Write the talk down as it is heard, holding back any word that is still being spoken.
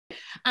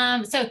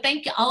So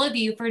thank all of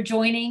you for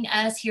joining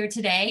us here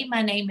today.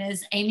 My name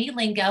is Amy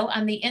Lingo.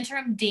 I'm the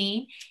interim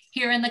dean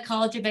here in the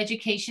College of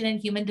Education and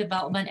Human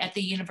Development at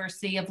the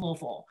University of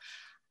Louisville.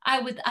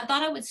 I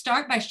thought I would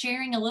start by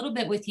sharing a little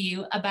bit with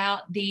you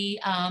about the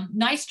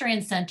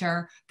Nystrand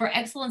Center for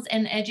Excellence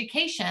in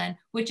Education,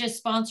 which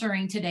is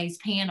sponsoring today's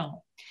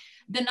panel.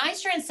 The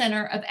Nystrand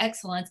Center of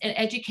Excellence in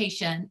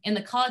Education in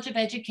the College of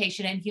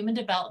Education and Human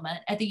Development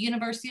at the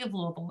University of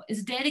Louisville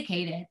is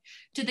dedicated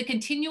to the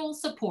continual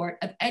support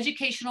of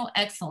educational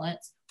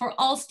excellence for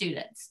all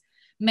students,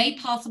 made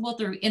possible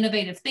through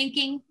innovative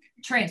thinking,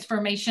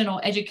 transformational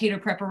educator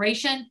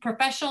preparation,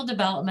 professional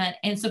development,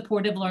 and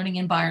supportive learning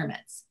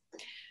environments.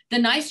 The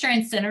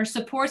Nystrand Center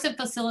supports and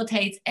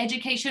facilitates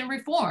education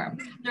reform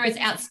through its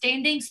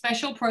outstanding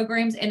special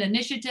programs and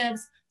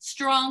initiatives,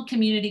 strong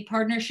community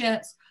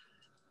partnerships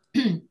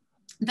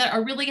that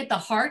are really at the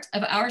heart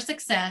of our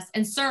success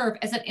and serve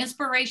as an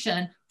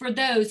inspiration for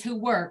those who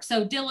work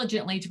so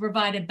diligently to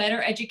provide a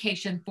better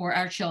education for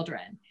our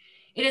children.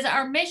 It is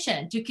our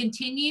mission to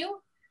continue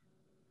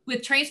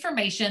with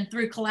transformation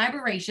through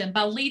collaboration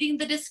by leading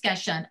the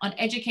discussion on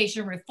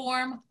education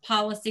reform,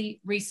 policy,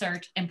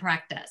 research, and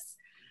practice.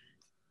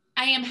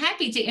 I am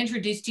happy to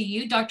introduce to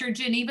you Dr.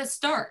 Geneva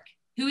Stark,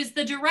 who is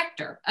the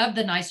director of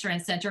the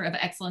Nystrand Center of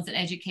Excellence in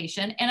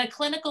Education and a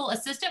clinical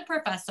assistant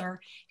professor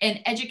in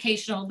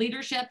educational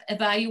leadership,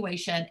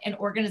 evaluation, and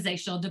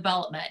organizational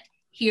development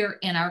here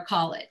in our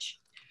college.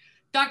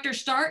 Dr.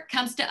 Stark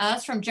comes to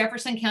us from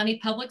Jefferson County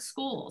Public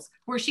Schools,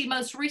 where she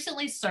most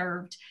recently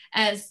served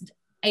as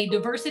a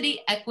diversity,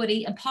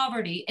 equity, and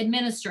poverty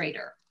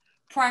administrator.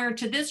 Prior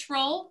to this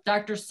role,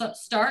 Dr.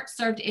 Stark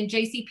served in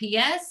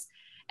JCPS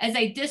as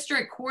a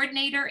district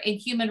coordinator and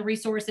human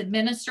resource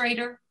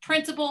administrator,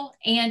 principal,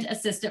 and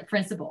assistant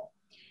principal.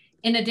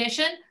 In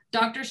addition,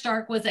 Dr.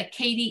 Stark was a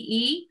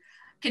KDE,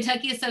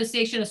 Kentucky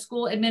Association of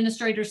School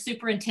Administrators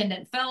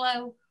Superintendent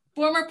Fellow,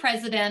 former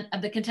president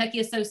of the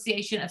Kentucky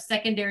Association of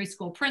Secondary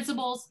School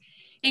Principals,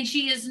 and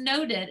she is a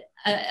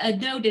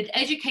noted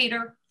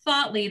educator,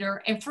 thought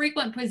leader, and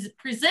frequent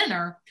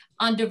presenter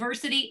on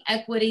diversity,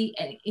 equity,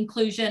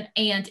 inclusion,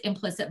 and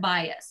implicit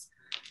bias.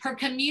 Her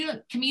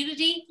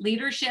community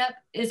leadership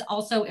is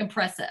also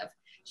impressive.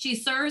 She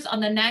serves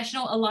on the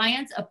National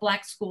Alliance of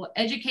Black School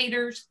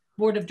Educators,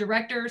 Board of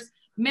Directors,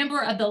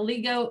 member of the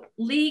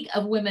League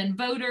of Women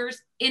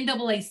Voters,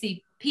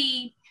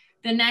 NAACP,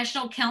 the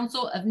National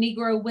Council of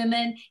Negro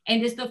Women,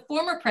 and is the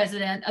former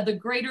president of the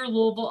Greater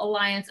Louisville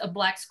Alliance of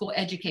Black School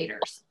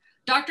Educators.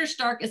 Dr.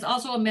 Stark is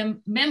also a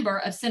member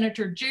of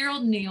Senator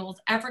Gerald Neal's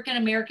African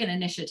American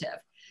Initiative.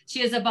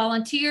 She is a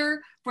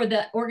volunteer for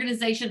the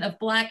Organization of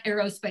Black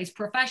Aerospace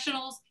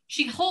Professionals.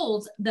 She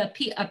holds a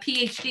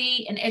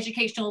PhD in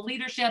educational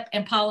leadership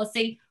and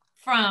policy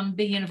from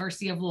the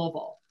University of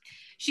Louisville.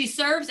 She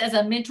serves as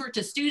a mentor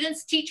to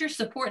students, teachers,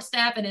 support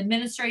staff, and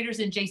administrators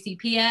in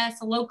JCPS,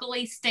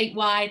 locally,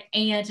 statewide,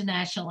 and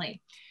nationally.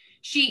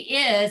 She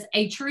is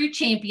a true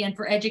champion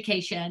for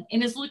education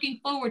and is looking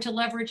forward to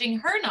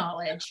leveraging her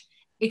knowledge,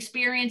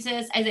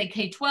 experiences as a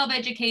K-12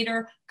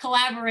 educator,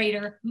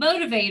 collaborator,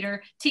 motivator,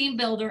 team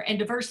builder, and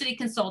diversity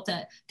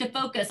consultant to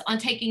focus on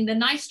taking the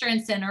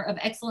Nystrand Center of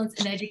Excellence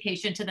in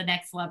Education to the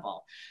next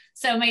level.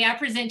 So may I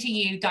present to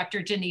you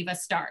Dr. Geneva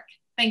Stark.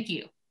 Thank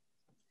you.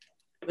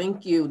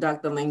 Thank you,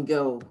 Dr.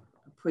 Lingo.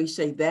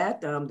 Appreciate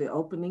that, the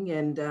opening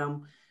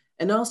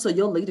and also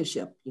your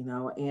leadership,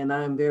 and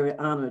I'm very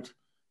honored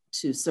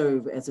to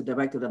serve as the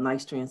director of the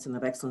Nystrand Center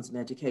of Excellence in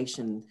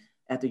Education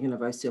at the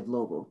University of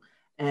Louisville.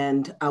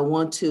 And I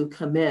want to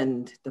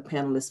commend the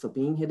panelists for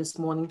being here this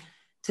morning,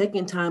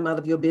 taking time out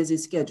of your busy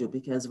schedule,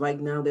 because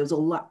right now there's a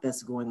lot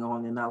that's going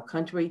on in our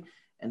country,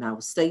 in our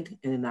state,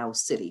 and in our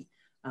city,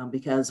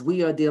 because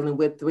we are dealing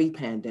with 3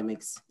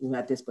 pandemics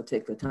at this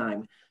particular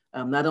time.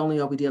 Not only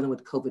are we dealing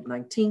with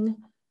COVID-19,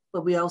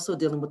 but we're also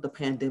dealing with the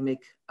pandemic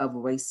of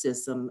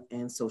racism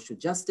and social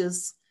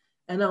justice,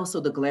 and also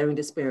the glaring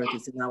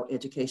disparities in our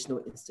educational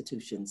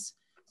institutions.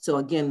 So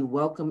again,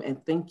 welcome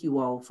and thank you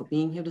all for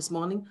being here this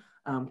morning.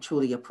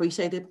 Truly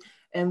appreciate it.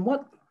 And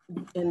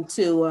in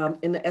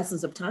the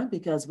essence of time,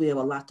 because we have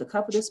a lot to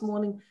cover this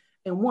morning,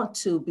 and want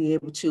to be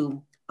able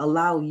to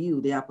allow you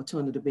the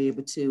opportunity to be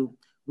able to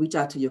reach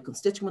out to your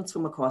constituents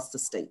from across the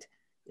state.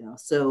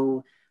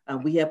 So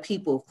we have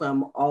people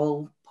from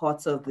all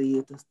parts of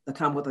the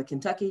Commonwealth of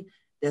Kentucky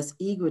that's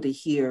eager to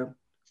hear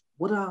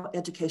what are our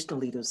educational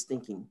leaders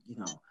thinking.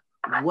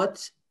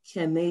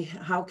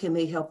 How can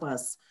they help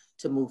us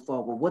to move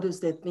forward? What is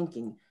their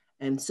thinking?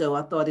 And so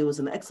I thought it was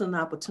an excellent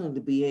opportunity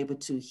to be able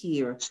to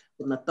hear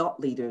from the thought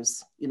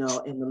leaders,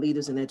 and the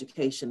leaders in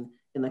education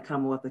in the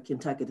Commonwealth of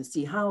Kentucky to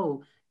see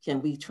how can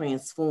we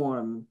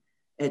transform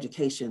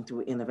education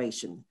through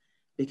innovation.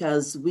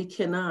 Because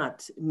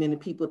many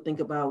people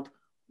think about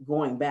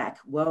going back.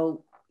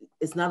 Well,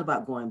 it's not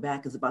about going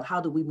back, it's about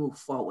how do we move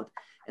forward?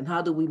 And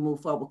how do we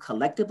move forward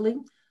collectively?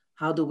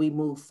 How do we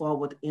move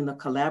forward in a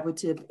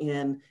collaborative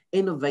and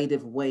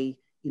innovative way,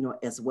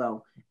 as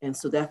well? And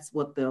so that's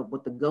what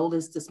the goal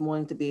is this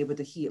morning, to be able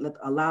to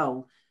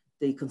allow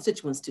the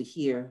constituents to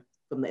hear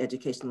from the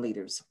education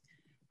leaders.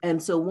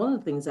 And so one of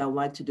the things I would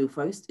like to do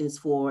first is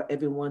for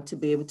everyone to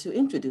be able to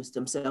introduce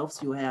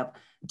themselves. You have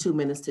 2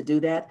 minutes to do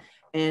that.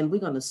 And we're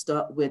going to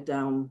start with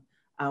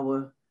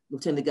our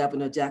Lieutenant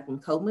Governor Jacqueline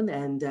Coleman.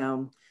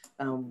 And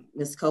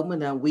Ms.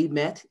 Coleman, we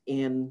met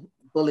in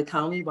Bullitt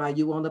County while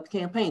you were on the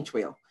campaign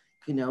trail.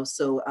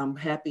 So I'm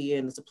happy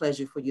and it's a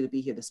pleasure for you to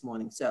be here this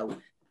morning. So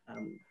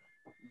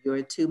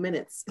your 2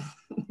 minutes.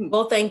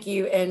 Well, thank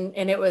you.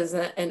 And it was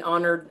an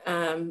honor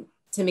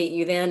to meet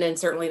you then, and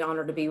certainly an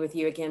honor to be with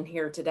you again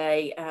here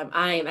today.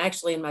 I am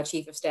actually in my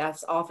Chief of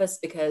Staff's office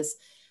because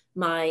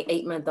my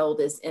 8-month-old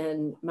is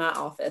in my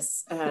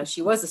office.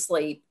 She was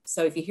asleep.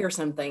 So if you hear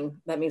something,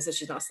 that means that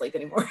she's not asleep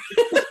anymore.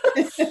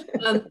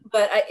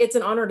 But it's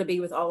an honor to be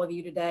with all of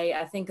you today.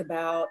 I think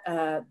about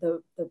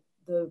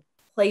the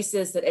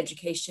places that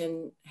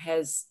education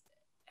has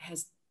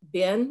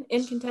been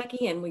in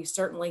Kentucky, and we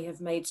certainly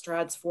have made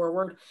strides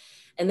forward.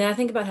 And then I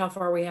think about how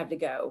far we have to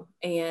go.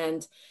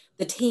 And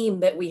the team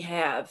that we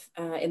have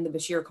in the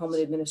Beshear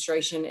Coleman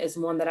administration is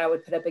one that I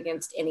would put up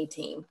against any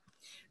team.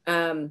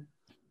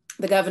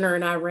 The governor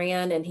and I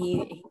ran, and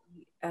he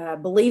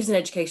believes in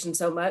education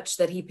so much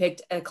that he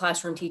picked a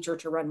classroom teacher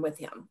to run with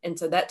him. And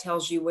so that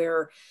tells you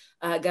where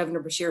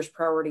Governor Beshear's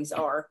priorities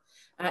are.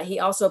 He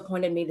also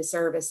appointed me to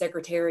serve as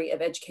Secretary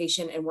of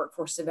Education and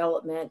Workforce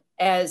Development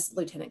as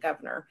Lieutenant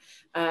Governor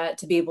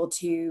to be able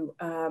to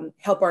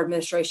help our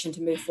administration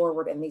to move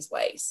forward in these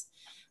ways.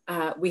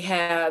 We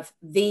have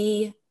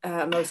the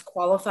most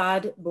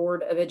qualified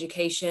Board of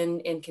Education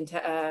in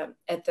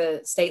at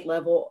the state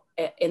level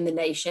in the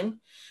nation.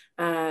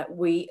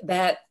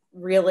 That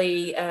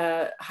really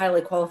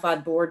highly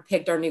qualified board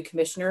picked our new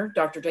commissioner,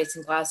 Dr.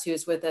 Jason Glass, who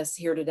is with us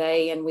here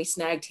today, and we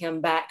snagged him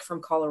back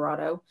from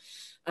Colorado.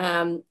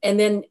 And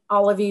then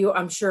all of you,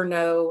 I'm sure,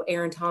 know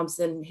Aaron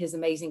Thompson, his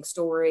amazing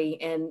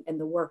story and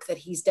the work that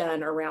he's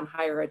done around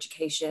higher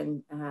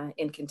education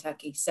in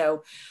Kentucky.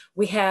 So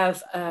we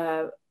have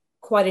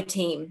quite a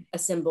team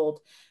assembled,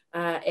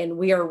 and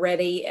we are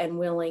ready and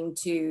willing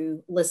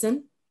to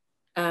listen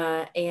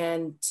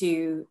and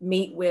to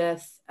meet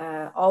with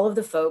all of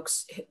the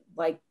folks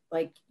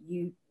like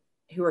you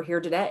who are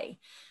here today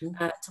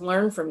to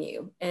learn from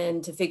you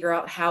and to figure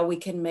out how we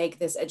can make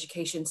this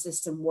education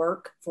system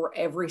work for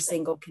every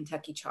single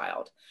Kentucky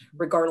child,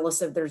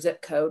 regardless of their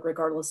zip code,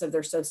 regardless of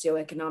their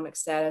socioeconomic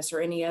status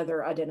or any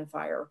other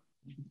identifier.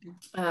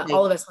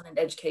 All of us want an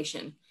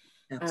education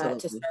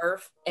to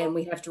serve. And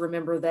we have to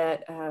remember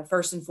that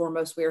first and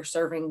foremost, we are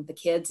serving the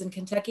kids in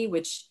Kentucky,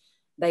 which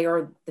they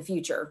are the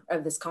future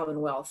of this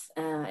Commonwealth.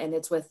 And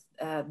it's with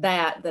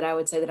that I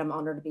would say that I'm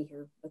honored to be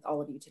here with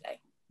all of you today.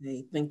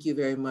 Hey, thank you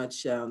very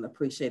much.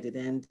 Appreciate it.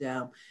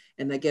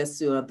 And I guess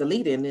the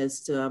lead-in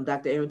is to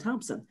Dr. Aaron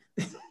Thompson.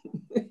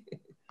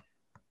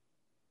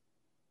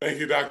 Thank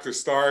you, Dr.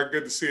 Starr.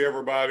 Good to see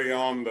everybody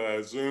on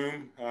the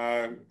Zoom.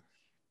 The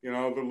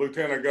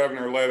Lieutenant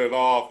Governor led it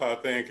off, I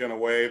think, in a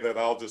way that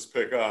I'll just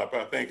pick up.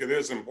 I think it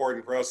is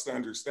important for us to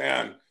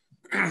understand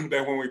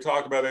that when we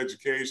talk about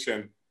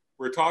education,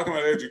 we're talking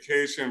about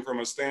education from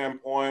a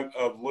standpoint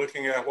of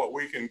looking at what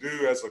we can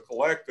do as a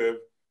collective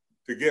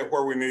to get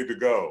where we need to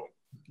go.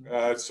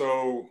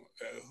 So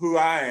who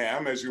I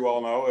am, as you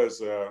all know, as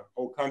an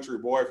old country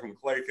boy from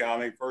Clay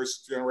County,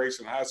 first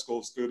generation high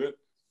school student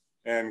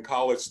and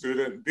college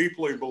student,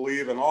 deeply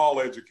believe in all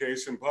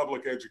education,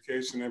 public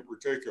education in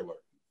particular.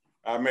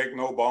 I make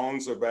no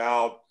bones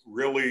about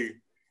really,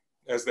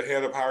 as the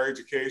head of higher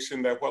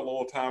education, that what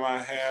little time I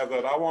have,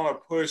 that I want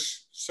to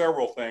push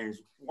several things.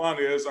 One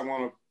is I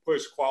want to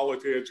push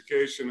quality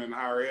education in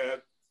higher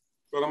ed.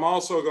 But I'm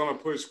also going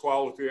to push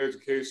quality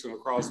education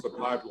across the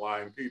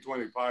pipeline,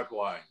 P20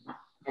 pipeline.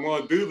 I'm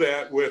going to do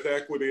that with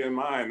equity in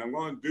mind. I'm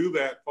going to do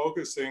that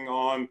focusing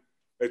on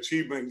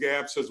achievement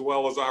gaps as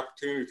well as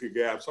opportunity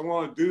gaps. I'm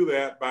going to do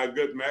that by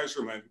good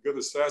measurement, good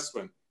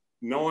assessment,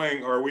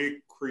 knowing are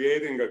we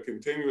creating a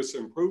continuous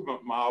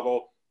improvement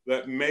model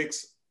that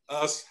makes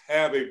us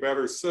have a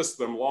better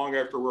system long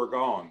after we're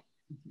gone.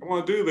 I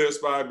want to do this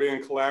by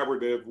being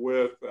collaborative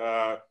with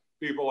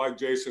people like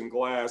Jason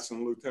Glass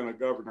and Lieutenant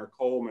Governor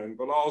Coleman,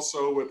 but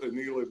also with the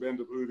Neely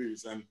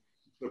Bendabutis and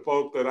the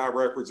folk that I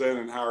represent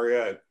in higher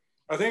ed.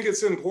 I think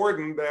it's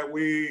important that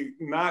we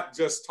not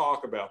just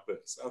talk about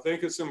this. I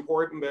think it's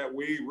important that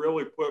we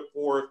really put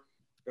forth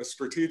a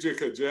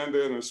strategic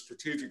agenda and a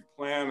strategic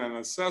plan and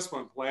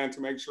assessment plan to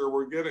make sure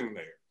we're getting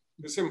there.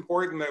 It's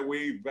important that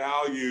we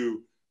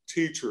value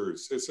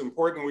teachers. It's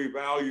important we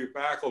value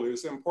faculty.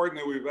 It's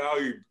important that we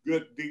value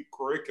good, deep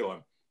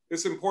curriculum.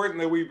 It's important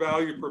that we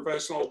value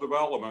professional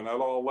development at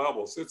all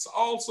levels. It's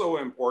also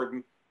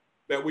important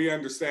that we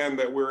understand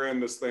that we're in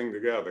this thing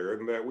together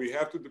and that we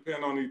have to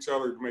depend on each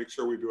other to make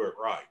sure we do it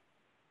right.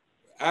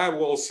 I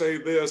will say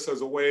this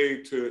as a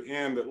way to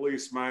end at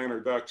least my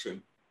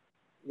introduction.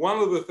 One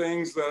of the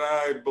things that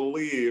I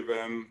believe,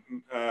 and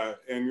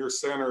your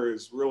center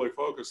is really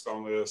focused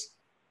on this,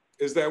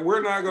 is that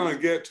we're not going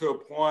to get to a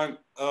point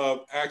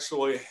of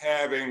actually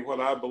having what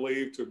I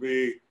believe to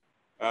be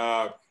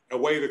a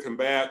way to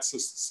combat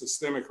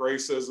systemic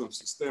racism,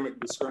 systemic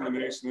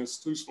discrimination,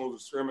 institutional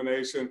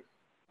discrimination,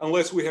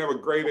 unless we have a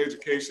great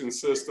education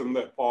system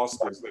that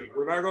fosters that.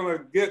 We're not going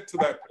to get to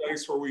that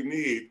place where we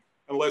need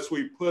unless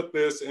we put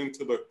this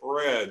into the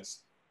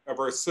threads of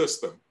our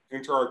system,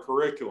 into our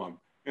curriculum,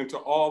 into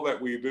all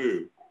that we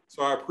do.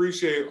 So I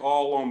appreciate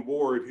all on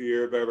board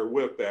here that are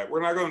with that.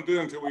 We're not going to do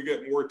it until we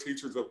get more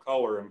teachers of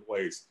color in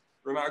place.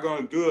 We're not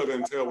going to do it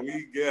until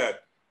we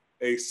get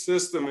a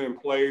system in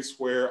place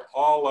where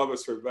all of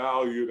us are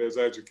valued as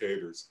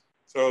educators.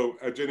 So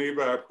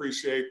Geneva, I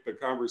appreciate the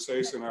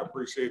conversation. I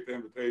appreciate the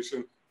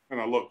invitation,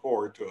 and I look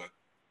forward to it.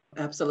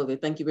 Absolutely.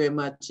 Thank you very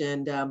much.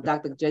 And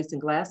Dr. Jason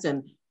Glass,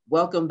 and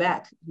welcome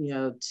back,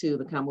 to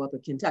the Commonwealth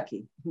of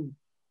Kentucky.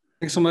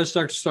 Thanks so much,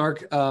 Dr.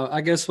 Stark.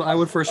 I guess I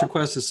would first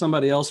request that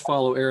somebody else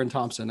follow Aaron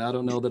Thompson. I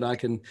don't know that I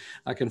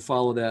can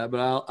follow that,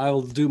 but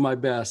I'll do my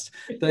best.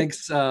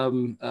 Thanks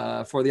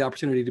for the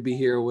opportunity to be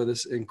here with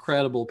this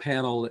incredible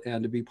panel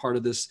and to be part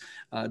of this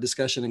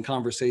discussion and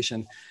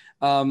conversation.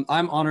 I'm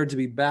honored to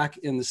be back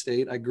in the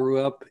state. I grew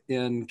up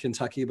in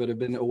Kentucky, but have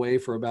been away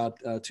for about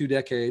 2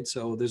 decades.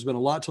 So there's been a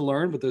lot to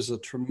learn, but there's a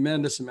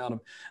tremendous amount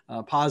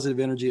of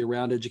positive energy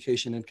around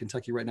education in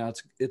Kentucky right now.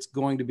 It's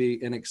going to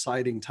be an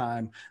exciting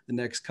time the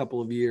next couple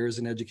of years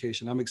in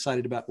education. I'm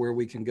excited about where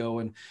we can go.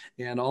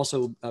 And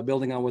also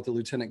building on what the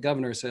Lieutenant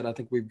Governor said, I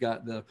think we've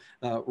got the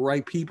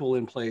right people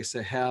in place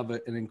to have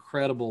an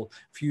incredible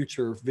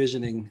future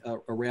visioning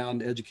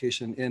around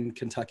education in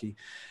Kentucky.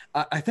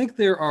 I think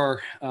there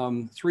are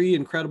 3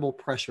 incredible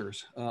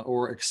pressures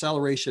or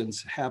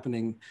accelerations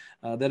happening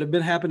that have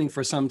been happening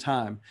for some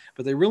time,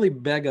 but they really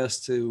beg us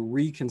to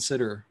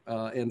reconsider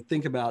and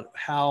think about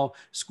how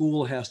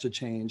school has to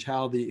change,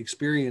 how the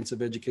experience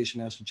of education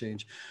has to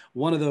change.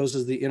 One of those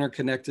is the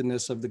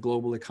interconnectedness of the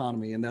global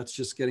economy, and that's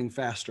just getting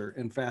faster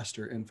and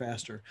faster and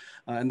faster.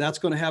 And that's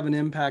going to have an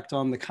impact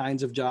on the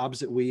kinds of jobs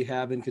that we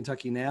have in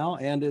Kentucky now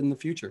and in the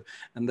future,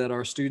 and that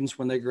our students,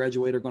 when they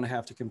graduate, are going to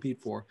have to compete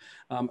for.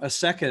 A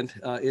second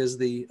is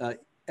the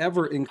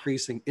ever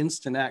increasing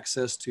instant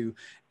access to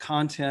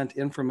content,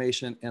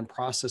 information, and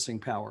processing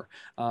power.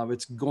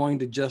 It's going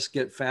to just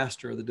get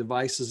faster. The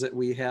devices that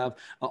we have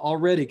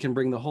already can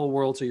bring the whole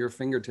world to your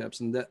fingertips,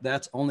 and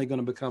that's only going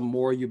to become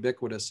more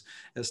ubiquitous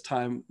as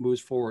time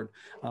moves forward.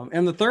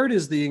 And the third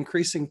is the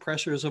increasing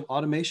pressures of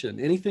automation.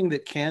 Anything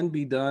that can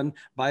be done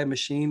by a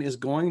machine is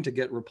going to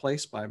get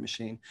replaced by a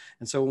machine.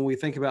 And so when we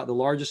think about the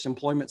largest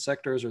employment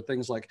sectors or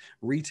things like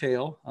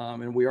retail,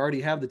 and we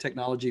already have the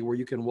technology where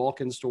you can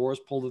walk in stores,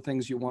 pull the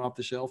things you want off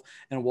the shelf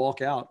and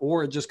walk out,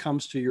 or it just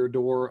comes to your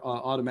door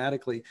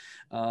automatically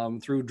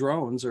through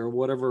drones or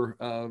whatever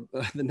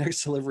the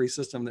next delivery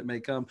system that may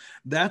come.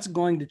 That's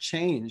going to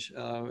change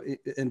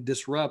and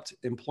disrupt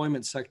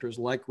employment sectors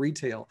like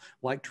retail,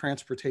 like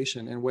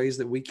transportation, in ways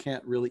that we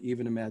can't really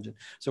even imagine.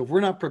 So if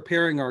we're not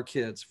preparing our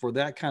kids for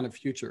that kind of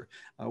future,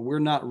 we're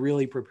not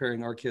really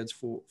preparing our kids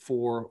for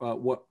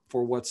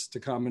what's to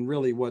come and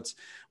really what's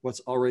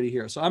already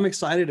here. So I'm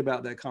excited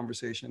about that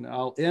conversation.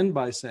 I'll end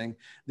by saying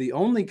the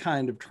only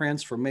kind of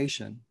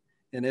transformation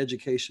in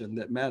education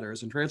that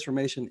matters, and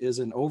transformation is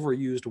an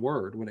overused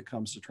word when it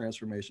comes to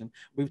transformation.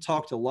 We've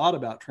talked a lot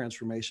about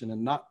transformation,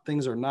 and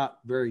things are not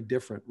very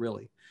different,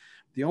 really.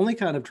 The only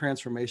kind of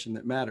transformation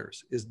that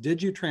matters is,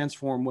 did you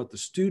transform what the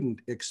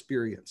student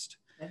experienced?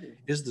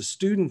 Is the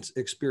student's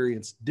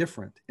experience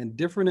different, and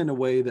different in a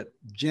way that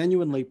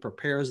genuinely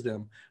prepares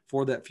them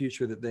for that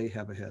future that they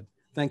have ahead?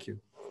 Thank you.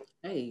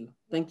 Hey,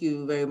 thank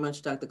you very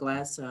much, Dr.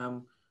 Glass.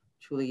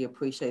 Truly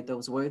appreciate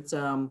those words.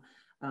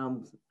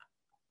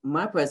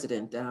 My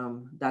president,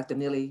 Dr.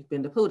 Nili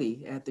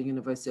Bendapudi at the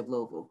University of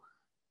Louisville.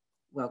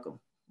 Welcome.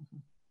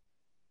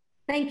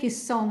 Thank you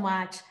so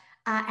much.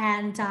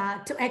 And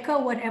to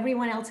echo what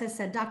everyone else has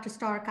said, Dr.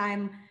 Stark,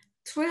 I'm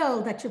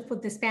thrilled that you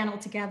put this panel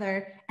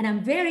together, and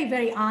I'm very,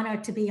 very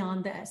honored to be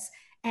on this.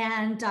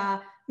 And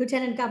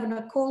Lieutenant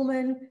Governor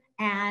Coleman,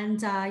 and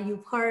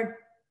you've heard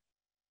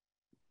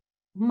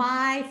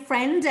my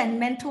friend and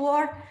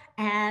mentor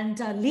and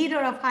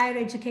leader of higher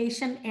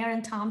education,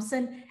 Aaron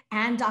Thompson,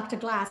 and Dr.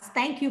 Glass.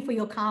 Thank you for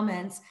your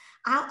comments.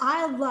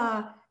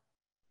 I'll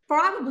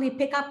probably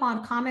pick up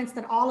on comments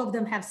that all of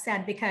them have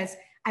said, because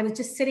I was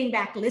just sitting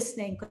back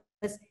listening,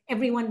 because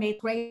everyone made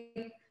great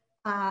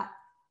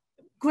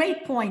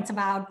points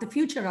about the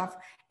future of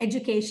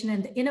education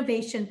and the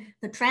innovation,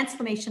 the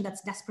transformation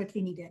that's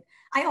desperately needed.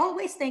 I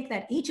always think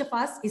that each of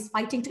us is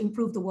fighting to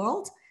improve the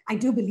world. I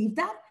do believe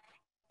that.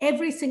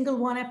 Every single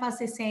one of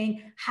us is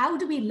saying, how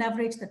do we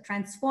leverage the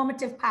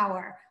transformative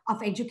power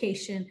of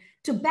education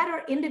to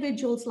better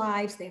individuals'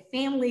 lives, their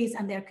families,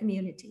 and their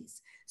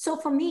communities? So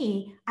for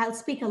me, I'll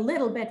speak a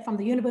little bit from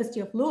the University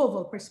of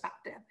Louisville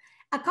perspective.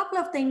 A couple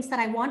of things that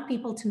I want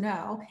people to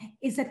know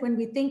is that when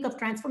we think of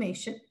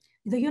transformation,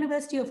 the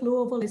University of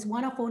Louisville is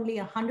one of only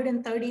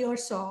 130 or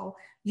so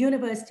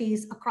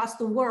universities across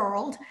the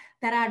world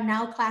that are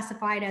now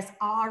classified as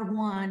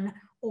R1,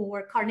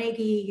 or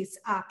Carnegie's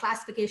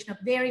classification of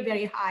very,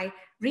 very high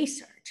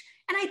research.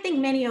 And I think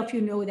many of you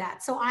know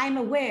that. So I'm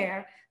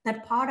aware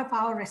that part of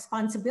our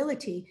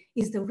responsibility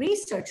is the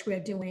research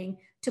we're doing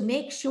to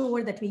make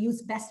sure that we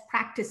use best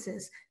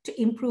practices to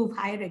improve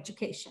higher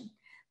education.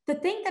 The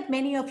thing that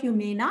many of you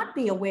may not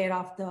be aware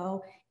of,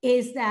 though,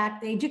 is that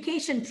the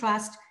Education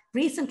Trust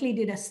recently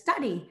did a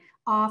study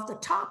of the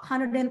top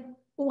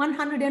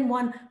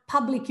 101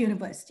 public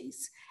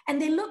universities.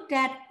 And they looked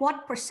at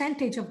what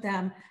percentage of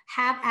them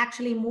have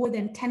actually more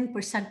than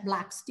 10%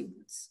 Black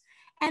students.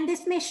 And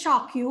this may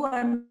shock you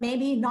or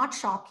maybe not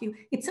shock you.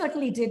 It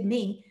certainly did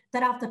me,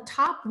 that of the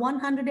top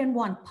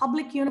 101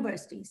 public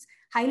universities,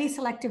 highly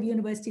selective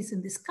universities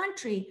in this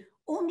country,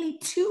 only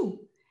 2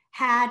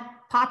 had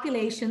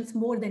populations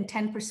more than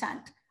 10%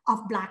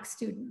 of Black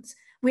students.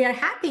 We are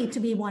happy to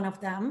be one of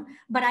them,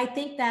 but I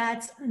think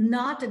that's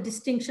not a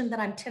distinction that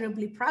I'm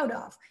terribly proud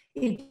of.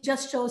 It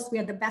just shows we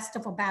are the best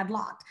of a bad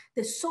lot.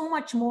 There's so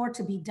much more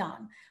to be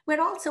done.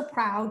 We're also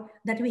proud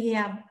that we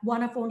have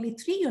one of only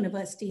 3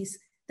 universities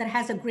that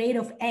has a grade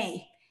of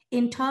A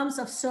in terms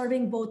of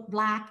serving both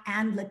Black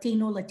and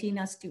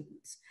Latina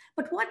students.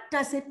 But what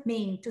does it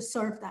mean to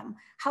serve them?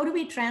 How do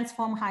we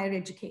transform higher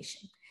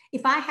education?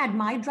 If I had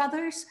my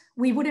druthers,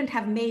 we wouldn't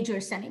have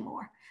majors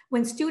anymore.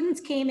 When students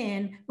came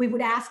in, we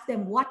would ask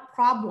them, what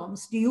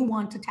problems do you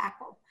want to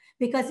tackle?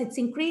 Because it's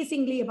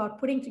increasingly about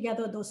putting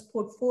together those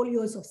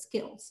portfolios of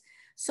skills.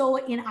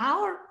 So in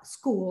our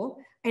school,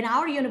 in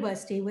our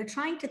university, we're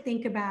trying to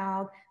think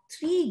about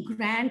 3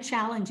 grand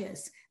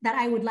challenges that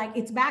I would like.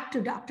 It's back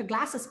to Dr.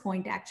 Glass's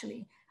point,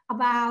 actually,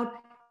 about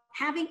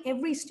having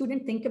every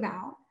student think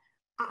about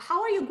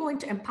how are you going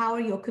to empower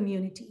your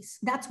communities?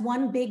 That's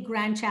one big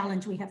grand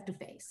challenge we have to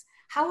face.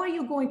 How are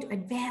you going to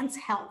advance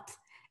health?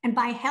 And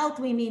by health,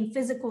 we mean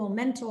physical,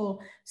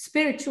 mental,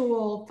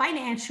 spiritual,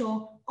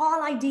 financial,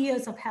 all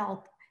ideas of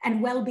health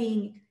and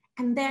well-being.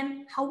 And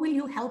then how will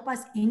you help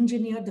us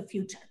engineer the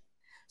future?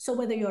 So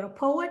whether you're a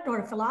poet or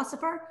a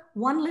philosopher,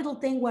 one little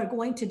thing we're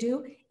going to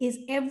do is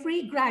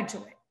every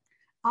graduate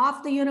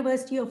of the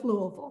University of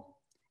Louisville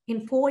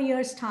in 4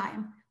 years'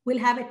 time will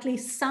have at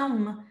least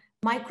some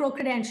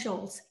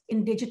micro-credentials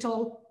in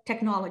digital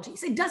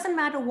technologies. It doesn't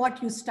matter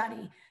what you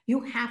study,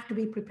 you have to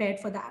be prepared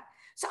for that.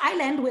 So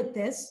I'll end with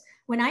this.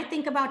 When I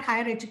think about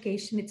higher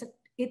education,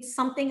 it's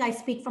something I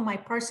speak from my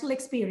personal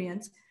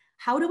experience.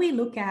 How do we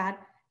look at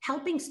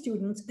helping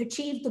students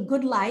achieve the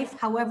good life,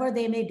 however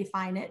they may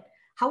define it?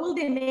 How will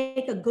they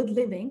make a good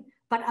living?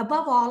 But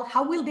above all,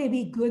 how will they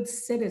be good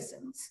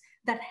citizens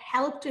that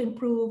help to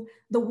improve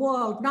the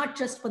world, not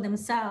just for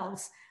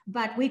themselves,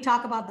 but we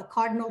talk about the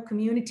cardinal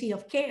community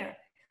of care.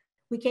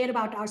 We care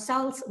about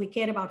ourselves, we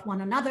care about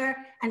one another,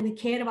 and we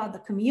care about the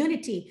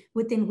community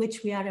within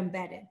which we are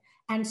embedded.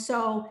 And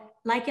so,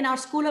 like in our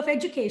School of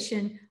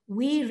Education,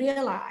 we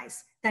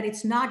realize that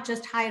it's not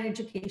just higher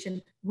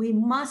education. We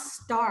must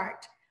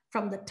start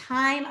from the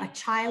time a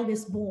child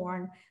is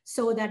born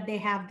so that they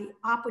have the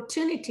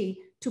opportunity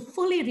to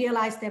fully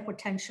realize their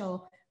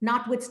potential,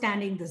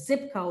 notwithstanding the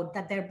zip code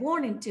that they're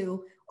born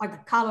into or the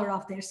color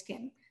of their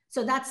skin.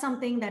 So that's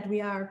something that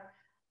we are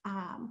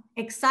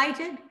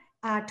excited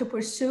to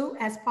pursue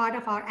as part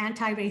of our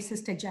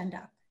anti-racist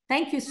agenda.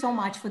 Thank you so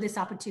much for this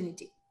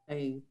opportunity.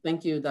 Hey,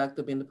 thank you,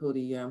 Dr.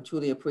 Bendapudi.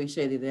 Truly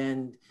appreciate it.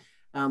 And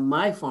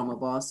my former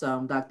boss,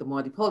 Dr.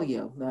 Marty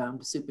Polio,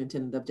 the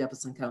superintendent of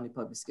Jefferson County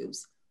Public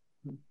Schools.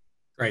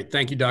 Great.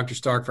 Thank you, Dr.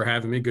 Stark, for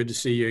having me. Good to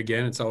see you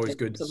again. It's always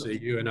good to see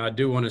you. And I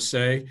do want to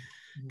say,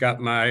 got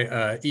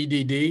my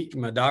EDD,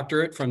 my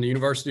doctorate from the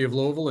University of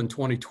Louisville in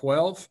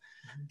 2012,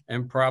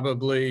 and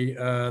probably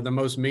the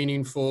most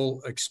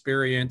meaningful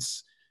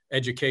experience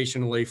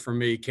educationally for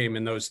me came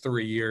in those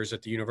 3 years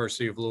at the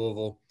University of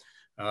Louisville,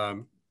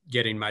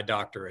 getting my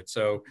doctorate.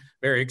 So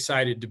very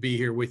excited to be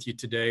here with you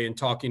today and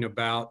talking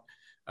about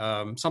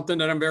something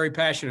that I'm very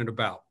passionate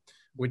about,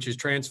 which is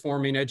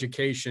transforming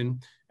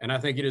education. And I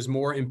think it is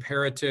more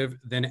imperative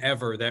than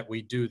ever that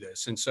we do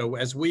this. And so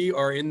as we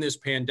are in this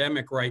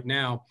pandemic right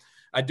now,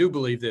 I do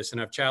believe this,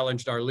 and I've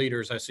challenged our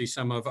leaders. I see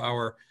some of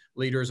our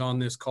leaders on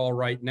this call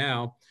right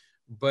now,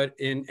 but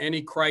in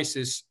any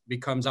crisis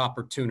becomes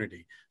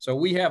opportunity. So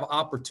we have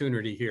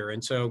opportunity here.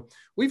 And so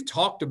we've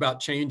talked about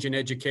change in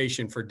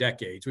education for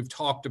decades. We've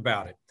talked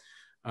about it.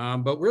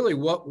 But really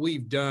what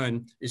we've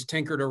done is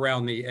tinkered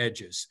around the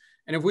edges.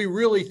 And if we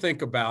really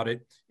think about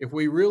it, if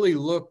we really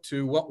look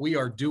to what we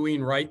are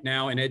doing right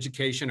now in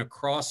education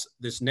across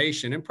this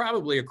nation and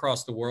probably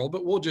across the world,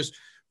 but we'll just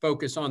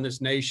focus on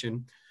this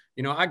nation.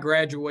 You know, I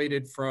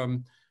graduated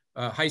from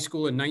high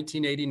school in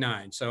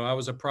 1989. So I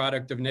was a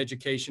product of an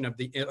education of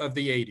the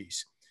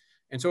 80s.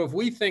 And so if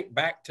we think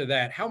back to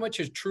that, how much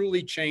has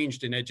truly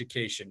changed in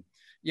education?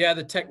 Yeah,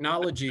 the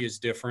technology is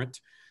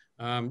different.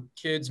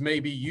 Kids may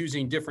be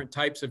using different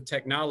types of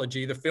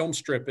technology. The film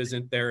strip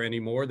isn't there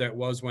anymore. That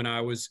was when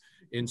I was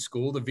in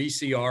school, the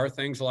VCR,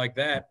 things like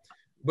that.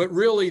 But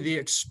really the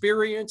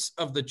experience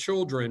of the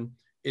children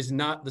is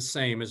not the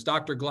same. As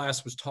Dr.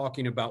 Glass was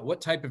talking about,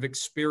 what type of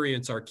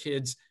experience are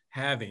kids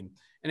having?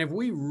 And if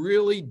we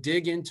really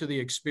dig into the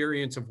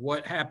experience of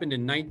what happened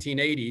in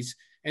 1980s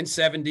and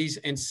 70s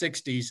and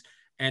 60s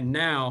and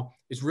now,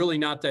 is really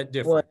not that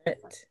different.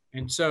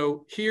 And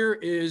so here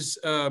is,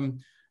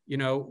 you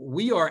know,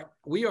 we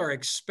are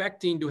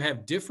expecting to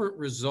have different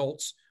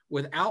results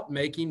without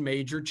making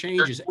major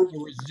changes. And the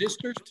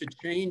resistors to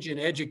change in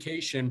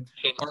education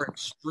are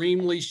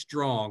extremely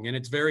strong, and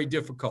it's very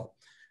difficult.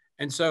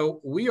 And so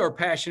we are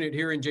passionate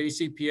here in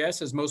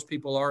JCPS, as most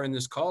people are in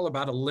this call,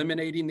 about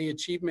eliminating the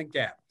achievement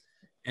gap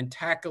and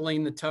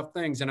tackling the tough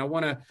things. And I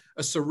want a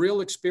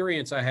surreal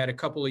experience I had a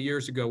couple of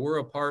years ago. We're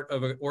a part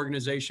of an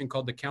organization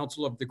called the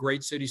Council of the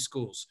Great City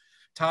Schools,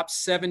 top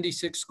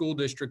 76 school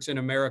districts in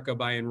America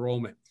by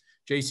enrollment.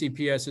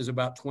 JCPS is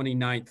about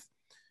 29th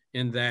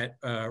in that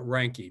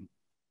ranking.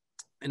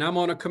 And I'm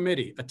on a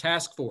committee, a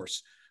task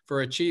force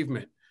for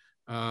achievement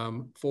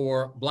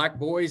for Black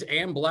boys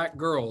and Black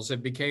girls.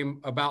 It became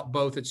about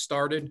both. It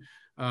started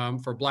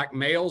for Black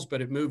males,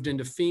 but it moved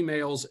into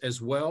females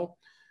as well.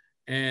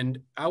 And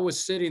I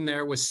was sitting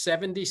there with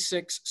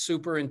 76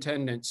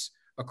 superintendents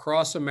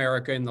across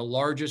America in the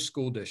largest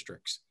school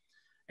districts.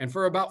 And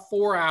for about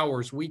 4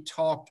 hours, we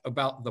talked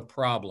about the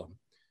problem.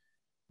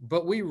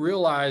 But we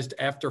realized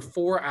after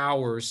 4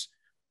 hours,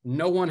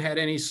 no one had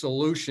any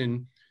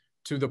solution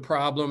to the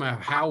problem of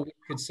how we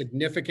could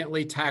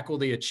significantly tackle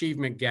the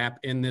achievement gap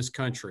in this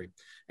country.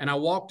 And I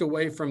walked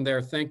away from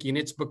there thinking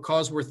it's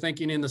because we're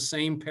thinking in the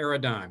same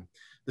paradigm,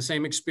 the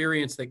same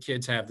experience that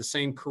kids have, the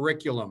same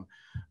curriculum,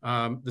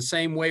 the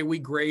same way we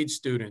grade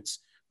students,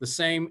 the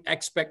same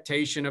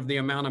expectation of the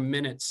amount of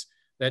minutes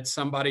that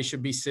somebody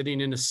should be sitting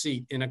in a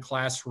seat in a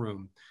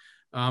classroom.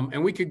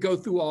 And we could go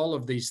through all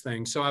of these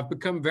things. So I've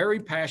become very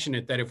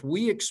passionate that if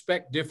we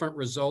expect different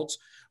results,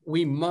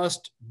 we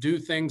must do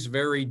things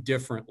very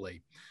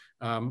differently.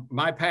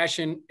 My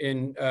passion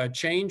in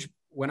change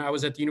when I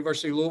was at the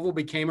University of Louisville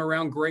became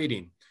around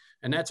grading.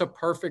 And that's a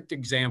perfect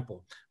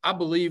example. I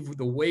believe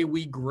the way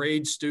we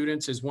grade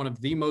students is one of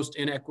the most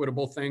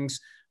inequitable things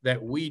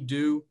that we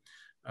do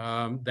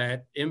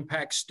that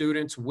impacts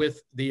students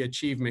with the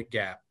achievement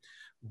gap.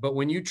 But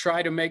when you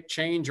try to make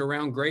change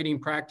around grading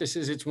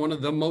practices, it's one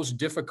of the most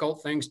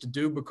difficult things to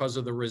do because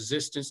of the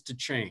resistance to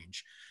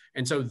change.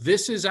 And so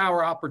this is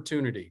our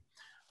opportunity.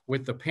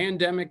 With the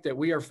pandemic that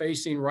we are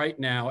facing right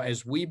now,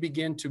 as we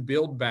begin to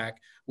build back,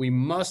 we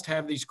must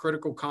have these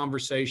critical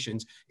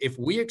conversations. If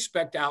we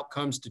expect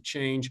outcomes to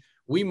change,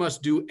 we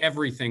must do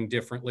everything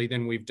differently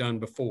than we've done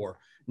before.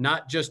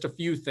 Not just a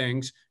few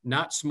things,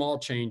 not small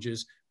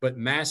changes, but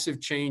massive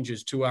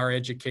changes to our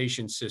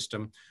education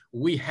system.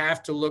 We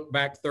have to look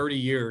back 30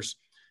 years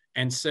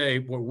and say,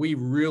 well, we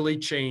really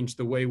changed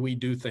the way we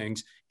do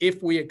things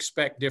if we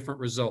expect different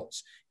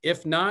results.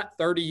 If not,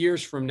 30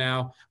 years from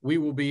now, we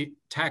will be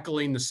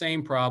tackling the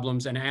same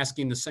problems and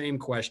asking the same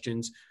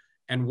questions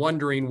and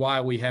wondering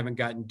why we haven't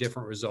gotten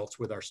different results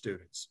with our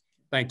students.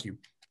 Thank you.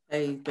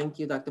 Hey, thank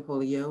you, Dr.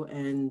 Polio,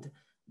 and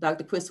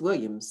Dr. Chris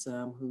Williams,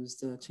 who's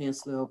the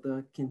Chancellor of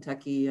the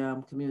Kentucky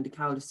Community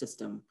College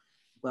System.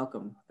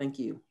 Welcome. Thank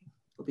you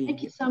for being here.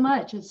 Thank you so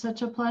much. It's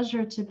such a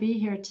pleasure to be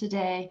here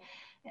today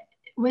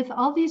with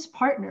all these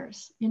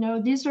partners. You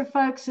know, these are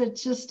folks,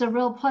 it's just a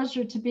real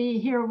pleasure to be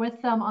here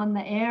with them on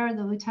the air,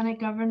 the Lieutenant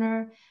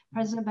Governor,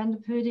 President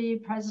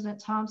Bendapudi, President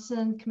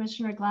Thompson,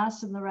 Commissioner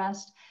Glass, and the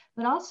rest,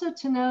 but also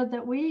to know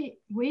that we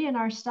and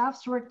our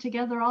staffs work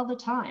together all the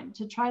time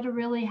to try to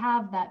really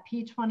have that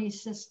P20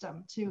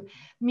 system to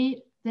meet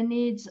the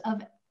needs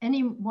of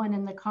anyone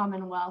in the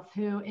Commonwealth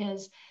who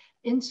is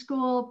in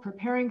school,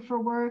 preparing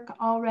for work,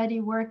 already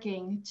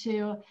working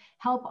to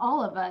help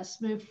all of us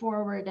move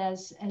forward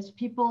as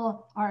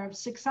people are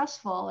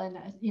successful and,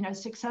 you know,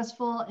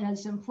 successful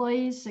as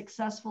employees,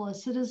 successful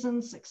as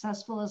citizens,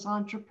 successful as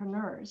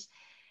entrepreneurs.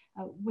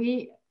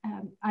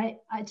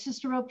 It's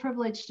just a real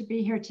privilege to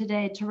be here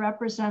today to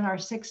represent our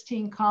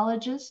 16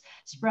 colleges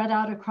spread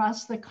out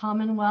across the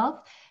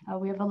Commonwealth.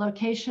 We have a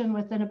location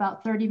within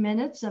about 30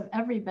 minutes of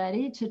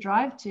everybody to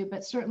drive to,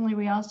 but certainly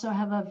we also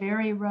have a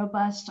very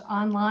robust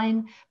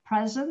online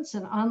presence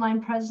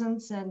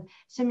and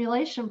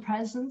simulation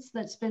presence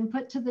that's been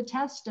put to the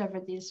test over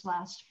these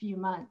last few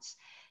months.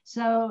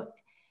 So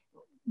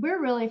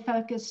we're really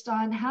focused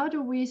on how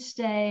do we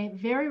stay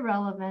very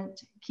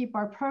relevant, keep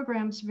our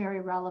programs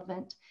very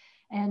relevant,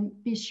 and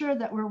be sure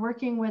that we're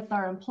working with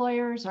our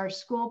employers, our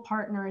school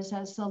partners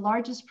as the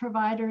largest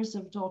providers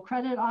of dual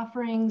credit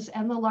offerings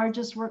and the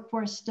largest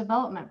workforce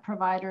development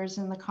providers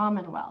in the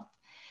Commonwealth.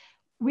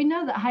 We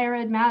know that higher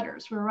ed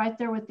matters. We're right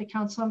there with the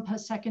Council on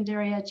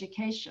Post-Secondary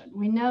Education.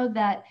 We know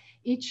that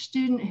each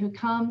student who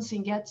comes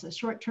and gets a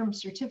short-term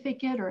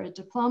certificate or a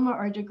diploma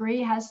or a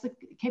degree has the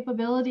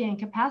capability and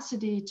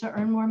capacity to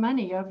earn more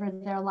money over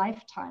their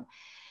lifetime.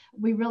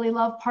 We really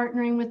love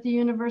partnering with the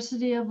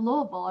University of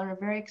Louisville and are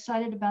very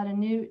excited about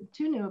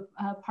two new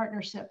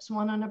partnerships,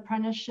 one on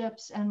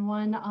apprenticeships and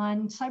one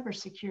on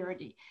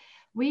cybersecurity.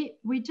 We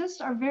just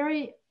are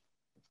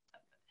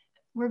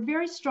we're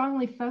very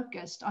strongly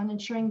focused on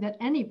ensuring that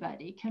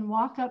anybody can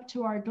walk up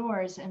to our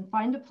doors and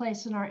find a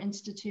place in our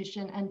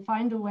institution and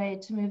find a way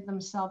to move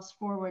themselves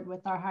forward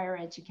with our higher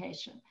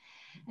education.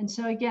 And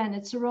so again,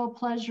 it's a real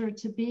pleasure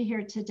to be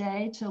here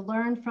today to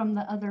learn from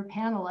the other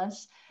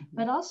panelists,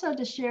 but also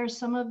to share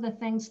some of the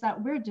things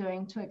that we're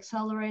doing to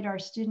accelerate our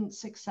student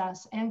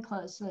success and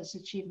close those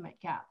achievement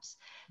gaps.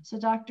 So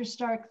Dr.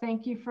 Stark,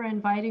 thank you for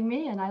inviting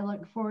me, and I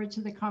look forward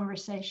to the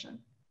conversation.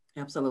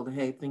 Absolutely.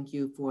 Hey, thank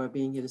you for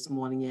being here this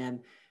morning. And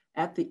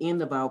at the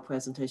end of our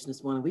presentation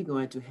this morning, we're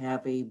going to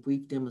have a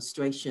brief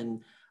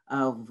demonstration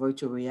of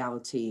virtual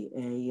reality,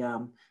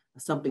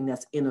 something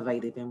that's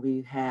innovative. And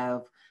we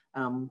have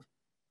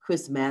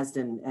Chris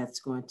Masden that's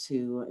going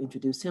to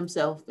introduce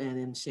himself, and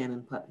then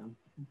Shannon Putnam.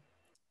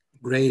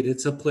 Great,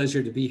 it's a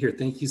pleasure to be here.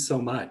 Thank you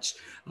so much.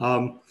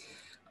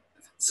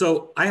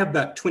 So I have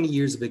about 20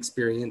 years of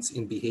experience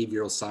in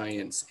behavioral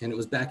science, and it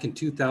was back in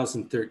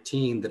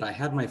 2013 that I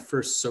had my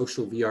first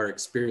social VR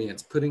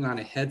experience, putting on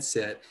a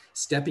headset,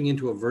 stepping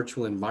into a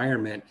virtual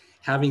environment,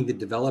 having the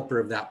developer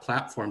of that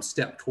platform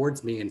step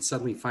towards me and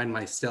suddenly find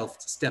myself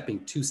stepping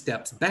 2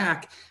 steps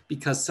back,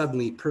 because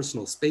suddenly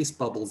personal space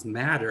bubbles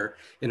matter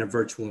in a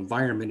virtual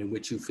environment in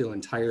which you feel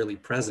entirely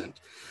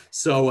present.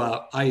 So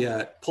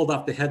I pulled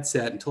off the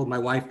headset and told my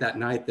wife that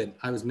night that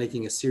I was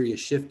making a serious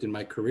shift in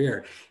my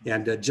career,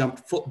 and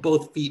jumped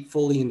both feet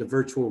fully into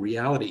virtual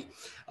reality.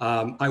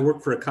 I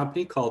work for a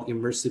company called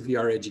Immersive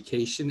VR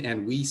Education,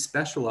 and we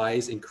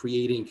specialize in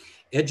creating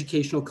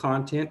educational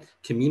content,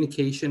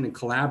 communication, and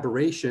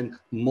collaboration,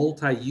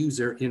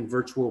 multi-user in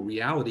virtual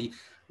reality,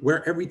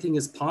 where everything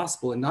is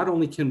possible. And not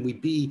only can we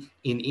be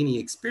in any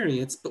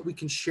experience, but we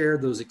can share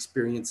those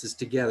experiences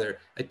together,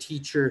 a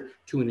teacher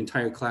to an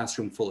entire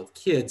classroom full of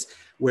kids,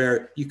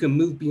 where you can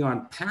move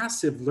beyond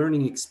passive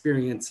learning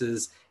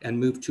experiences and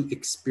move to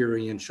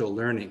experiential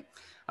learning.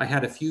 I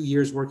had a few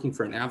years working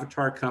for an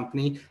avatar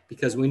company,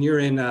 because when you're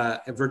in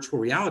a virtual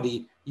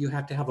reality, you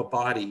have to have a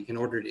body in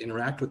order to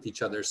interact with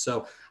each other.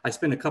 So I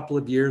spent a couple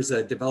of years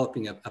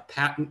developing a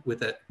patent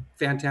with a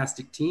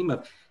fantastic team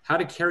of how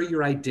to carry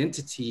your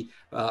identity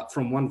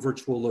from one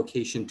virtual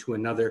location to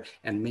another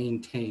and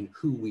maintain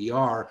who we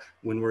are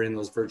when we're in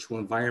those virtual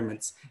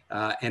environments,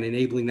 and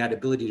enabling that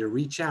ability to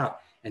reach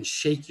out and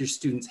shake your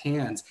students'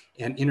 hands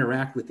and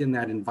interact within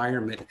that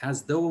environment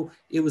as though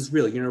it was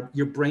real. You know,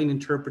 your brain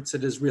interprets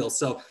it as real.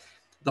 So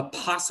the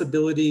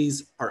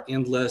possibilities are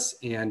endless.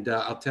 And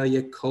I'll tell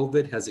you,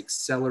 COVID has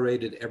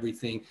accelerated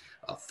everything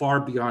far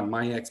beyond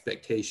my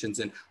expectations.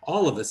 And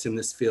all of us in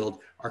this field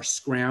are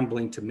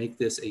scrambling to make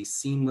this a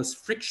seamless,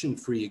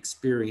 friction-free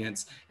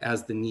experience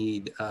as the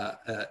need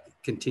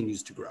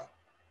continues to grow.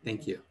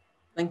 Thank you.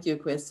 Thank you,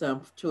 Chris.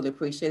 Truly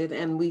appreciate it.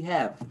 And we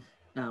have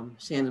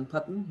Shannon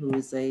Putnam, who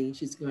is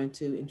she's going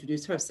to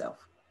introduce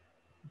herself.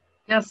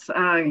 Yes,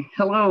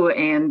 hello,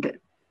 and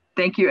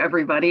thank you,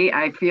 everybody.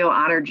 I feel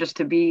honored just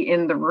to be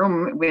in the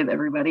room with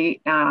everybody.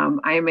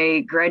 I am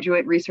a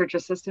graduate research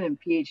assistant and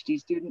PhD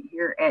student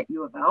here at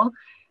U of L.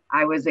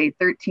 I was a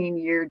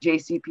 13-year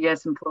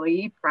JCPS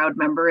employee, proud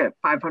member at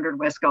 500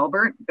 West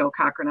Gulbert, Bill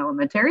Cochran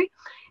Elementary.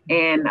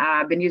 And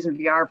I've been using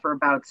VR for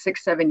about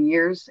 6-7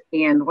 years.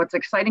 And what's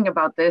exciting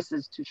about this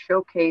is to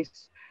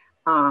showcase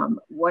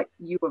what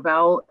U of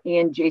L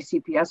and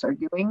JCPS are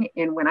doing.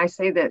 And when I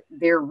say that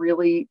they're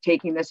really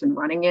taking this and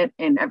running it,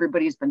 and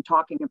everybody's been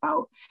talking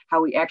about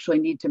how we actually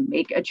need to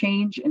make a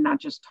change and not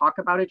just talk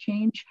about a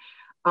change,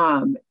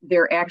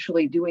 they're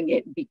actually doing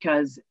it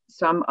because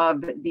some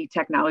of the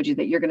technology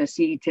that you're going to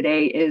see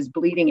today is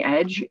bleeding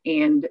edge.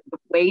 And the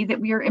way that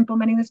we are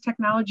implementing this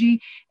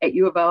technology at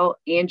U of L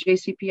and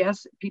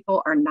JCPS,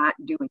 people are not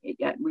doing it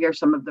yet. We are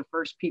some of the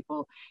first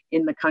people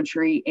in the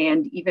country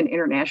and even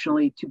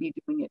internationally to be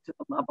doing it to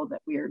the level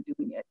that we are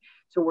doing it.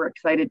 So we're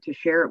excited to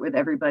share it with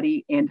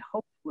everybody, and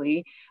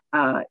hopefully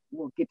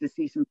we'll get to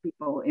see some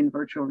people in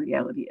virtual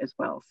reality as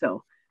well.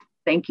 So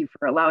thank you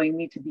for allowing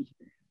me to be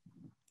here.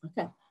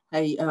 Okay.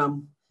 Hey,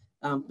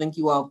 thank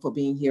you all for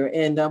being here.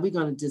 And we're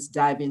going to just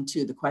dive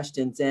into the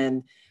questions.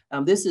 And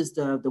this is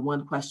the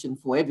one question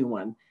for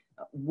everyone.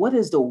 What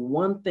is the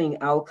one thing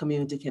our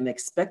community can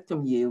expect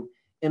from you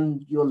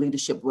in your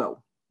leadership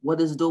role?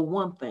 What is the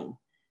one thing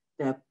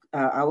that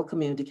our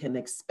community can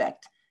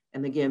expect?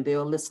 And again, they're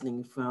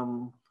listening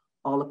from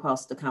all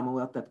across the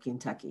Commonwealth of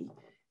Kentucky.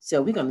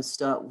 So we're going to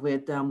start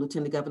with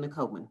Lieutenant Governor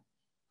Coleman.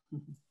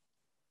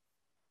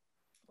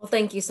 Well,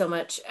 thank you so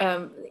much.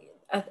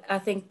 I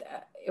think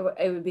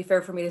it would be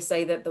fair for me to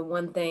say that the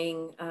one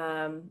thing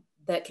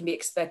that can be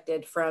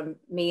expected from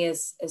me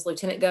as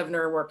Lieutenant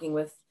Governor, working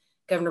with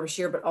Governor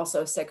Beshear, but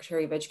also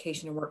Secretary of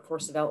Education and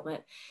Workforce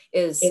Development,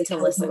 is to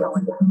listen.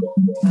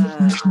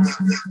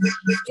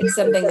 It's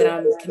something that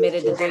I'm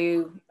committed to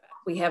do.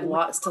 We have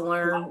lots to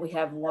learn. We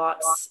have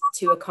lots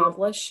to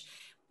accomplish.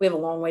 We have a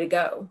long way to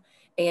go.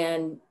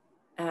 And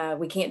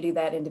we can't do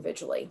that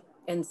individually.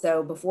 And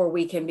so before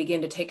we can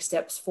begin to take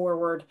steps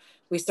forward,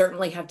 we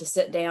certainly have to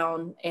sit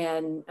down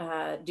and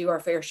do our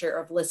fair share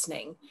of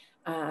listening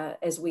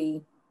as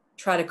we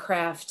try to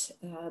craft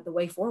the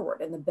way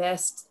forward and the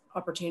best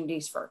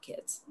opportunities for our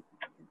kids.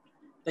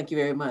 Thank you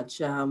very much.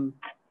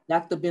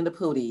 Dr.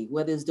 Bendapudi,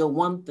 what is the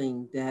one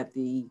thing that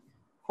the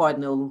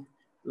Cardinal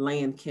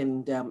Land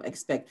can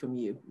expect from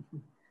you?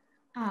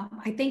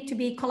 I think to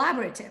be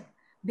collaborative.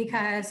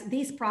 because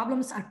these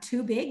problems are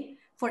too big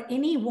for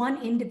any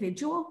one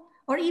individual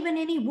or even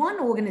any one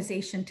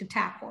organization to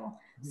tackle.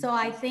 So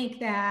I think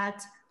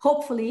that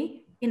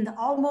hopefully in the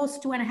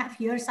almost 2.5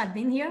 years I've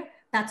been here,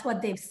 that's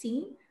what they've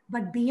seen.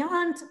 But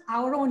beyond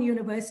our own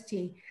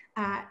university,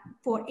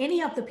 for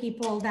any of the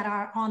people that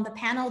are on the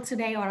panel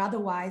today or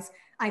otherwise,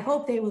 I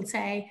hope they will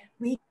say,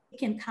 we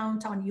can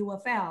count on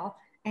UFL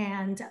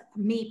and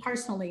me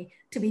personally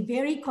to be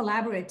very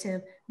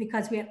collaborative,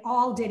 because we are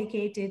all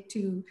dedicated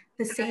to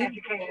the same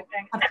goal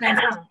of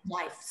transforming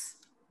lives.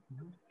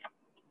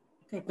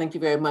 Okay, thank you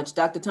very much.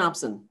 Dr.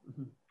 Thompson.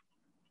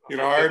 You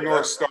know, our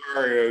North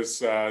Star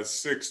is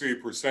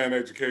 60%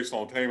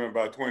 educational attainment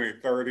by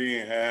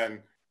 2030. And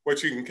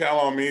what you can count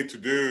on me to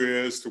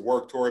do is to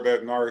work toward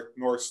that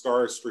North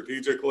Star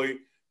strategically,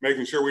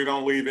 making sure we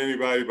don't leave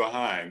anybody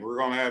behind. We're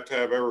going to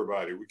have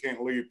everybody. We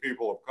can't leave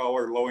people of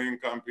color,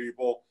 low-income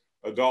people,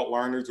 adult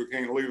learners. We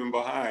can't leave them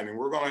behind. And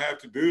we're going to have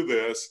to do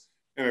this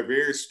in a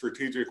very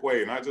strategic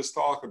way, not just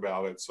talk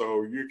about it.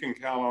 So you can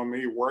count on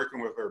me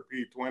working with our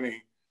P20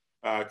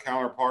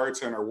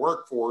 counterparts and our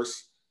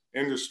workforce,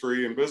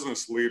 industry, and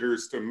business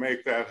leaders to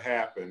make that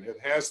happen. It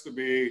has to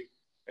be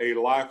a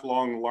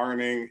lifelong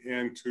learning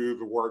into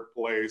the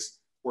workplace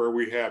where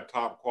we have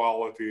top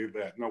quality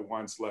that no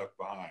one's left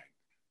behind.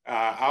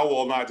 I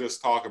will not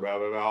just talk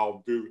about it.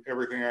 I'll do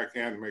everything I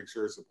can to make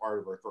sure it's a part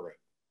of our thread.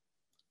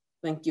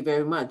 Thank you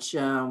very much.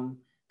 Dr.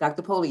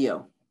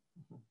 Polio.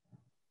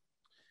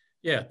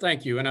 Yeah,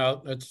 thank you. And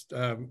I'll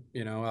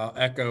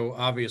echo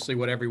obviously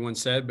what everyone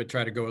said, but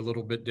try to go a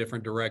little bit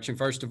different direction.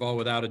 First of all,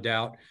 without a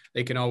doubt,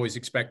 they can always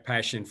expect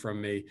passion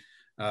from me,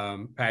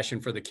 passion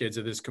for the kids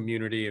of this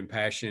community and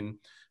passion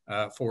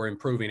for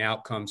improving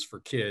outcomes for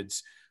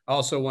kids. I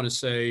also want to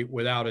say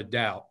without a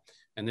doubt,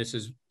 and this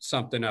is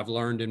something I've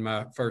learned in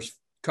my first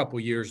couple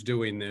years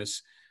doing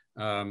this,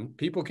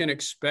 people can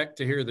expect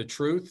to hear the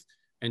truth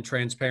and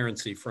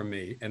transparency from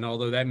me. And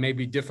although that may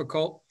be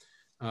difficult,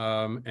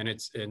 and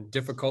it's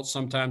difficult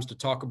sometimes to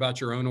talk about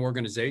your own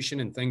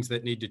organization and things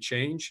that need to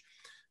change,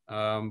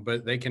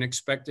 but they can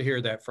expect to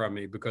hear that from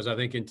me, because I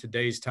think in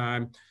today's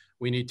time,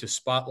 we need to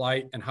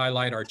spotlight and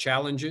highlight our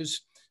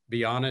challenges,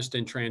 be honest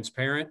and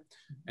transparent,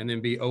 and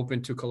then be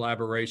open to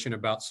collaboration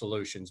about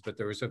solutions. But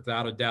there is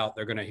without a doubt,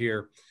 they're going to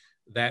hear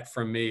that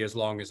from me as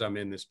long as I'm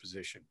in this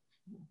position.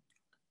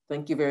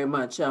 Thank you very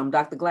much.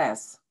 Dr.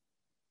 Glass.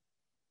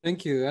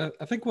 Thank you.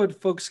 I think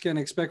what folks can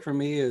expect from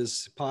me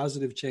is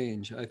positive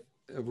change. I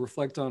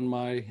reflect on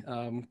my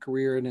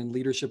career and in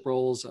leadership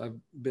roles. I've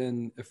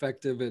been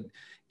effective at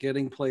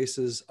getting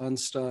places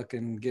unstuck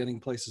and getting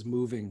places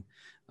moving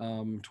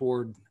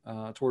toward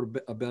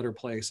a better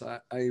place. I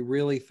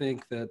really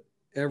think that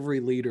every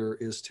leader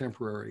is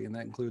temporary, and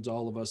that includes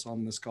all of us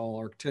on this call.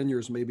 Our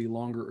tenures may be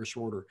longer or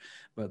shorter,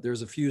 but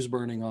there's a fuse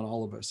burning on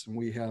all of us, and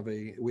we have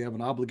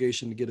an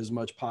obligation to get as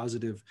much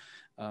positive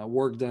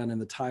work done in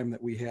the time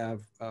that we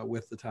have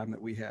with the time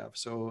that we have.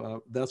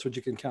 So that's what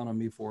you can count on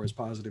me for, is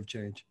positive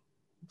change.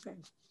 Okay,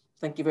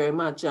 thank you very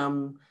much.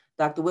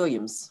 Dr.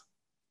 Williams.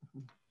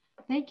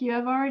 Thank you.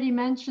 I've already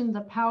mentioned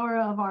the power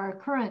of our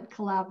current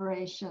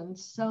collaborations.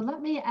 So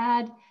let me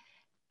add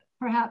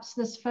perhaps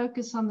this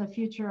focus on the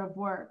future of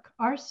work.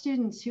 Our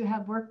students who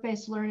have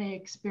work-based learning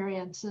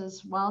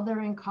experiences while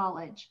they're in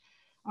college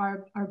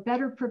are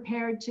better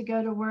prepared to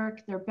go to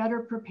work. They're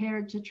better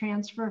prepared to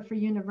transfer for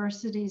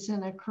universities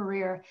in a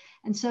career.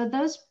 And so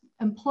those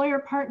employer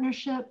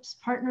partnerships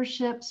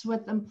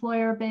with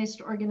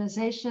employer-based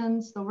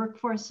organizations, the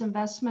workforce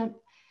innovation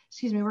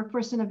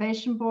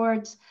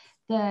boards,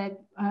 the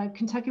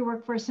Kentucky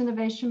Workforce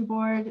Innovation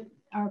Board,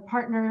 our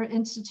partner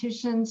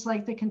institutions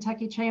like the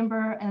Kentucky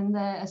Chamber and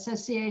the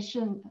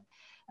Association,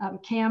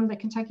 CAM, the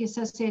Kentucky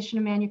Association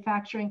of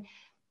Manufacturing.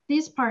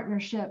 These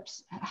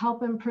partnerships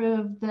help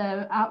improve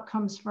the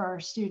outcomes for our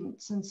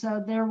students. And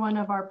so they're one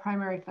of our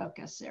primary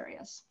focus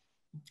areas.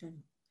 Okay.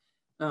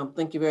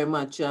 Thank you very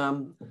much.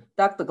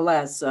 Dr.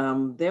 Glass,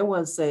 there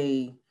was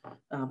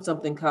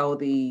something called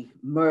the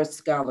MERS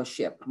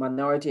Scholarship,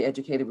 Minority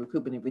Educated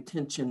Recruitment and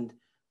Retention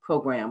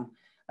Program,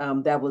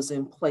 that was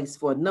in place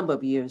for a number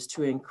of years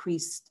to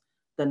increase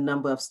the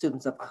number of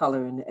students of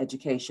color in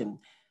education.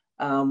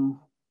 And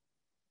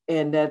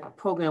that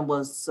program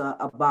was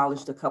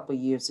abolished a couple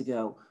of years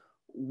ago.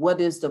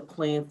 What is the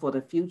plan for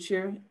the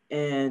future,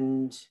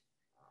 and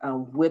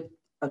with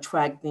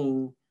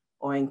attracting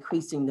or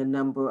increasing the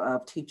number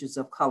of teachers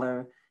of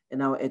color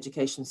in our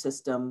education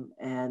system?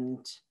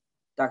 And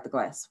Dr.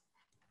 Glass.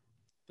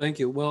 Thank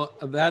you. Well,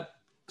 that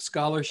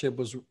scholarship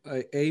was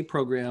a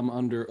program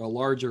under a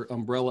larger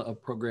umbrella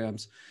of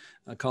programs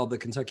called the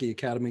Kentucky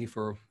Academy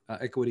for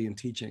Equity in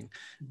Teaching,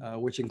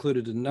 which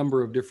included a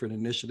number of different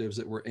initiatives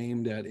that were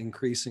aimed at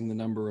increasing the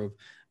number of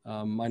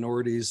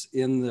minorities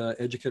in the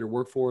educator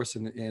workforce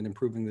and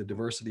improving the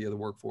diversity of the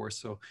workforce.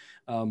 So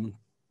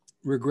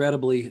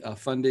regrettably,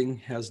 funding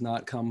has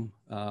not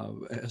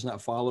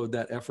followed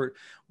that effort.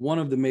 One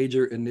of the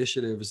major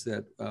initiatives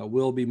that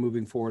will be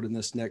moving forward in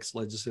this next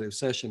legislative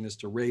session is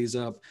to raise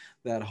up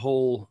that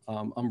whole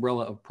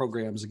umbrella of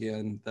programs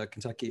again, the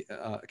Kentucky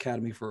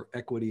Academy for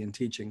Equity in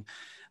Teaching,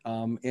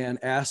 and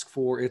ask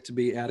for it to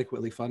be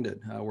adequately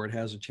funded where it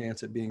has a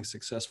chance at being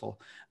successful.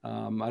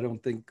 I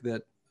don't think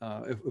that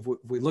if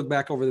we look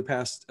back over the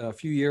past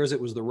few years,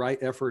 it was the right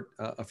effort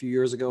a few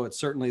years ago. It's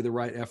certainly the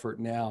right effort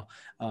now.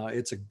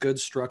 It's a good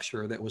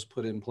structure that was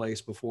put in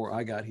place before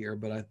I got here,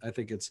 but I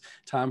think it's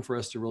time for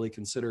us to really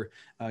consider,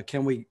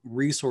 can we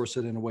resource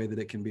it in a way that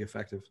it can be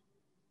effective?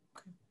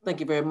 Thank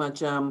you very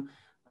much.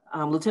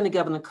 Lieutenant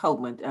Governor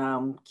Coleman,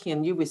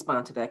 can you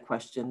respond to that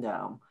question?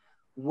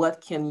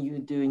 What can you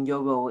do in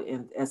your role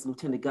as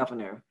Lieutenant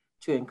Governor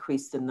to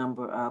increase the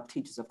number of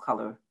teachers of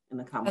color in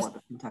the Commonwealth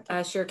of Kentucky?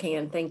 I sure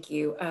can, thank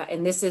you.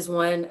 And this is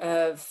one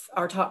of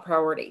our top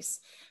priorities.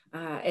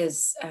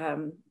 As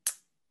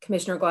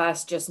Commissioner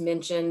Glass just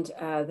mentioned,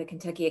 the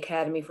Kentucky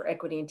Academy for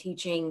Equity in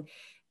Teaching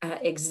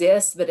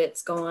exists, but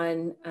it's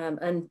gone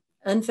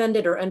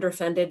unfunded or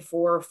underfunded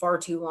for far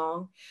too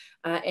long.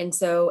 And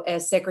so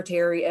as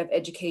Secretary of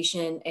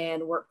Education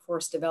and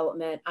Workforce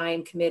Development, I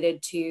am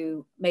committed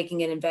to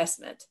making an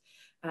investment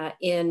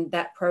in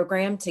that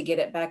program to get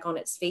it back on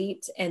its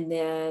feet, and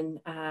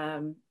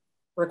then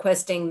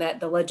requesting that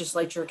the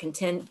legislature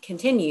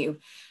continue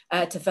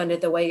to fund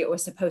it the way it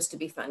was supposed to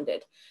be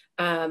funded.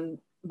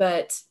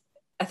 But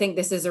I think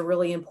this is a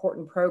really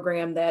important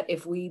program that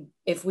if we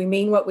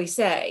mean what we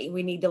say,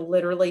 we need to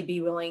literally be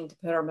willing to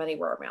put our money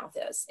where our mouth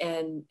is.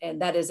 And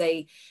that is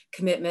a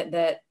commitment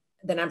that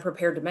I'm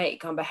prepared to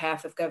make on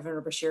behalf of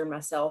Governor Beshear and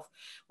myself.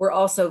 We're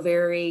also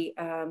very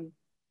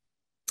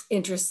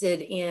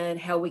interested in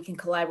how we can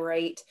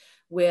collaborate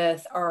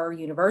with our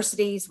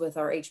universities, with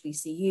our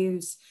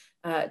HBCUs,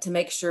 to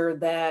make sure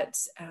that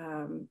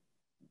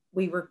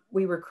we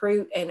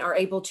recruit and are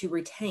able to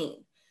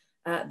retain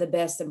the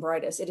best and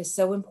brightest. It is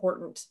so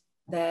important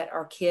that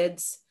our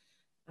kids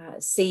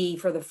see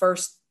for the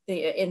first,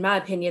 in my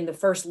opinion, the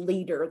first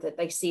leader that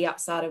they see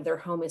outside of their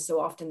home is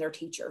so often their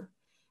teacher.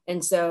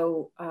 And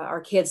so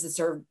our kids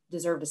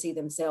deserve to see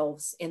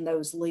themselves in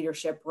those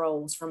leadership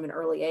roles from an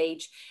early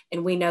age.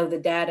 And we know the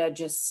data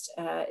just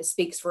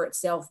speaks for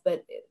itself,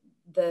 but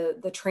the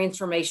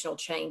transformational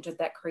change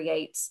that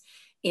creates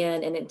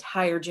in an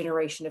entire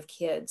generation of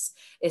kids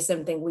is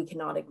something we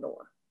cannot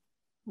ignore.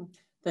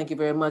 Thank you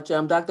very much.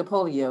 Dr.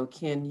 Polio,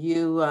 can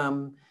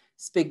you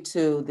speak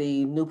to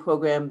the new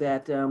program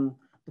that the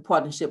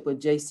partnership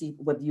with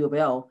U of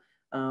L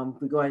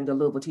regarding the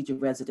Louisville Teacher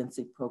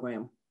Residency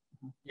Program?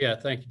 Yeah,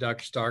 thank you,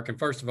 Dr. Stark. And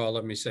first of all,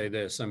 let me say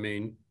this. I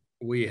mean,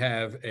 we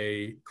have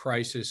a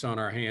crisis on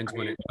our hands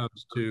when it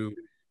comes to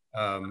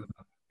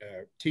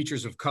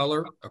teachers of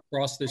color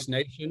across this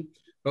nation,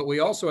 but we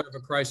also have a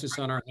crisis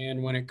on our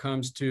hand when it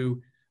comes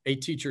to a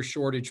teacher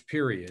shortage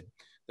period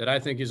that I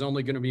think is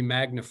only going to be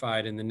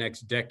magnified in the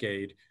next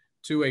decade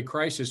to a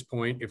crisis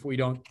point if we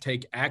don't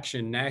take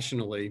action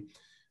nationally.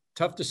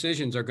 Tough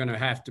decisions are going to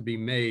have to be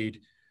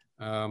made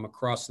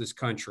across this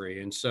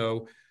country. And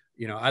so,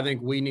 you know, I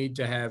think we need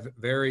to have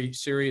very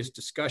serious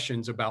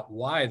discussions about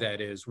why that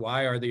is.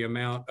 Why are the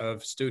amount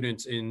of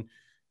students in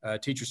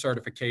teacher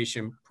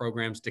certification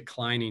programs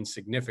declining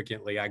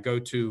significantly? I go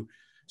to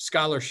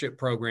scholarship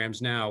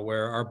programs now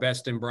where our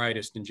best and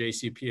brightest in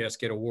JCPS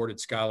get awarded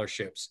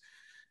scholarships,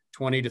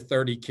 20 to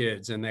 30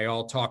 kids, and they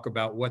all talk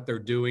about what they're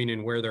doing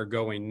and where they're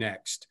going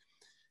next.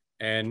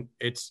 And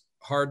it's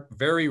hard,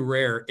 very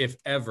rare, if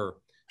ever,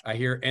 I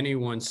hear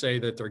anyone say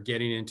that they're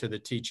getting into the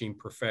teaching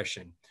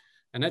profession.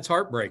 And that's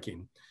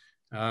heartbreaking.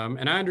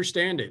 And I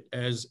understand it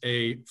as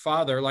a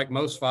father, like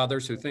most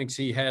fathers, who thinks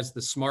he has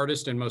the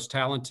smartest and most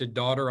talented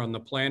daughter on the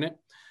planet.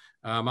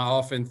 I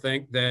often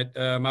think that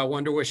I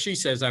wonder what she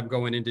says I'm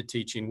going into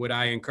teaching. Would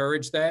I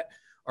encourage that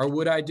or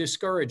would I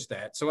discourage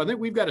that? So I think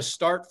we've got to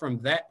start from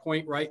that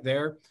point right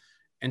there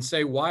and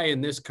say, why in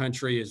this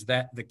country is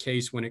that the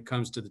case when it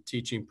comes to the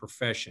teaching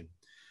profession?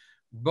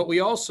 But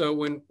we also,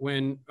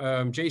 when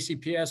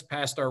JCPS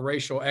passed our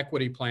racial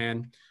equity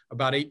plan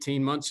about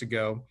 18 months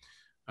ago,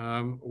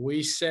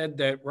 we said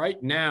that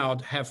right now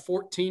to have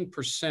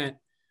 14%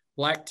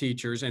 Black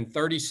teachers and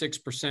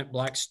 36%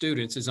 Black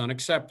students is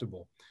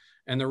unacceptable.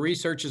 And the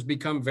research has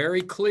become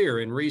very clear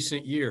in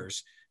recent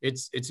years.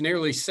 It's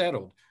nearly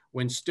settled.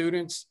 When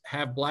students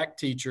have Black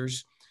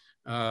teachers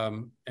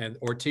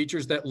or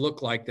teachers that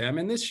look like them,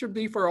 and this should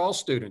be for all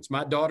students,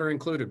 my daughter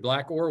included,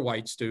 Black or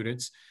white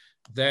students,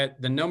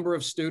 that the number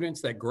of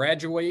students that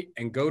graduate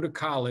and go to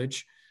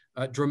college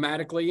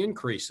dramatically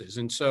increases.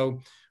 And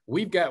so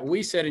we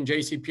said in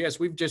JCPS,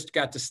 we've just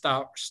got to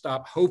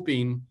stop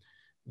hoping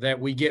that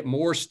we get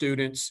more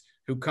students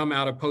who come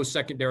out of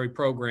post-secondary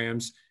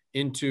programs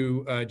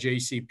into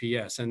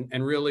JCPS.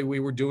 And really, we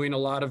were doing a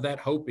lot of that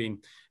hoping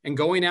and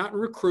going out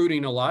and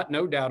recruiting a lot,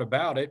 no doubt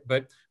about it,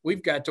 but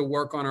we've got to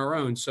work on our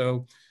own.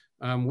 So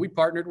we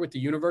partnered with the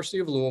University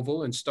of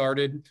Louisville and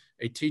started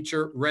a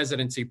teacher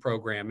residency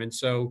program. And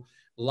so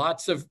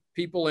lots of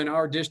people in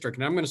our district,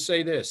 and I'm going to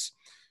say this,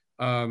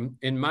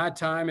 In my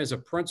time as a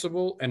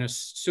principal and a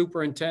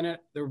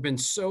superintendent, there have been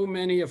so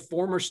many of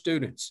former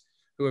students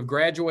who have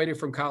graduated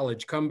from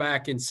college come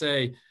back and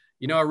say,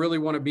 you know, I really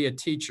want to be a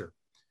teacher.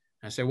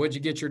 I said, what'd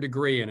you get your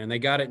degree in? And they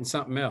got it in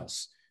something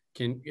else.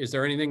 Is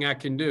there anything I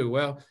can do?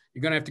 Well,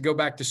 you're going to have to go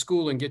back to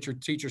school and get your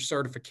teacher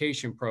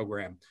certification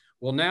program.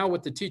 Well, now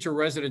with the teacher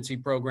residency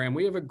program,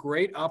 we have a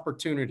great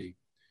opportunity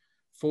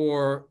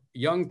for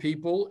young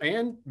people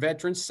and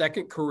veterans,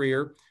 second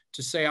career,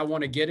 to say, I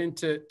want to get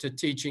into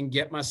teaching,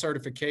 get my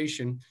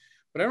certification,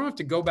 but I don't have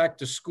to go back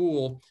to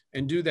school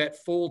and do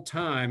that full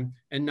time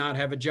and not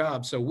have a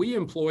job. So we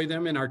employ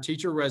them in our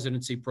teacher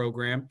residency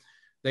program.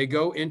 They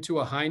go into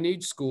a high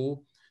need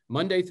school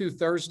Monday through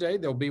Thursday.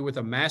 They'll be with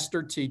a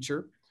master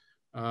teacher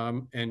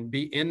and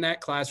be in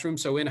that classroom.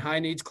 So in high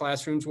needs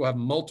classrooms, we'll have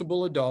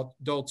multiple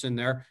adults in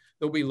there.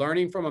 They'll be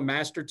learning from a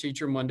master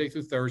teacher Monday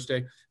through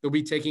Thursday. They'll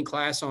be taking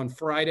class on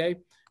Friday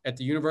at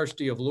the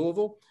University of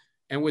Louisville.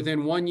 And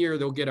within 1 year,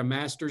 they'll get a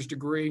master's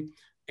degree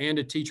and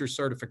a teacher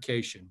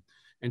certification.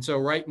 And so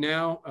right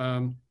now,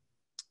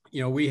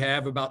 you know, we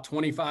have about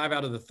 25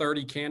 out of the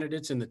 30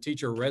 candidates in the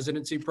teacher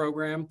residency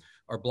program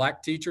are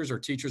Black teachers or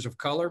teachers of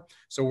color.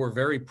 So we're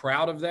very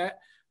proud of that.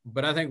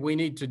 But I think we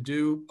need to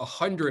do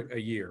 100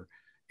 a year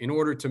in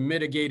order to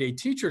mitigate a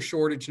teacher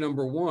shortage,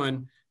 number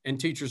one, and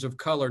teachers of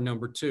color,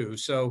 number two.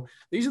 So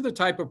these are the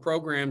type of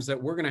programs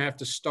that we're going to have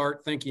to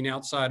start thinking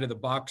outside of the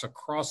box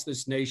across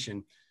this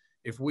nation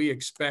if we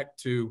expect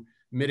to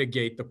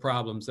mitigate the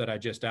problems that I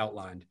just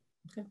outlined.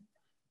 Okay.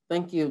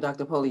 Thank you,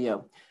 Dr.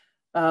 Polio.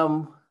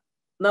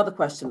 Another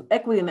question.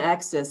 Equity and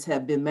access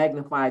have been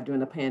magnified during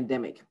the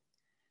pandemic.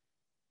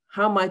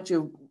 How might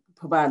you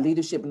provide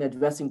leadership in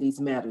addressing these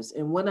matters?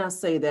 And when I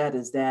say that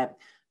is that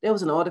there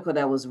was an article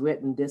that was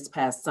written this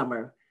past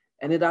summer,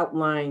 and it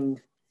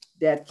outlined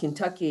that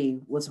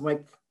Kentucky was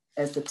ranked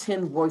as the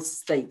 10th worst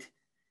state,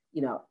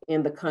 you know,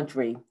 in the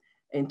country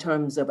in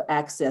terms of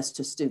access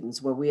to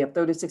students, where we have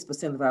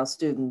 36% of our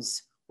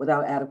students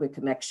without adequate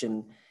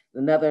connection,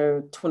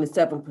 another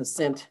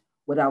 27%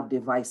 without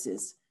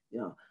devices.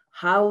 You know,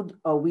 how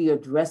are we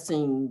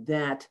addressing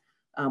that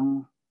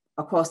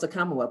across the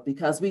Commonwealth?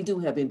 Because we do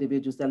have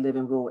individuals that live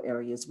in rural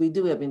areas. We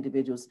do have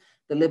individuals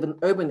that live in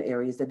urban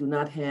areas that do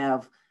not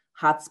have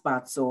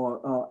hotspots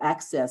or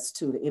access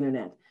to the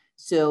internet.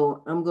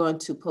 So I'm going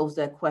to pose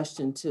that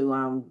question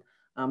to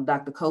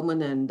Dr.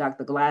 Coleman and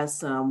Dr.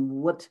 Glass.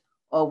 What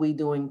are we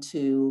doing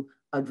to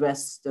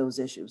address those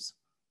issues?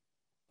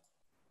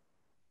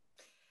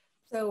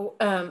 So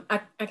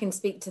I can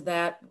speak to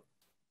that.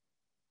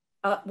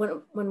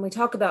 When we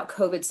talk about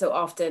COVID so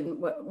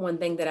often, one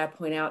thing that I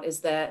point out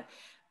is that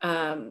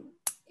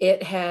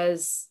it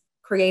has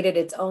created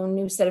its own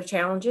new set of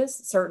challenges,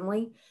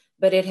 certainly,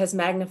 but it has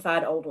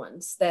magnified old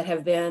ones that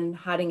have been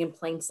hiding in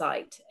plain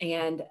sight.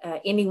 And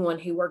anyone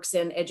who works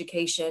in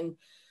education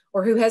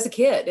or who has a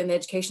kid in the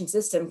education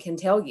system can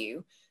tell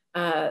you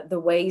the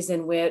ways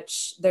in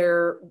which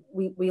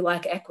we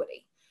lack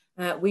equity.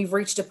 We've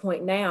reached a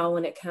point now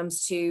when it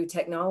comes to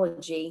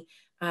technology,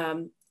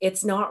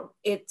 it's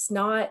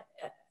not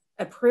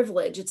a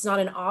privilege, it's not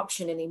an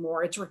option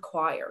anymore, it's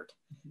required.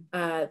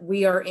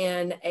 We are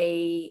in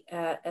a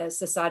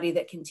society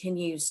that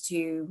continues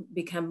to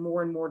become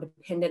more and more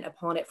dependent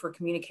upon it for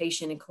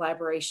communication and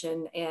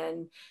collaboration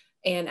and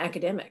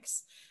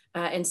academics.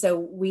 And so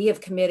we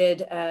have committed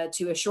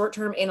to a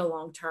short-term and a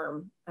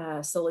long-term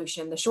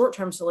solution. The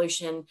short-term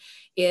solution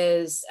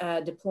is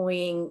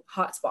deploying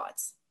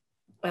hotspots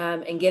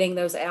and getting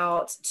those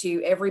out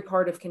to every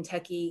part of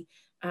Kentucky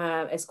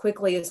as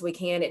quickly as we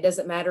can. It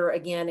doesn't matter,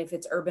 again, if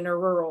it's urban or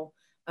rural.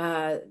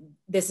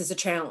 This is a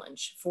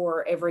challenge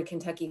for every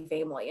Kentucky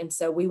family. And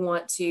so we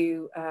want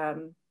to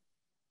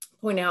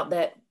point out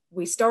that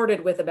we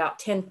started with about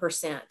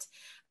 10%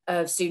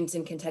 of students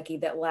in Kentucky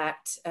that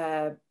lacked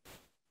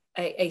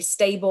a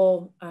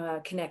stable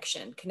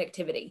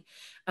connectivity.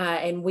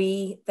 And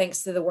we,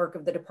 thanks to the work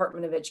of the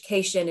Department of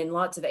Education and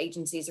lots of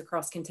agencies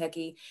across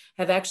Kentucky,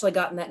 have actually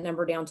gotten that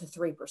number down to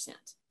 3%.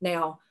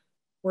 Now,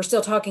 we're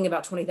still talking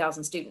about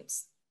 20,000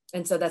 students.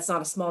 And so that's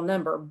not a small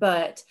number,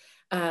 but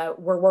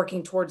we're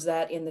working towards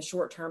that in the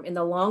short term. In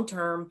the long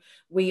term,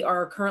 we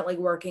are currently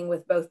working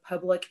with both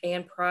public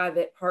and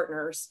private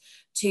partners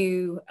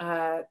to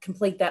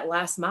complete that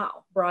last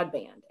mile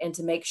broadband and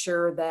to make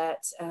sure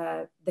that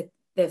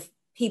the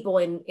people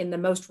in the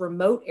most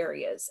remote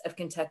areas of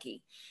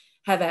Kentucky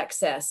have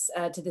access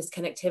to this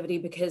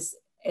connectivity, because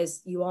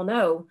as you all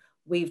know,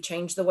 we've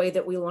changed the way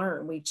that we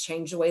learn, we've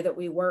changed the way that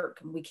we work,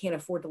 and we can't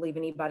afford to leave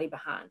anybody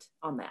behind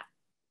on that.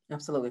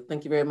 Absolutely.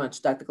 Thank you very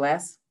much. Dr.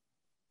 Glass?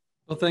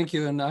 Well, thank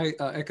you. And I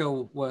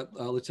echo what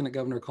Lieutenant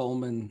Governor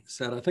Coleman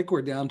said. I think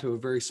we're down to a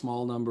very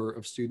small number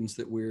of students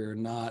that we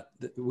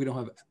don't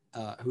have,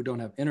 who don't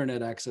have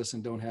internet access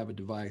and don't have a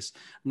device.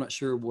 I'm not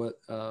sure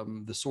what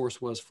the source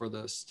was for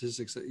the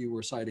statistics that you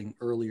were citing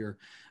earlier,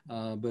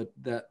 but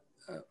that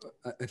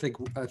I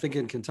think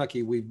in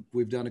Kentucky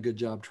we've done a good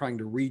job trying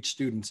to reach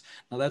students.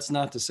 Now that's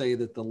not to say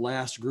that the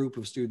last group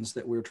of students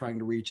that we're trying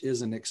to reach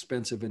isn't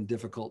expensive and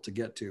difficult to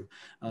get to.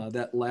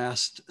 That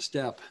last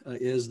step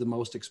is the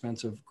most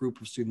expensive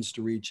group of students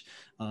to reach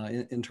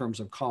in terms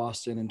of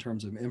cost and in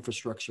terms of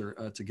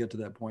infrastructure to get to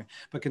that point.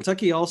 But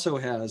Kentucky also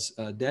has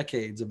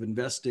decades of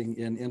investing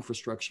in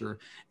infrastructure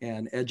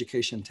and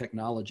education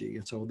technology,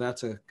 and so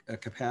that's a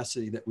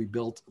capacity that we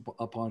built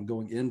upon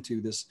going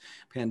into this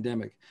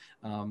pandemic.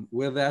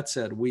 With that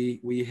said,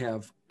 we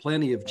have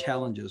plenty of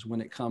challenges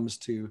when it comes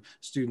to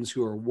students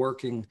who are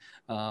working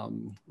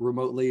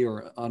remotely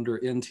or under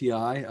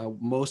NTI.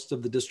 Most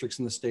of the districts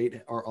in the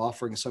state are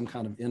offering some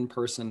kind of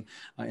in-person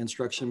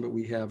instruction, but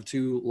we have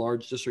 2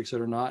 large districts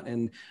that are not.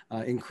 And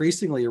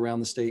increasingly around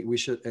the state, we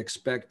should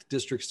expect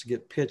districts to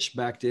get pitched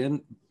back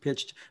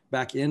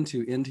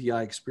into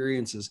NTI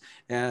experiences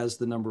as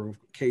the number of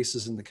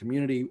cases in the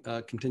community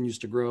continues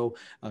to grow.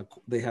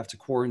 They have to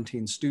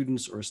quarantine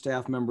students or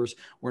staff members.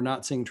 We're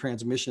not seeing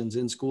transmissions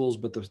in schools,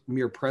 but the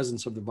mere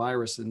presence of the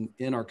virus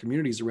in our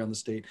communities around the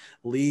state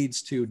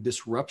leads to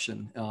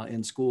disruption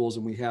in schools,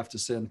 and we have to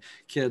send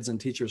kids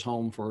and teachers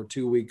home for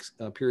 2 weeks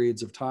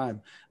periods of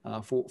time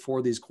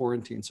for these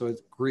quarantines. So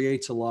it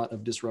creates a lot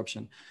of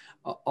disruption.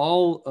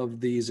 All of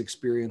these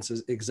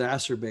experiences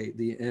exacerbate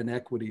the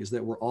inequities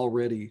that were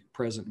already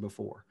present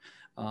before.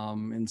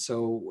 And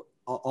so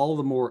all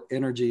the more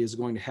energy is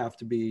going to have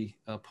to be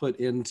put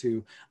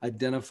into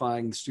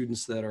identifying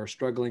students that are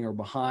struggling or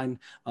behind,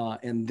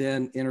 and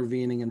then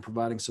intervening and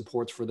providing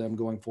supports for them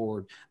going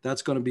forward.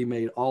 That's going to be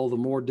made all the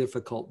more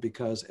difficult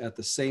because at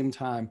the same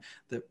time,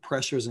 the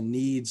pressures and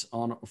needs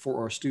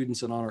for our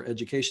students and on our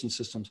education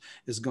systems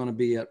is going to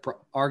be at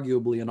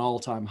arguably an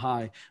all-time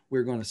high.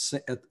 We're going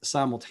to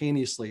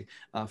simultaneously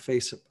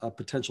face a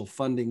potential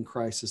funding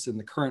crisis in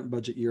the current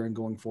budget year and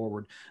going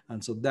forward.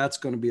 And so that's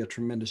going to be a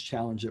tremendous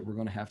challenge that we're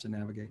going to have to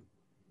navigate.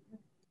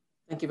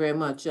 Thank you very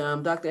much.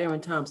 Dr.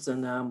 Aaron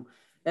Thompson,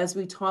 as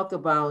we talk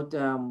about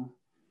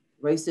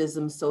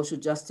racism, social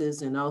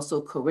justice, and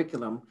also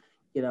curriculum,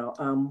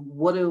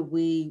 what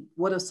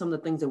are some of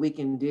the things that we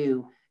can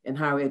do in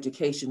higher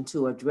education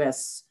to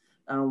address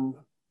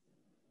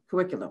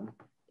curriculum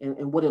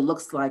and what it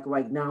looks like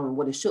right now and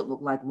what it should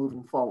look like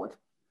moving forward?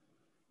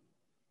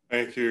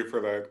 Thank you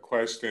for that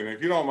question.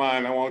 If you don't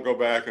mind, I want to go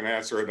back and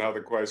answer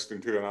another question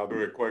too, and I'll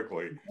do it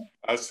quickly.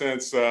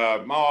 Since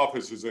my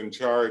office is in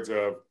charge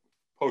of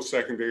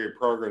post-secondary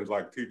programs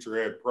like teacher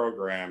ed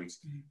programs,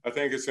 I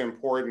think it's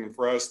important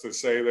for us to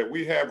say that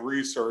we have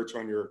research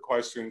on your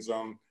questions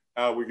on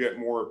how we get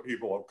more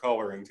people of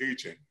color in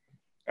teaching.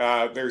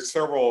 There's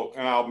several,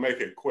 and I'll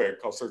make it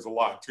quick because there's a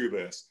lot to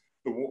this.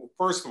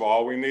 First of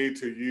all, we need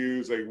to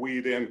use a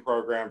weed in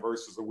program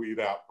versus a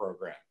weed out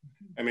program.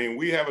 I mean,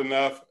 we have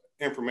enough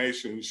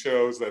information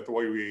shows that the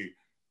way we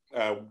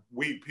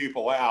weed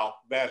people out,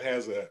 that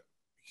has a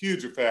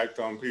huge effect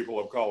on people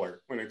of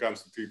color when it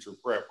comes to teacher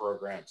prep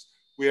programs.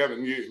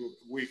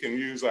 We can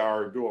use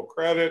our dual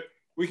credit.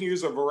 We can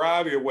use a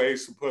variety of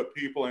ways to put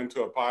people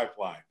into a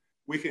pipeline.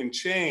 We can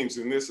change,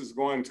 and this is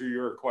going to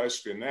your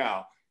question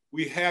now,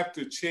 we have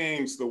to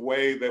change the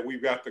way that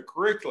we've got the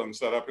curriculum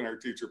set up in our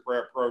teacher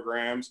prep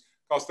programs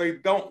because they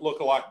don't look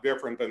a lot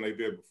different than they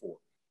did before.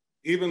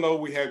 Even though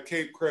we have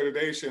CAPE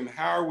accreditation,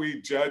 how are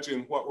we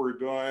judging what we're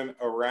doing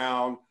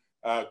around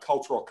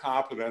cultural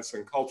competence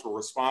and cultural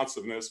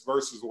responsiveness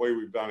versus the way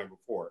we've done it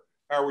before?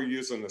 How are we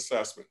using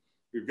assessment?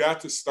 We've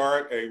got to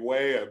start a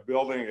way of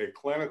building a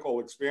clinical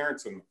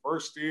experience in the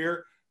first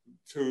year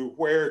to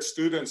where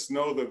students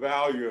know the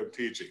value of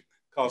teaching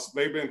because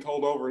they've been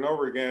told over and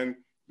over again,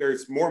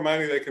 there's more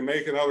money they can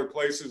make in other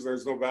places,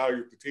 there's no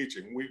value to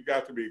teaching. We've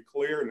got to be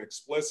clear and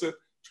explicit,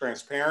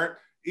 transparent,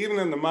 even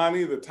in the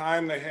money, the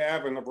time they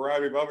have, and a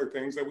variety of other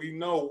things that we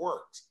know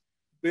works.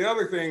 The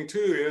other thing too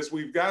is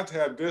we've got to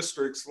have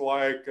districts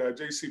like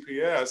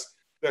JCPS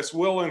that's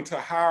willing to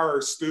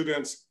hire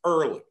students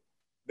early,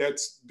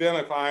 that's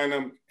identifying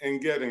them and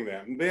getting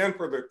them. And then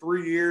for the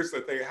 3 years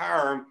that they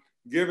hire them,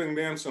 giving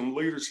them some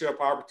leadership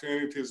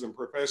opportunities and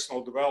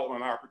professional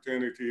development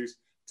opportunities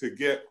to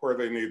get where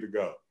they need to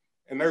go.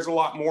 And there's a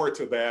lot more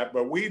to that,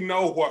 but we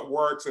know what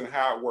works and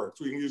how it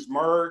works. We can use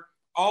MERG.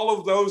 All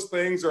of those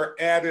things are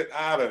added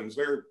items.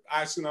 They're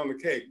icing on the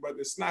cake, but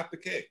it's not the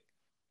cake.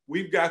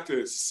 We've got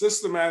to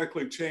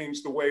systematically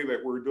change the way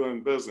that we're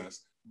doing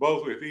business,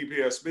 both with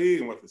EPSB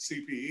and with the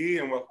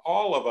CPE and with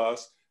all of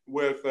us,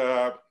 with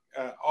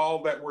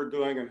all that we're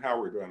doing and how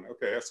we're doing.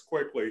 Okay, that's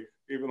quickly,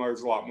 even though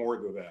there's a lot more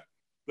to that.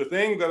 The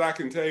thing that I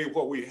can tell you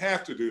what we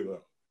have to do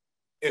though,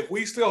 if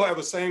we still have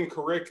the same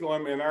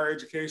curriculum in our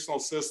educational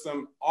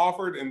system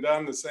offered and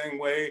done the same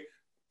way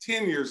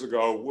 10 years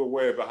ago, we're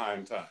way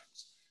behind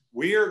times.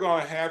 We are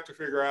going to have to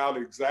figure out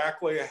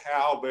exactly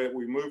how that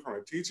we move from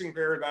a teaching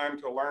paradigm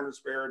to a learner's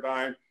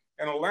paradigm,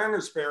 and a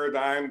learner's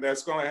paradigm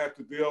that's going to have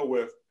to deal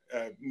with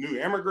new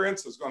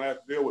immigrants, it's going to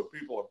have to deal with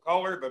people of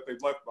color that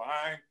they've left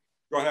behind,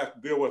 going to have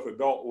to deal with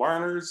adult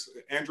learners,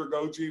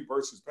 andragogy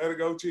versus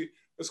pedagogy.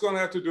 It's going to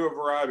have to do a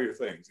variety of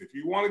things. If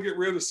you want to get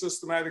rid of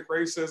systematic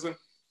racism,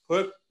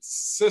 put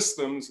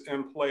systems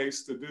in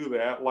place to do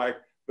that, like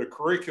the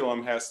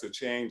curriculum has to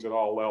change at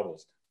all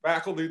levels.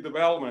 Faculty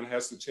development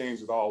has to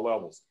change at all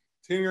levels.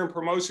 Tenure and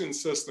promotion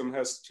system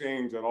has to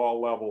change at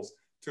all levels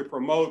to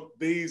promote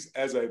these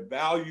as a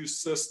value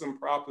system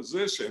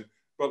proposition,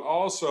 but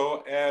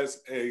also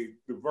as a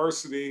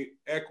diversity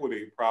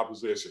equity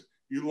proposition.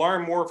 You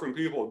learn more from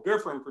people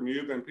different from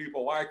you than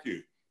people like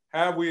you.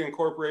 Have we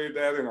incorporated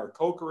that in our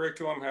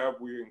co-curriculum? Have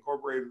we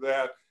incorporated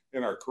that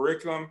in our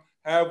curriculum?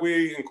 Have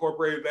we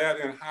incorporated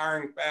that in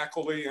hiring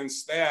faculty and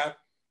staff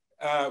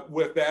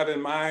with that in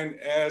mind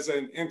as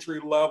an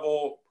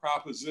entry-level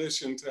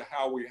proposition to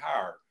how we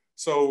hire?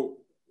 So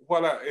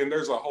and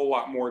there's a whole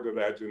lot more to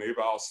that, Geneva,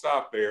 I'll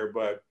stop there,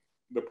 but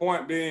the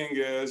point being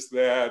is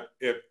that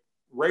if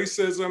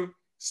racism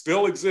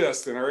still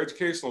exists in our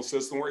educational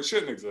system where it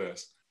shouldn't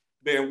exist,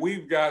 then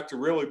we've got to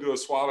really do a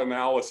SWOT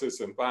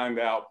analysis and find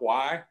out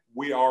why.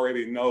 We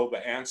already know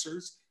the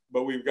answers,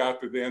 but we've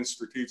got to then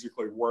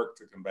strategically work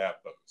to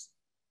combat those.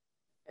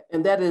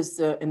 And that is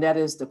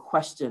the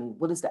question,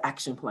 what is the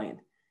action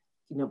plan?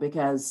 You know,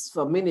 because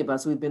for many of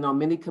us, we've been on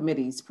many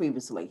committees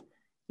previously,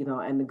 you know,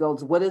 and the goal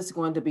is what is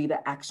going to be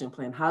the action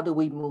plan? How do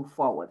we move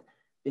forward?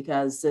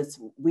 Because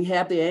we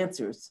have the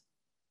answers,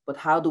 but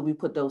how do we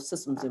put those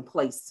systems in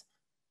place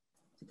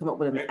to come up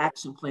with an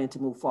action plan to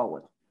move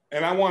forward?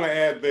 And I want to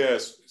add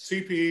this,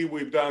 CPE,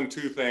 we've done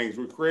two things.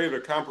 We've created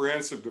a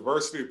comprehensive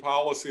diversity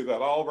policy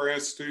that all of our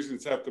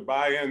institutions have to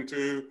buy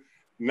into,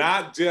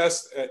 not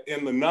just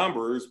in the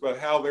numbers, but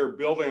how they're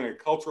building a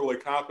culturally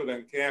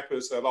competent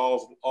campus at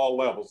all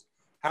levels.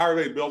 How are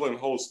they building a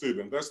whole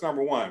student? That's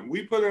number one.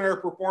 We put in our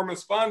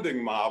performance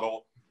funding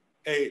model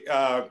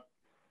a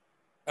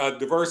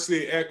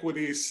diversity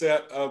equity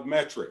set of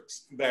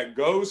metrics that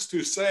goes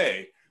to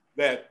say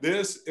that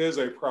this is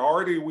a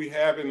priority we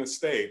have in the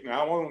state.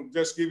 Now, I want to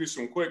just give you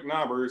some quick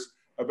numbers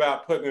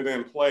about putting it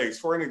in place.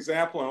 For an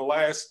example, in the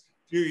last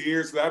few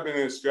years that I've been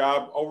in this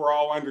job,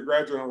 overall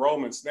undergraduate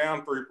enrollment's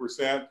down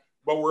 3%,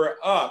 but we're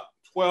up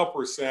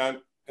 12%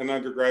 in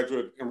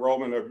undergraduate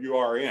enrollment of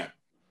URN.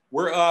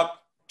 We're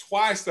up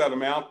twice that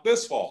amount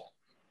this fall.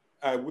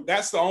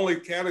 That's the only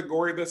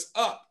category that's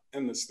up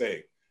in the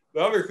state. The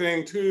other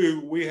thing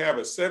too, we have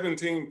a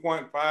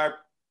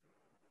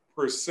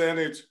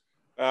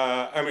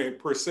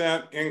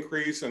 17.5%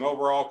 increase in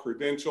overall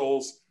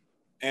credentials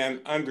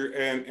and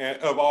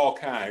of all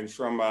kinds,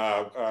 from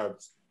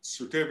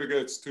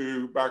certificates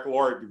to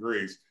baccalaureate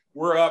degrees.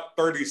 We're up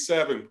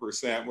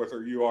 37% with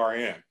our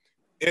URN.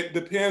 It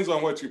depends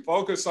on what you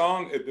focus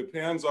on. It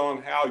depends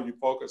on how you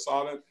focus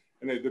on it.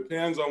 And it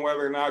depends on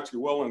whether or not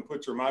you're willing to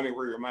put your money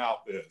where your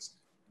mouth is.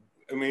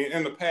 I mean,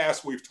 in the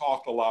past, we've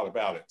talked a lot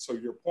about it. So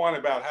your point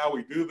about how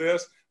we do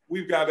this,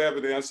 we've got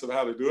evidence of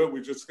how to do it.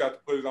 We just got to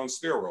put it on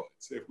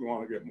steroids if we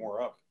want to get more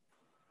of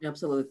it.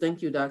 Absolutely.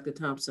 Thank you, Dr.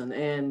 Thompson.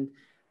 And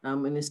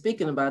in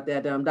speaking about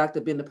that,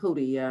 Dr.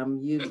 Bendaputi,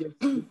 you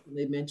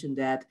just mentioned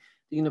that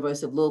the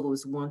University of Louisville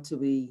is one to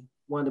be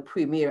one of the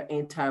premier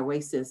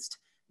anti-racist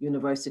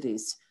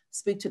universities.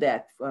 Speak to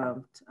that.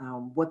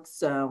 What's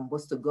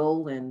the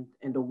goal and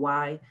the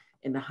why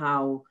and the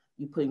how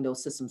you putting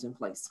those systems in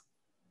place?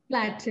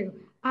 Glad to.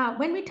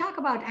 When we talk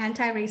about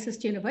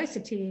anti-racist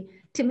university,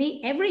 to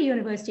me, every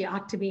university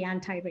ought to be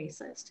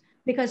anti-racist,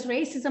 because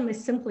racism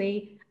is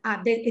simply,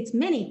 it's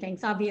many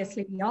things,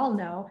 obviously, we all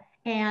know.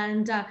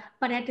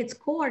 But at its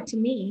core, to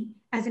me,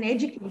 as an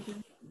educator,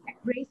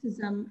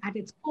 racism at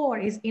its core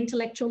is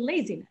intellectual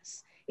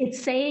laziness.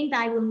 It's saying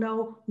that I will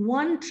know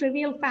one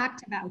trivial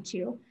fact about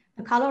you,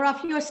 the color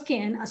of your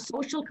skin, a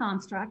social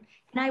construct,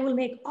 and I will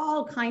make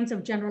all kinds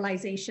of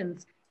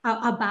generalizations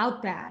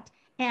about that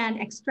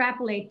and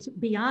extrapolate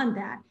beyond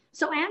that.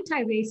 So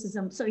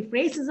anti-racism, so if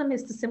racism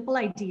is the simple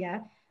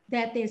idea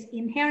that there's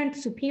inherent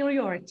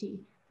superiority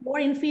or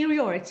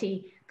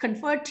inferiority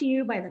conferred to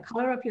you by the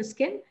color of your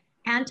skin,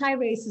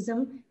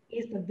 anti-racism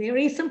is the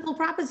very simple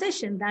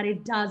proposition that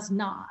it does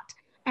not.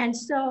 And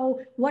so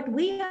what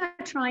we are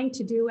trying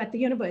to do at the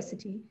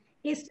university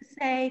is to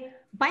say,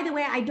 by the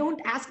way, I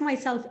don't ask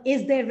myself,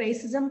 is there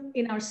racism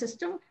in our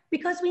system?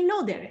 Because we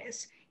know there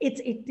is.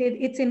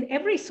 It's in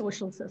every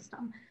social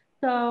system.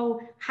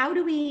 So how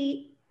do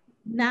we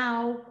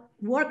now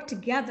work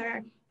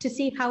together to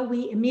see how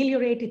we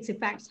ameliorate its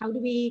effects? How do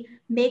we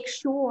make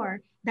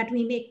sure that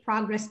we make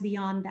progress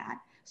beyond that?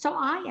 So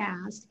I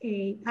asked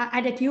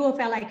at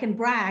UofL, I can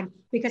brag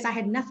because I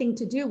had nothing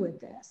to do with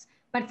this,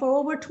 but for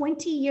over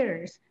 20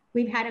 years,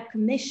 we've had a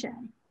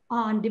commission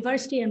on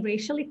diversity and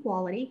racial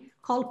equality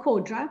called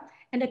CODRA,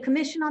 and a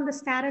commission on the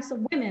status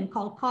of women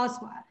called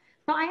COSWA.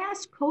 So I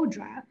asked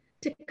CODRA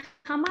to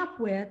come up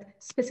with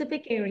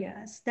specific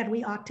areas that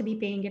we ought to be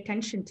paying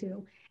attention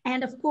to.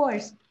 And of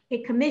course,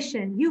 a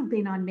commission, you've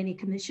been on many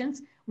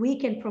commissions, we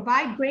can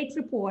provide great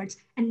reports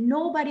and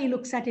nobody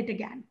looks at it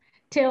again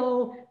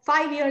till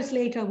 5 years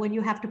later when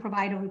you have to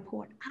provide a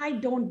report. I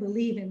don't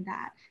believe in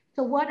that.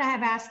 So what I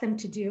have asked them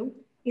to do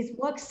is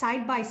work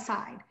side by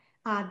side.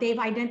 They've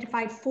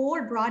identified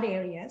 4 broad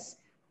areas.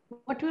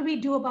 What will we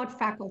do about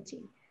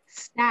faculty,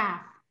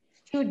 staff,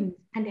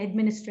 students, and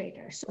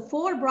administrators. So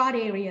 4 broad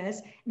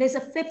areas. There's a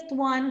 5th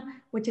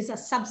one, which is a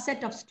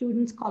subset of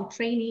students called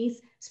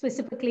trainees,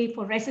 specifically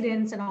for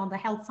residents and on the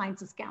health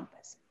sciences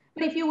campus.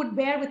 But if you would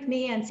bear with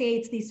me and say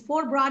it's these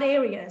 4 broad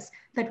areas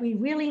that we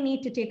really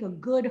need to take a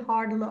good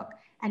hard look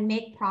and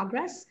make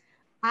progress,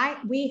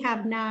 we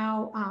have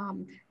now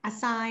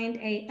assigned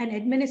an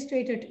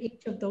administrator to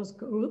each of those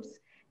groups.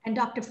 And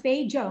Dr.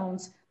 Faye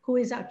Jones, who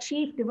is our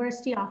Chief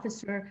Diversity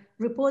Officer,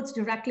 reports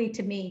directly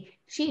to me.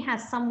 She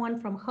has someone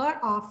from her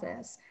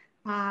office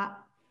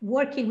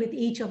working with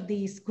each of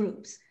these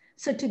groups.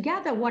 So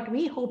together, what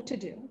we hope to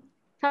do,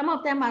 some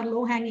of them are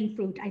low-hanging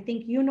fruit. I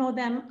think you know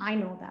them, I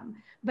know them.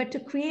 But to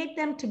create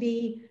them to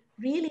be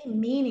really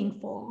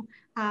meaningful,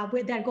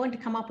 where they're going to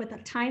come up with a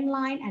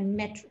timeline and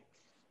metrics.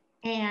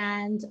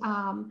 And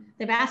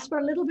they've asked for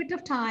a little bit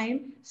of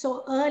time.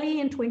 So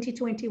early in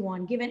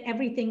 2021, given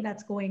everything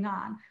that's going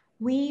on,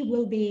 we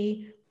will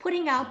be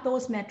putting out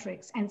those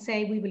metrics and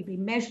say we will be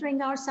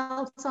measuring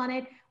ourselves on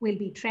it, we'll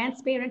be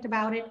transparent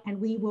about it, and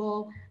we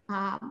will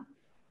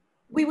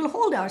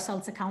hold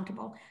ourselves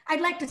accountable.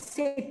 I'd like to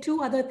say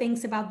 2 other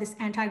things about this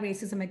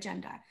anti-racism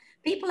agenda.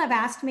 People have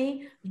asked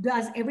me,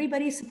 does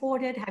everybody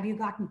support it? Have you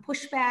gotten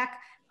pushback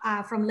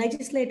from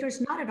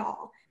legislators? Not at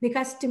all,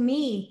 because to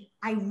me,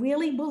 I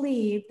really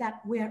believe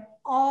that we're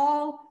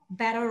all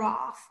better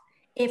off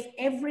if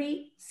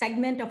every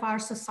segment of our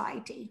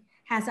society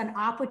has an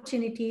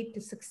opportunity to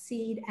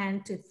succeed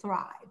and to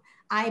thrive.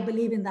 I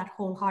believe in that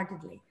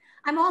wholeheartedly.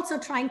 I'm also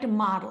trying to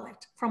model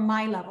it from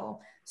my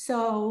level.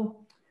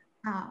 So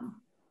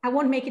I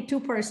won't make it too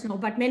personal,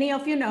 but many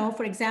of you know,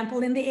 for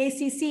example, in the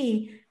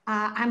ACC,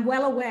 I'm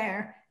well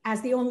aware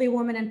as the only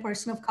woman and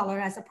person of color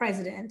as a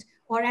president,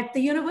 or at the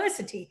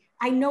university,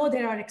 I know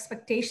there are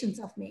expectations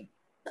of me.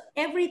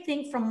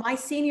 Everything from my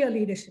senior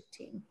leadership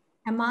team,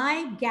 am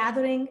I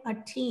gathering a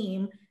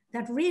team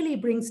that really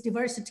brings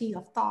diversity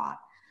of thought?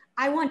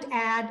 I want to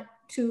add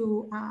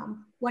to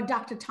what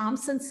Dr.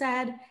 Thompson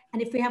said,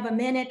 and if we have a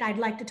minute, I'd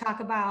like to talk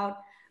about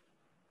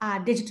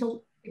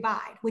digital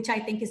divide, which I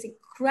think is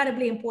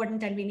incredibly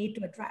important and we need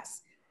to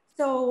address.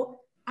 So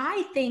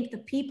I think the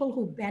people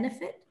who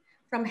benefit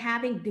from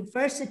having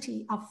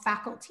diversity of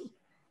faculty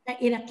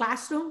in a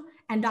classroom,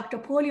 and Dr.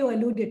 Polio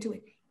alluded to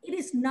it, it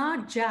is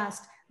not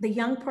just the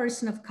young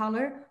person of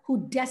color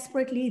who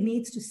desperately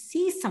needs to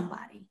see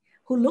somebody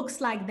who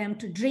looks like them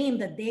to dream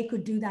that they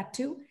could do that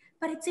too,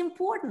 but it's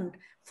important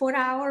for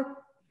our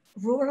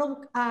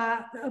rural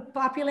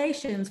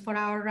populations, for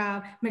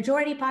our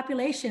majority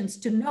populations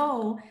to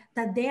know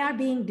that they are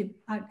being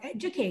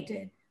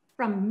educated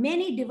from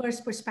many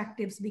diverse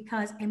perspectives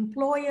because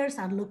employers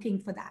are looking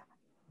for that.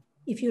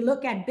 If you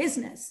look at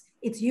business,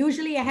 it's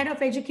usually ahead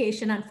of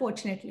education,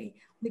 unfortunately.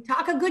 We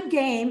talk a good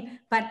game,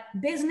 but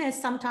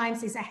business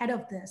sometimes is ahead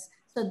of this.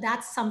 So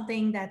that's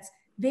something that's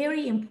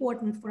very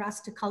important for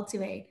us to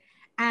cultivate.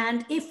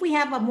 And if we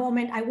have a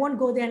moment, I won't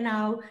go there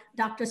now,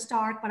 Dr.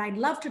 Stark, but I'd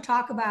love to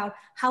talk about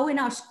how in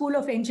our School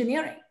of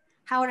Engineering,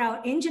 how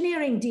our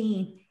engineering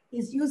dean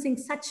is using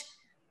such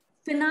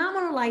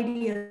phenomenal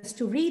ideas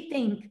to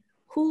rethink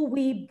who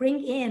we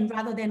bring in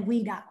rather than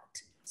weed out.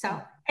 So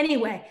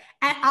anyway,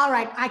 all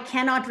right, I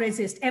cannot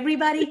resist.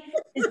 Everybody,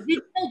 this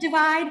digital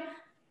divide,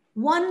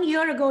 1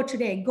 year ago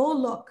today, go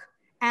look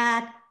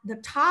at the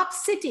top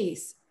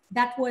cities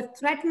that were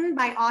threatened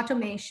by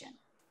automation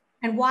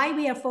and why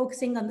we are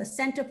focusing on the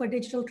Center for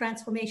Digital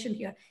Transformation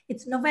here.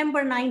 It's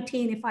November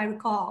 19, if I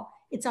recall.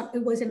 It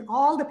was in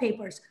all the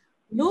papers.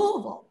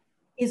 Louisville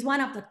is one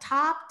of the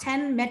top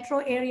 10 metro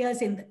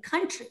areas in the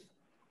country,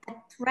 a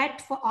threat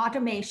for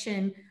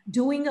automation,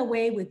 doing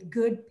away with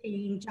good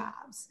paying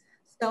jobs.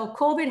 So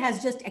COVID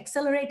has just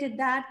accelerated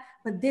that,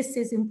 but this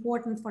is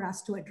important for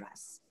us to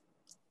address.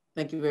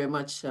 Thank you very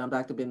much,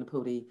 Dr.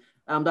 Benapudi.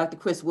 Dr.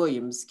 Chris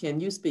Williams, can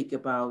you speak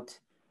about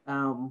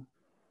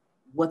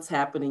what's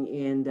happening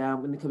in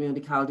the community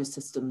college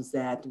systems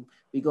that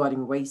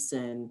regarding race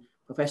and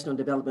professional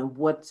development?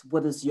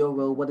 What is your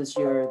role? What is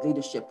your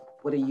leadership?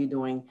 What are you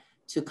doing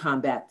to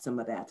combat some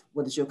of that?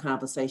 What is your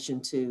conversation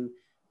to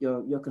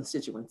your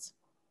constituents?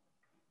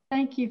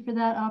 Thank you for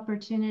that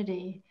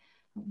opportunity.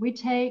 We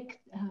take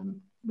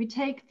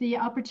the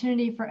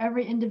opportunity for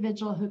every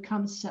individual who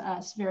comes to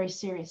us very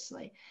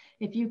seriously.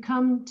 If you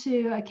come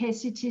to a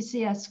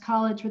KCTCS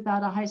college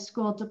without a high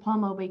school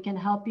diploma, we can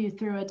help you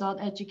through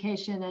adult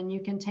education and you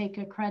can take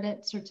a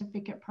credit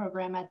certificate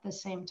program at the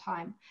same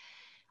time.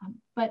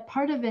 But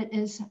part of it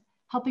is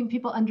helping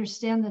people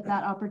understand that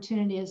that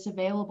opportunity is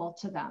available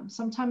to them.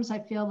 Sometimes I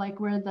feel like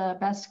we're the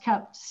best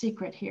kept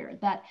secret here,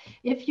 that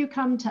if you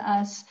come to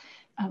us,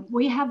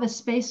 we have a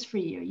space for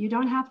you. You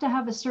don't have to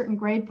have a certain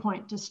grade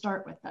point to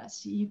start with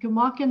us. You can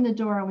walk in the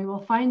door and we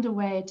will find a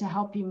way to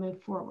help you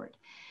move forward.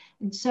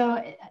 And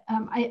so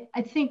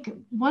I think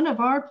one of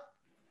our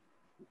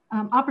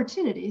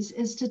opportunities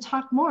is to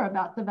talk more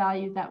about the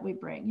value that we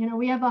bring. You know,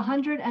 we have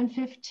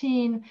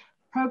 115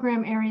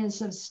 program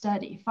areas of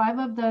study. 5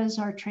 of those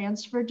are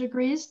transfer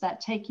degrees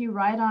that take you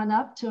right on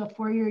up to a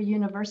 4-year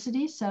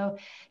university. So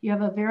you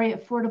have a very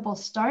affordable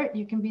start.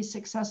 You can be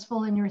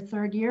successful in your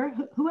 3rd year,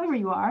 whoever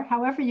you are,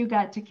 however you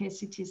got to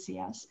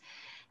KCTCS.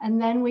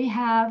 And then we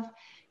have,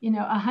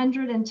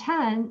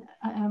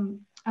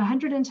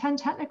 110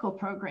 technical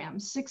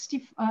programs,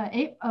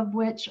 68 of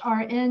which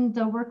are in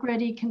the Work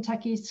Ready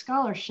Kentucky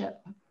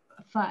Scholarship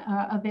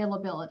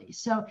availability.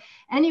 So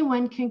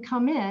anyone can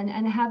come in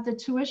and have the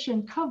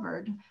tuition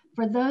covered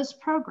for those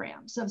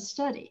programs of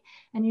study.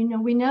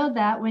 And we know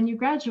that when you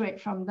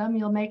graduate from them,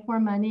 you'll make more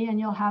money and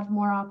you'll have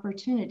more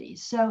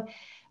opportunities. So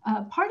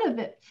part of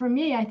it for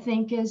me, I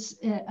think,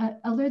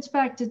 alludes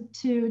back to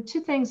 2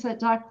 things that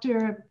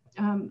Dr.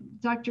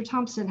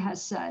 Thompson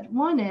has said.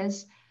 One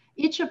is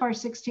each of our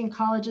 16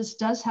 colleges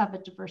does have a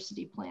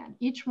diversity plan.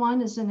 Each one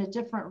is in a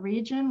different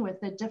region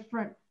with a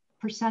different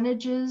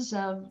percentages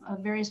of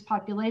various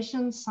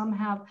populations. Some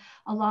have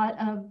a lot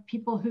of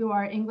people who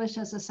are English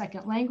as a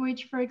second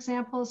language, for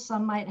example.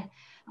 Some might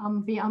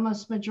be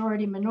almost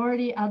majority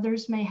minority.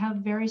 Others may have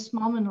very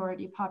small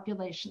minority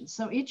populations.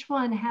 So each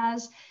one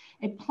has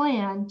a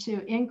plan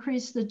to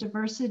increase the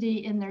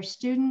diversity in their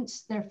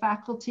students, their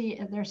faculty,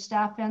 and their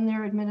staff, and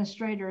their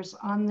administrators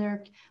on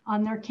their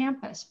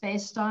campus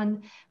based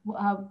on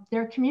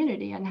their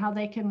community and how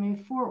they can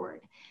move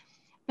forward.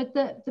 But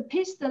the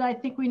piece that I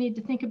think we need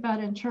to think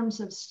about in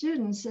terms of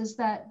students is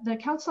that the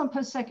Council on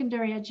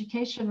Post-Secondary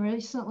Education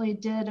recently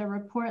did a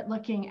report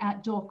looking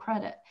at dual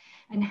credit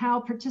and how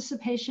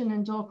participation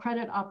in dual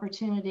credit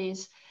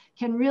opportunities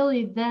can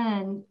really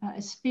then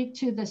speak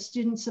to the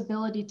student's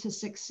ability to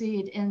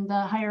succeed in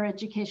the higher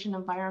education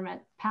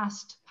environment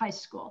past high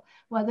school,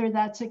 whether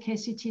that's a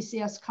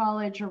KCTCS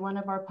college or one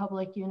of our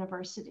public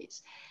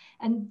universities.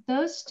 And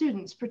those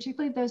students,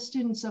 particularly those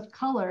students of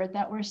color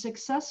that were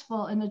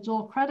successful in a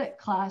dual credit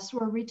class,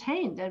 were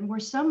retained and were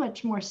so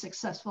much more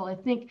successful. I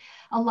think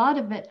a lot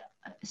of it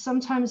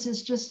sometimes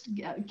is just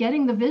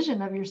getting the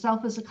vision of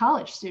yourself as a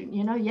college student.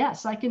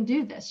 Yes, I can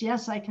do this.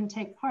 Yes, I can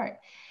take part.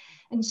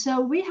 And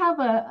so we have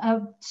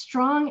a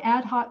strong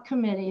ad hoc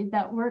committee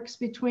that works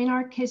between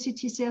our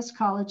KCTCS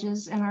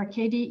colleges and our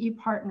KDE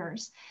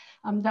partners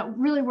that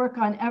really work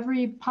on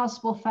every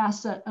possible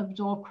facet of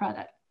dual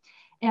credit.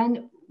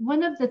 And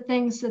one of the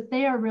things that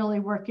they are really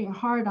working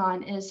hard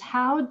on is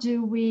how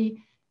do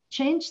we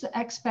change the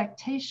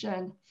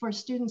expectation for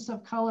students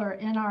of color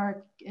in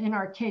our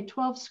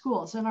K-12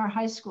 schools, in our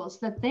high schools,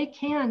 that they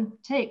can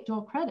take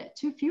dual credit.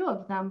 Too few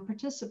of them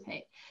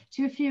participate,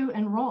 too few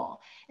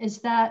enroll. Is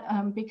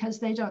that because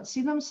they don't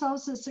see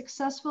themselves as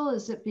successful?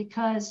 Is it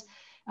because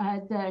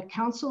the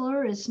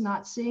counselor is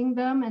not seeing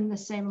them in the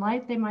same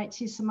light they might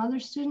see some other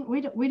student?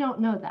 We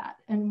don't know that,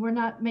 and we're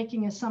not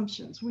making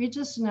assumptions. We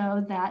just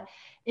know that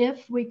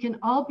if we can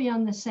all be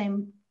on the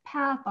same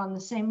path, on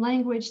the same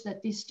language,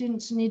 that these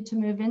students need to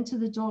move into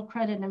the dual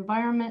credit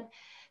environment,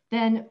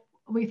 then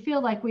we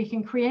feel like we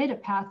can create a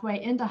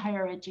pathway into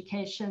higher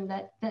education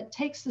that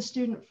takes the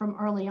student from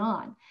early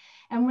on.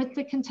 And with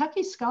the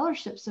Kentucky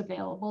scholarships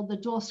available, the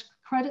dual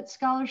credit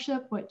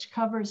scholarship, which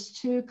covers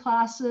 2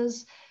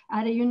 classes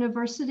at a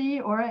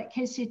university or at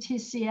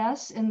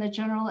KCTCS in the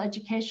general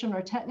education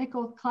or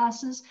technical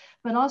classes,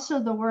 but also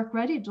the Work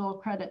Ready dual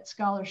credit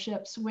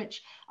scholarships,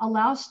 which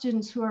allow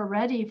students who are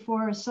ready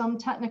for some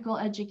technical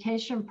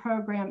education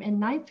program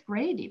in 9th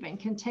grade even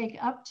can take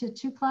up to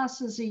 2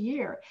 classes a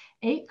year,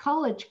 8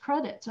 college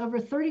credits, over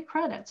 30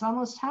 credits,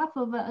 almost half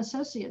of an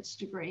associate's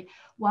degree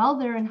while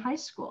they're in high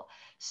school.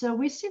 So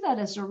we see that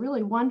as a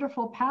really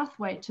wonderful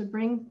pathway to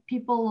bring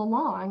people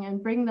along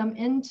and bring them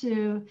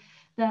into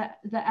the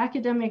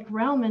academic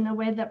realm in a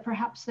way that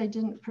perhaps they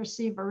didn't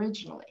perceive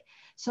originally.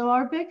 So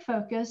our big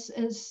focus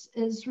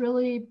is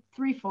really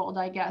threefold,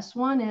 I guess.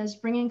 One is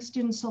bringing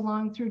students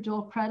along through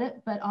dual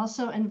credit, but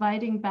also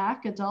inviting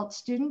back adult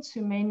students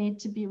who may need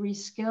to be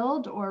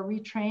reskilled or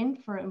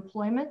retrained for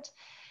employment.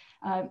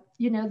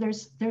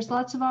 There's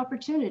lots of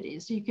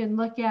opportunities. You can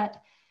look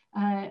at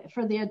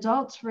for the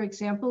adults, for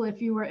example,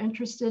 if you were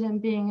interested in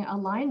being a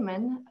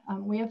lineman,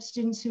 we have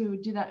students who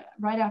do that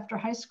right after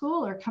high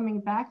school or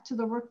coming back to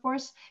the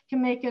workforce,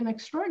 can make an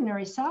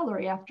extraordinary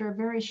salary after a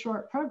very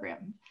short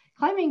program.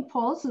 Climbing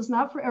poles is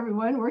not for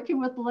everyone. Working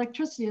with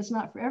electricity is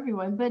not for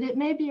everyone, but it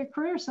may be a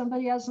career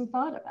somebody hasn't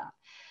thought about.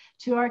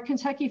 To our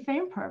Kentucky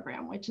FAME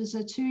program, which is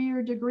a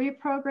 2-year degree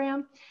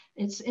program.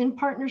 It's in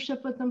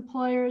partnership with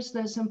employers.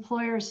 Those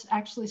employers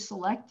actually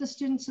select the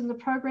students in the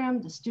program.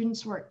 The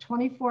students work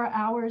 24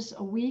 hours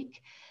a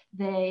week.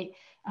 They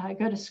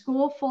go to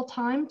school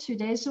full-time 2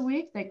 days a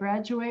week. They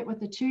graduate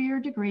with a 2-year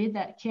degree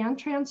that can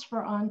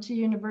transfer on to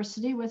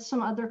university with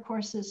some other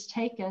courses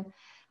taken.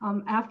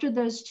 After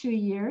those 2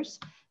 years,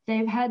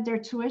 they've had their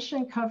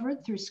tuition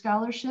covered through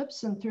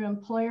scholarships and through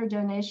employer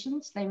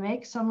donations. They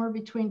make somewhere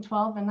between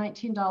 $12 and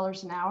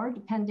 $19 an hour,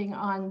 depending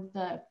on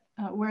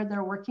where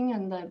they're working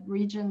and the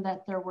region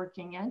that they're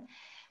working in.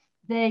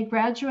 they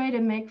graduate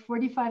and make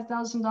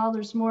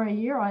 $45,000 more a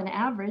year on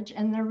average,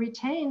 and they're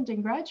retained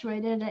and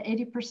graduated at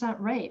 80%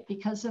 rate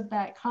because of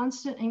that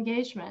constant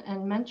engagement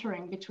and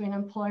mentoring between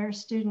employer,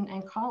 student,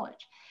 and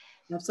college.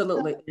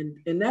 Absolutely.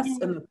 And that's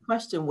and the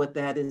question with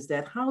that is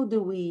that how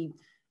do we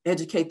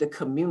educate the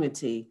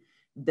community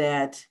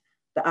that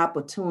the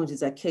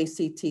opportunities at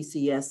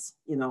KCTCS,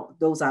 you know,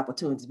 those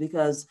opportunities,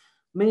 because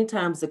many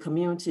times the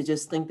community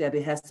just think that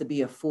it has to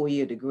be a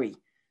 4-year degree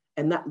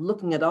and not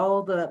looking at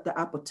all the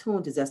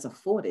opportunities that's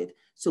afforded.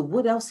 So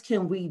what else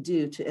can we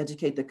do to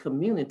educate the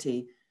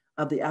community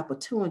of the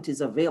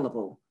opportunities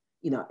available,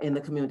 you know, in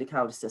the community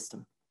college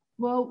system?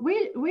 Well,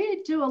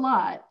 we do a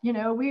lot. You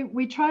know,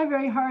 we try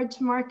very hard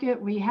to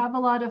market. We have a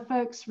lot of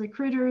folks,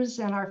 recruiters,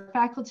 and our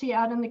faculty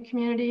out in the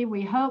community.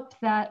 We hope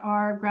that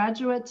our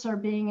graduates are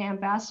being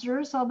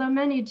ambassadors, although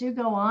many do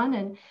go on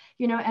and,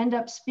 you know, end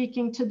up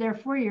speaking to their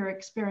 4-year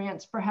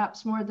experience,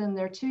 perhaps more than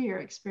their 2-year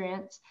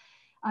experience.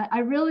 I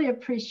really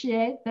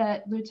appreciate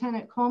that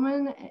Lieutenant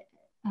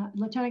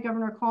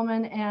Governor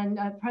Coleman and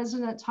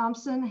President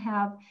Thompson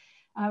have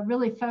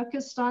really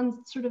focused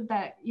on sort of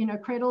that, you know,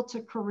 cradle to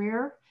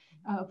career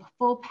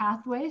full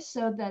pathway,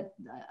 so that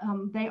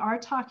they are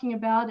talking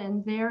about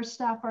and their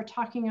staff are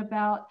talking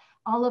about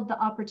all of the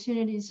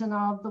opportunities and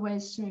all of the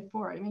ways to move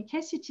forward. I mean,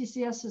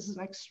 KCTCS is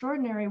an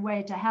extraordinary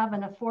way to have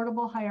an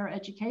affordable higher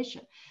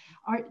education.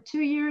 Our 2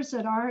 years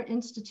at our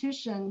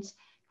institutions,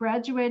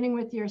 graduating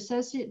with your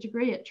associate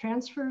degree, it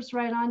transfers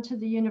right on to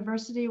the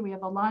university. We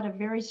have a lot of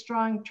very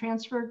strong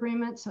transfer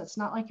agreements, so it's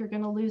not like you're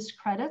going to lose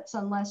credits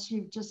unless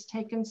you've just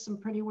taken some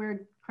pretty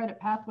weird credit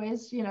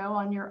pathways, you know,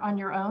 on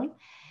your own.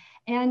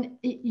 And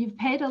you've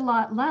paid a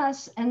lot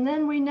less. And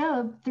then we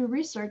know through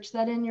research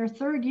that in your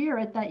 3rd year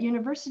at that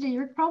university,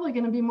 you're probably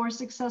going to be more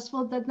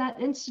successful than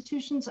that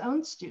institution's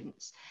own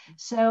students.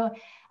 So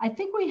I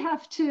think we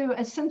have to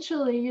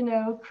essentially, you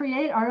know,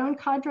 create our own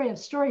cadre of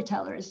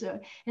storytellers.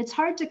 It's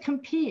hard to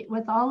compete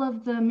with all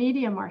of the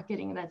media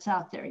marketing that's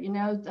out there. You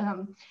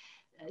know,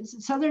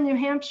 Southern New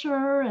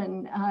Hampshire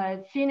and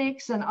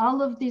Phoenix and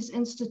all of these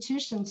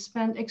institutions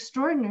spend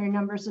extraordinary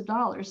numbers of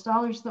dollars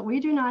that we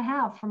do not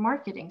have for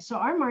marketing. So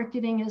our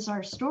marketing is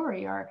our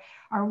story, our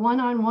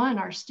one-on-one,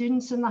 our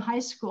students in the high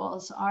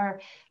schools, our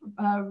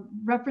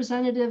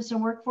representatives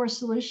and workforce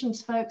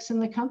solutions folks in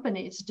the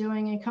companies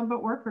doing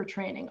incumbent worker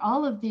training,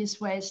 all of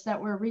these ways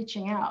that we're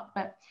reaching out.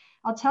 But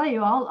I'll tell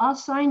you, I'll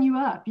sign you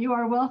up. You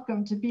are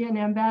welcome to be an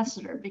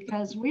ambassador,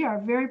 because we are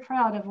very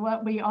proud of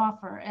what we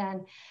offer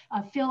and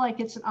feel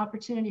like it's an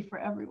opportunity for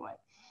everyone.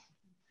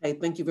 Hey,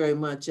 thank you very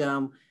much.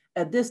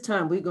 At this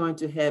time, we're going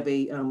to have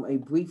a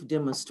brief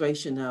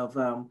demonstration of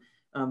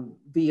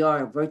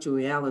VR, virtual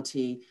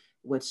reality,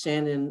 with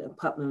Shannon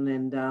Putnam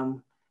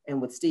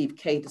and with Steve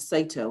K.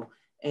 DeSato.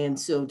 And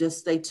so just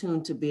stay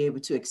tuned to be able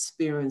to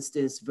experience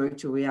this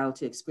virtual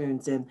reality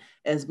experience. And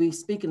as we're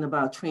speaking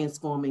about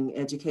transforming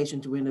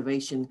education through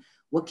innovation,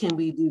 what can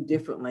we do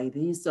differently?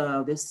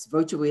 This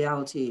virtual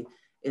reality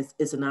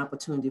is an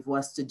opportunity for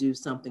us to do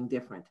something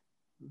different.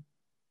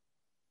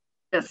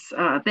 Yes,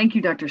 thank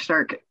you, Dr.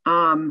 Stark.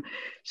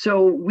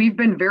 So we've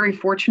been very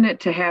fortunate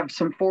to have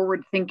some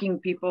forward-thinking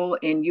people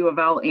in U of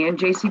L and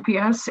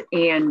JCPS,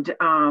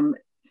 and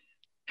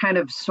kind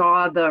of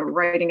saw the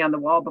writing on the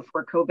wall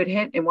before COVID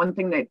hit. And one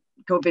thing that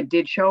COVID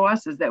did show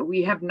us is that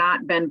we have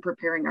not been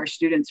preparing our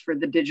students for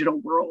the digital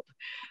world.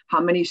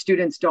 How many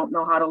students don't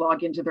know how to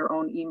log into their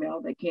own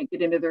email? They can't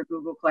get into their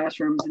Google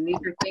Classrooms. And these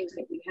are things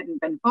that we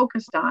hadn't been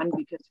focused on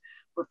because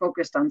we're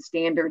focused on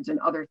standards and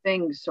other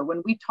things. So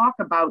when we talk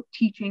about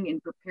teaching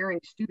and preparing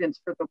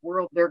students for the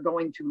world they're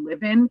going to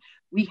live in,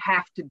 we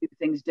have to do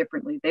things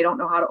differently. They don't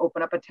know how to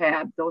open up a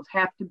tab. Those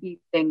have to be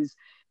things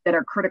that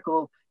are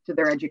critical to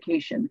their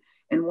education.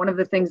 And one of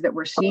the things that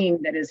we're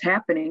seeing that is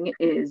happening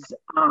is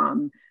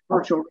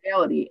virtual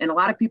reality. And a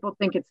lot of people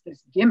think it's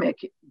this gimmick,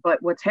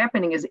 but what's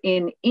happening is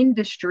in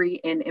industry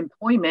and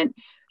employment,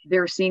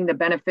 they're seeing the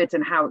benefits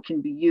and how it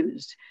can be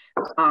used.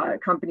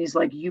 Companies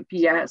like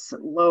UPS,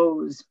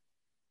 Lowe's,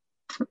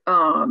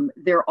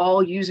 they're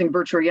all using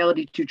virtual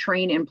reality to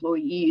train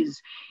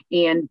employees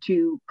and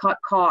to cut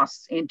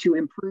costs and to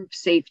improve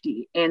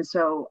safety. And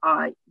so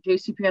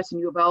JCPS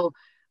and U of L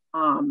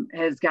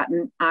has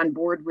gotten on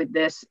board with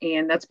this,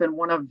 and that's been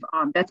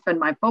that's been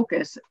my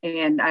focus.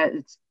 And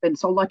it's been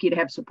so lucky to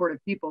have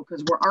supportive people,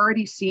 because we're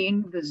already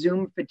seeing the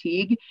Zoom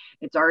fatigue.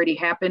 It's already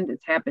happened,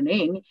 it's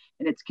happening,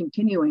 and it's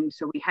continuing.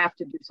 So we have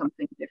to do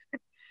something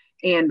different.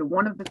 And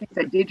one of the things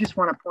I did just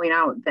want to point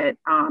out that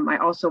I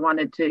also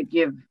wanted to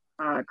give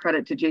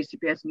credit to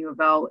JCPS and U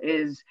of L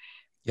is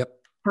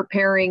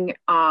preparing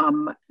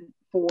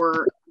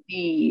for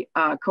the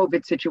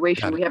COVID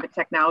situation. We have a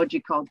technology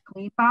called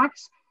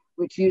CleanBox,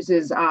 which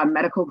uses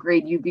medical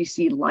grade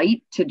UVC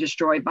light to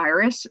destroy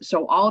virus.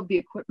 So all of the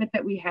equipment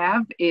that we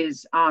have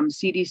is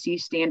CDC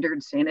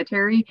standard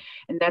sanitary.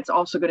 And that's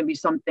also going to be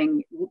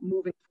something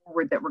moving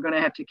forward that we're going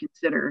to have to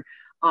consider.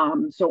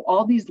 So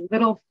all these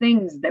little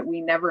things that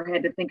we never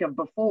had to think of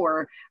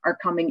before are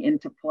coming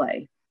into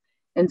play.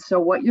 And so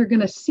what you're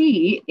going to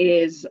see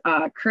is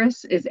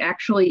Chris is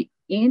actually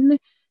in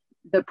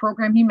the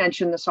program he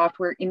mentioned, the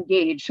software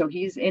Engage. So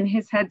he's in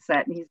his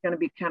headset and he's going to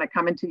be kind of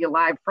coming to you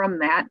live from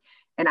that.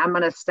 And I'm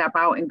going to step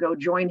out and go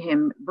join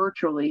him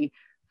virtually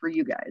for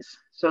you guys.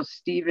 So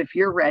Steve, if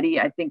you're ready,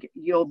 I think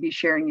you'll be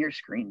sharing your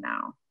screen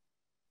now.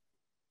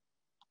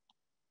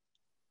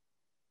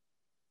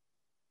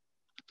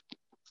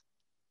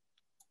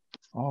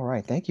 All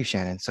right, thank you,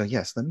 Shannon. So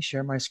yes, let me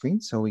share my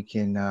screen so we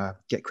can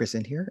get Chris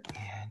in here.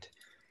 And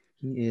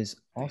he is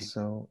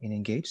also in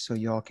Engage, so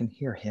y'all can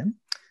hear him.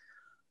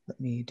 Let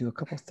me do a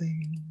couple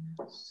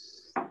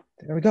things.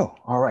 There we go.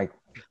 All right.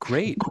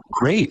 Great,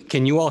 great.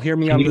 Can you all hear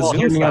me on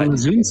the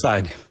Zoom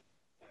side?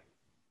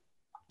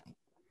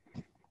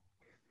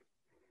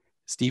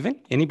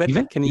 Stephen,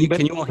 anybody? Can you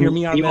all hear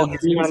me on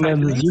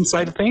the Zoom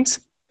side of things?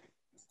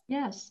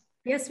 Yes.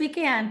 Yes, we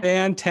can.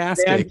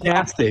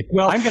 Fantastic.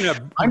 Well, I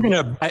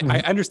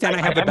understand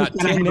I have about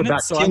 10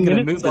 minutes, so I'm going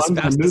to move as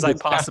fast as I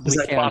possibly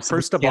can.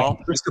 First of all,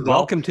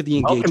 welcome to the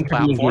Engage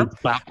platform.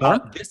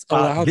 This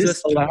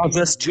allows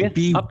us to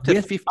be up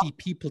to 50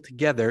 people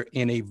together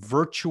in a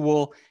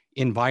virtual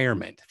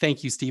environment.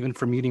 Thank you, Stephen,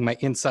 for muting my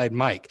inside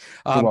mic.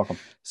 You're welcome.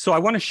 So I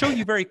want to show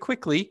you very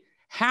quickly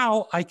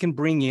how I can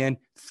bring in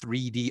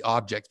 3D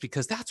objects,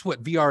 because that's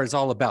what VR is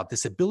all about,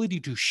 this ability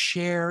to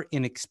share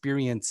in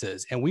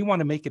experiences. And we want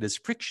to make it as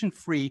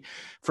friction-free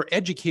for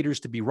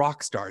educators to be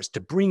rock stars, to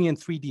bring in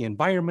 3D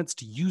environments,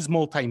 to use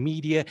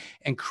multimedia,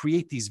 and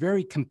create these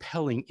very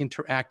compelling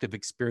interactive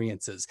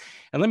experiences.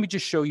 And let me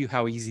just show you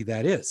how easy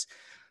that is.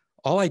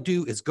 All I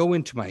do is go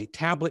into my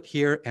tablet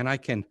here, and I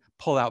can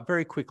pull out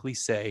very quickly,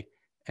 say,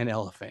 an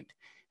elephant.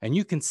 And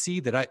you can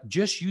see that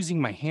just using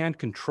my hand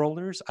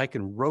controllers, I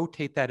can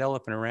rotate that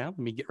elephant around. Let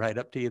me get right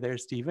up to you there,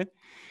 Stephen.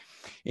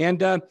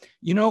 And,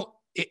 you know,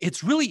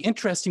 it's really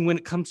interesting when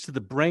it comes to the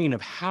brain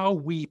of how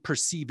we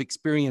perceive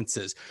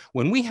experiences.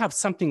 When we have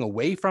something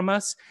away from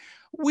us,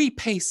 we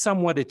pay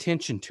somewhat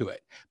attention to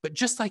it. But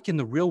just like in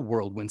the real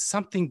world, when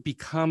something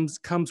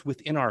comes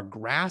within our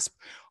grasp,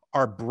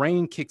 our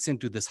brain kicks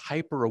into this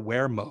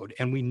hyper-aware mode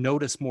and we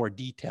notice more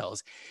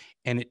details.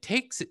 And it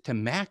takes it to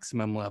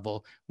maximum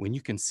level when you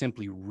can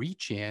simply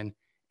reach in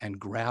and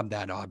grab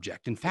that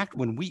object. In fact,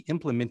 when we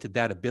implemented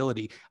that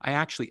ability, I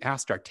actually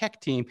asked our tech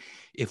team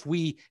if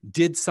we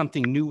did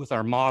something new with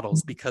our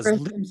models, because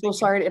Chris, I'm so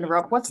sorry to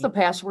interrupt. What's the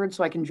password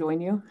so I can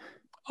join you?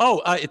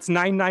 Oh, it's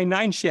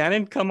 999,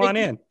 Shannon. Come on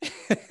in.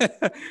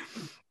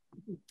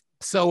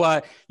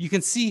 So you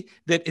can see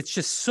that it's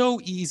just so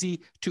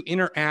easy to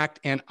interact.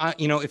 And,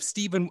 you know, if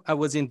Stephen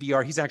was in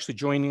VR, he's actually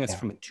joining us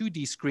from a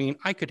 2D screen.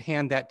 I could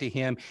hand that to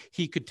him.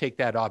 He could take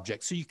that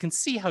object. So you can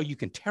see how you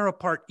can tear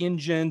apart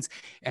engines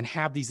and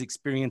have these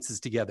experiences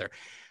together.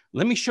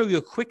 Let me show you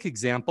a quick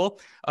example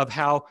of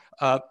how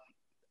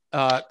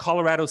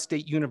Colorado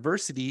State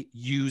University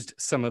used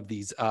some of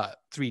these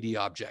 3D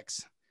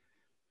objects.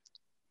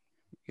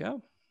 Here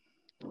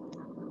we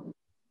go.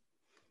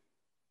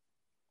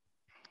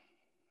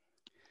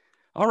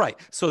 All right,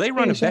 so they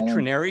run a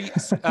veterinary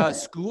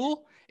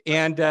school,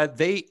 and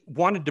they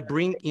wanted to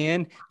bring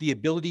in the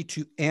ability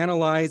to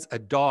analyze a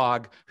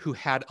dog who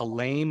had a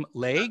lame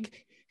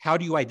leg. How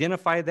do you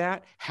identify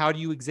that? How do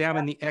you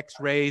examine the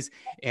x-rays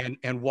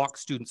and walk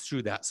students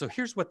through that? So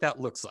here's what that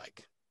looks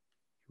like.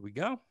 Here we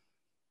go.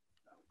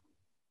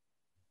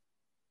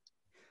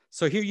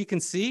 So here you can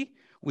see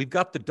we've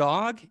got the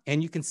dog,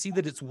 and you can see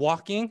that it's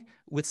walking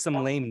with some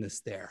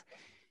lameness there.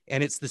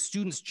 And it's the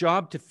student's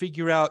job to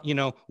figure out, you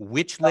know,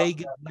 which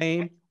leg is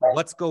lame,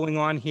 what's going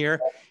on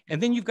here.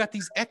 And then you've got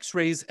these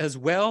x-rays as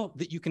well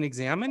that you can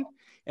examine.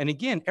 And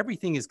again,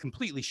 everything is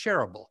completely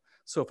shareable.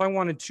 So if I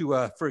wanted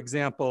to, for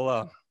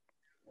example,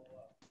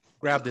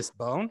 grab this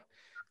bone,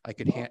 I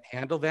could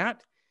handle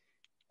that.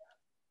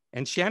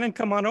 And Shannon,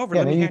 come on over.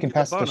 Yeah, Let me hand you the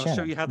pass bone. to I'll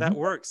show you how that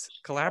works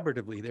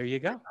collaboratively. There you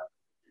go.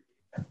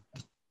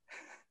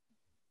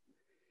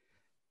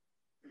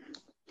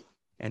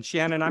 And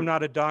Shannon, I'm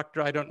not a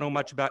doctor. I don't know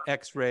much about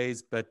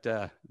x-rays, but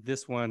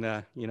this one,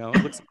 you know,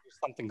 it looks like there's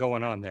something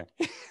going on there.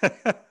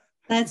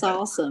 That's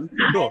awesome.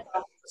 Cool.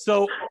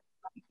 So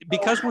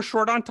because we're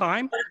short on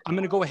time, I'm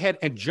going to go ahead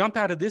and jump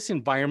out of this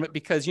environment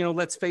because, you know,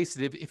 let's face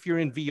it, if you're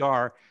in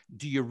VR,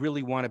 do you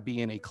really want to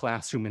be in a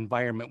classroom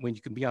environment when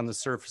you can be on the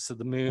surface of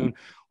the moon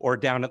or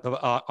down at the,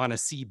 on a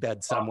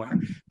seabed somewhere?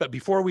 But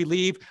before we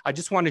leave, I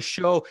just want to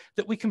show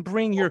that we can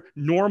bring your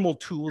normal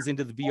tools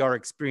into the VR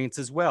experience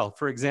as well.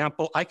 For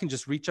example, I can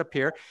just reach up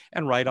here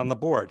and write on the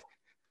board,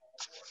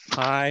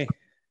 hi,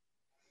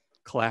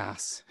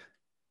 class.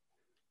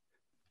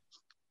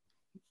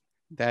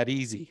 That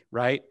easy,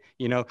 right?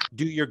 You know,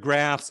 do your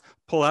graphs,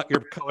 pull out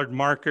your colored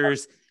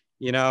markers,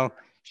 you know,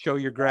 show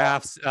your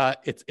graphs.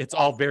 It's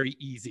all very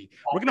easy.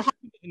 We're going to hop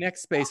into the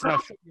next space and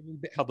I'll show you a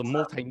little bit how the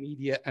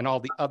multimedia and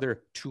all the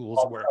other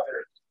tools work.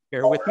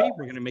 Bear with me.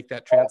 We're going to make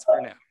that transfer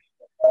now.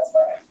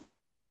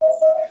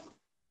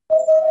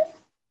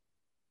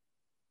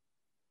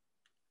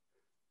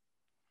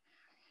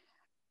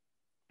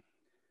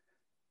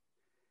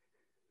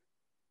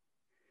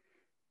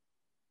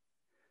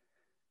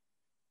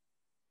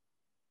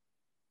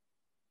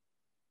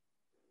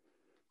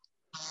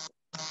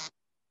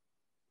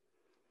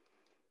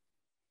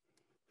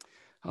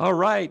 All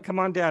right, come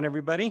on down,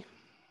 everybody.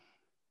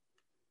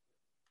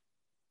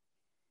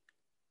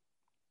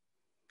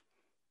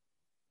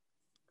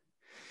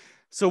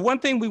 So one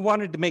thing we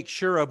wanted to make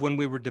sure of when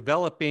we were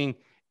developing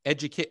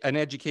an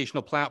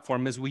educational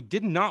platform is we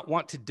did not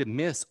want to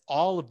dismiss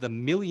all of the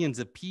millions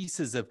of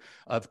pieces of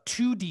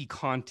 2D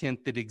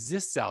content that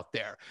exists out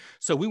there.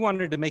 So we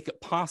wanted to make it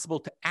possible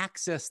to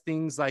access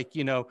things like,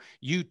 you know,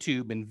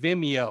 YouTube and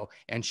Vimeo,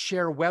 and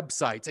share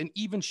websites, and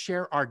even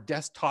share our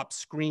desktop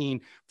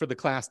screen for the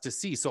class to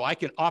see. So I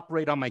can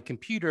operate on my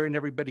computer and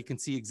everybody can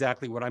see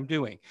exactly what I'm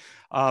doing.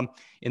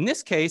 In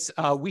this case,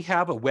 we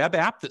have a web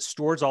app that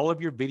stores all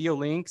of your video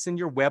links and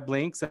your web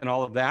links and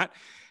all of that.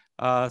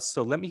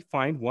 So let me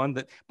find one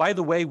that, by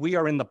the way, we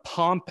are in the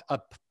a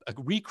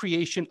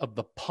recreation of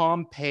the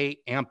Pompeii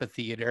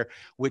Amphitheater,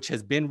 which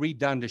has been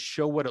redone to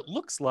show what it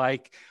looks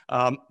like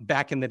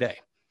back in the day.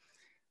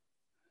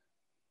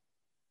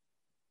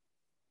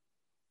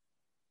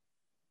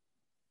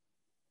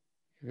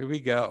 Here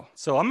we go.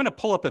 So I'm going to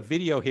pull up a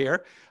video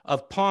here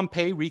of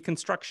Pompeii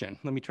reconstruction.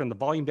 Let me turn the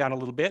volume down a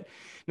little bit.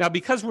 Now,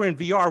 because we're in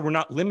VR, we're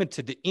not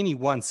limited to any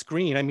one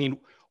screen. I mean,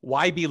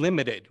 why be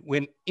limited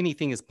when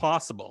anything is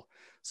possible?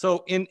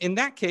 So in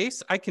that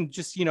case, I can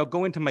just, you know,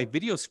 go into my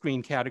video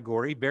screen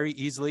category very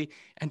easily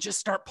and just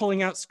start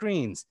pulling out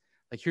screens.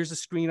 Like here's a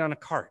screen on a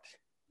cart.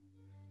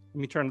 Let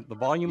me turn the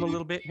volume a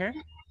little bit here.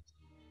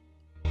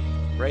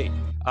 Great.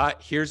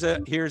 Here's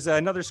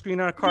another screen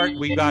on a cart.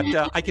 We've got,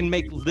 I can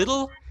make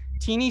little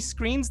teeny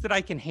screens that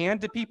I can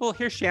hand to people.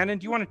 Here, Shannon,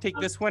 do you want to take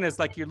this one as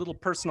like your little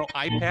personal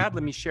iPad?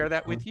 Let me share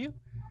that with you.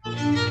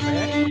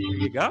 Okay, here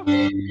you go.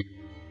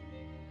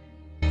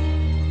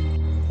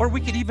 Or we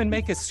could even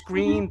make a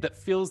screen that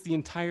fills the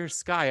entire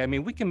sky. I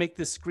mean, we can make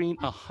this screen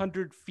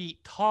 100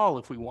 feet tall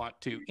if we want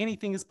to.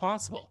 Anything is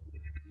possible.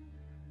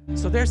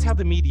 So there's how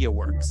the media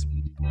works.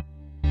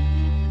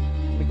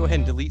 Let me go ahead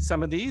and delete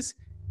some of these.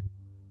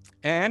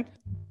 And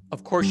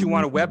of course, you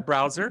want a web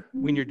browser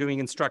when you're doing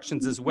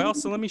instructions as well.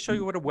 So let me show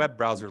you what a web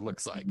browser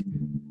looks like.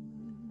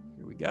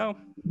 Here we go.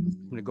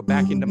 I'm going to go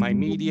back into my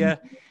media,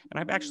 and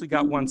I've actually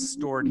got one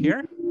stored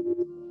here.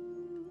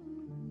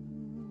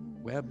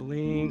 Web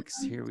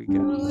links, here we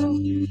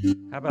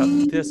go. How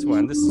about this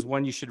one? This is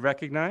one you should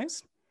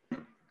recognize.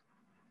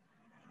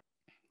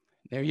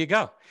 There you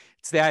go.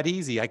 It's that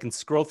easy. I can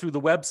scroll through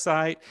the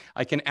website.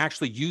 I can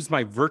actually use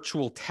my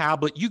virtual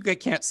tablet. You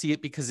can't see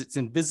it because it's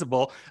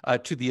invisible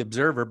to the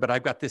observer, but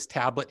I've got this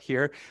tablet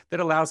here that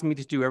allows me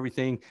to do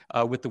everything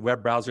with the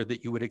web browser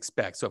that you would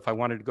expect. So if I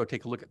wanted to go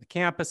take a look at the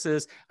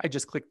campuses, I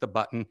just click the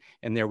button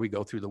and there we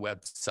go through the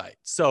website.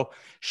 So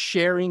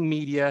sharing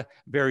media,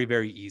 very,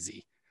 very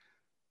easy.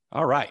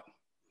 All right.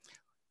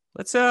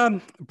 Let's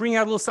bring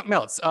out a little something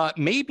else.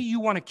 Maybe you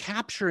want to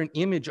capture an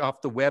image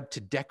off the web to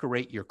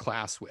decorate your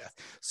class with.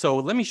 So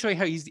let me show you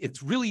how easy.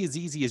 It's really as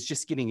easy as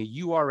just getting a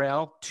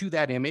URL to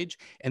that image,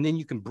 and then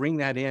you can bring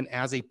that in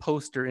as a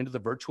poster into the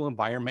virtual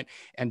environment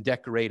and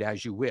decorate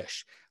as you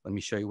wish. Let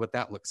me show you what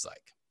that looks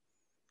like.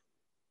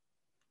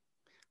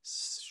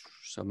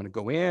 So I'm going to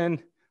go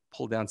in,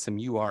 pull down some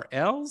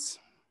URLs.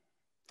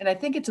 And I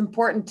think it's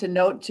important to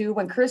note too,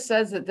 when Chris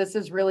says that this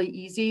is really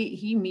easy,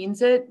 he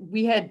means it.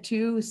 We had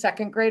 2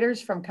 second graders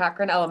from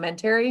Cochran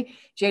Elementary,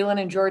 Jalen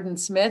and Jordan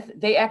Smith.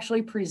 They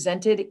actually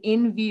presented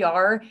in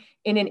VR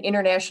in an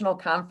international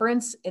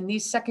conference. And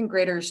these second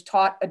graders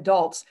taught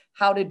adults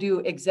how to do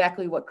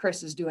exactly what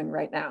Chris is doing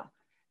right now.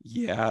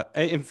 Yeah,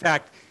 in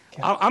fact,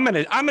 I'm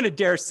gonna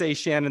dare say,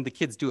 Shannon, the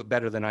kids do it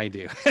better than I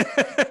do.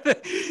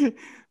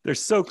 They're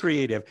so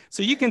creative.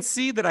 So you can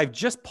see that I've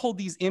just pulled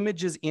these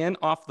images in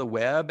off the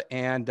web,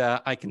 and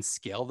I can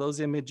scale those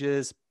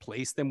images,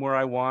 place them where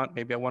I want.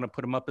 Maybe I want to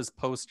put them up as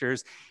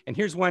posters. And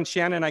here's one,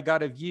 Shannon, I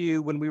got of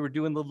you when we were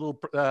doing the little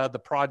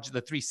the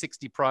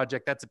 360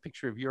 project. That's a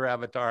picture of your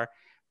avatar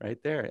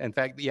right there. In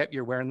fact, yep,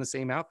 you're wearing the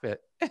same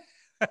outfit.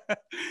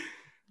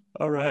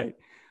 All right,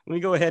 let me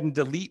go ahead and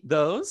delete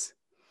those.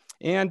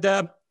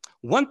 And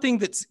one thing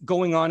that's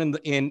going on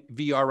in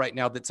VR right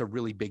now that's a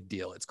really big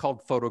deal, it's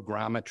called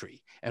photogrammetry.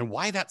 And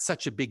why that's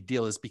such a big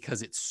deal is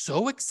because it's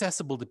so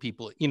accessible to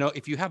people. You know,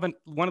 if you have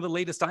one of the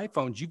latest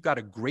iPhones, you've got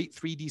a great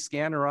 3D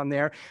scanner on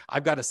there.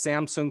 I've got a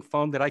Samsung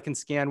phone that I can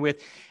scan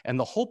with. And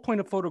the whole point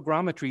of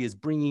photogrammetry is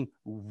bringing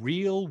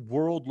real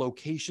world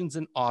locations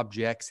and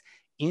objects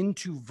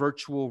into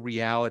virtual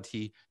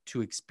reality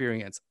to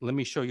experience. Let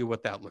me show you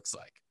what that looks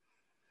like.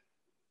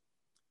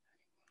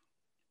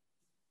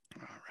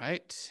 All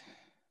right.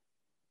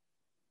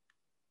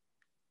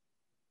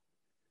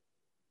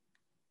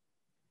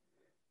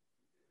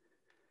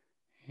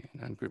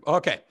 And ungroup.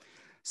 Okay.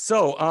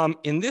 So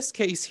in this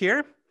case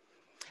here,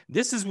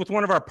 this is with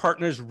one of our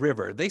partners,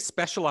 River. They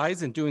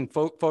specialize in doing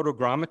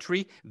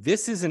photogrammetry.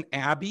 This is an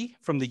Abbey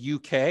from the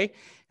UK.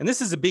 And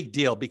this is a big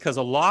deal because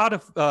a lot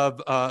of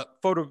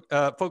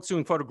folks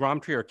doing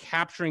photogrammetry are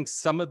capturing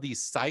some of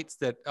these sites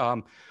that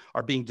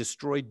are being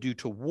destroyed due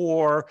to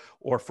war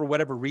or for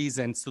whatever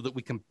reason, so that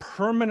we can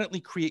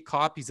permanently create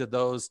copies of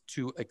those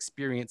to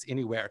experience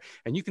anywhere.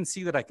 And you can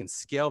see that I can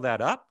scale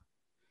that up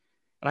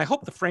And I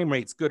hope the frame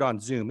rate's good on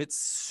Zoom. It's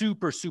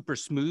super, super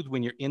smooth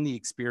when you're in the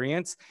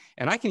experience.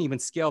 And I can even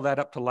scale that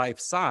up to life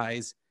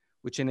size,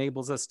 which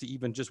enables us to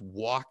even just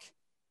walk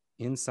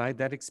inside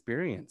that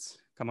experience.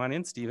 Come on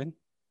in, Stephen.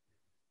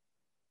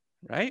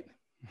 Right?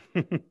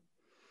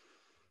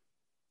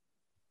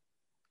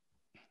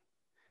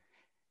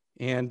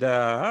 And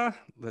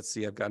let's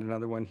see, I've got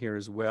another one here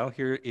as well.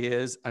 Here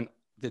is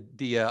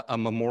a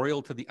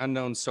memorial to the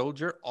unknown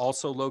soldier,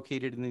 also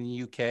located in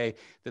the UK,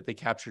 that they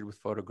captured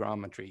with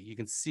photogrammetry. You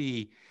can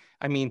see,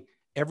 I mean,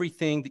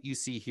 everything that you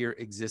see here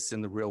exists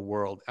in the real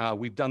world.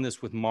 We've done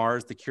this with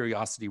Mars. The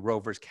Curiosity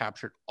rovers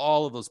captured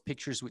all of those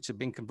pictures, which have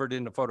been converted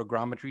into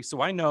photogrammetry.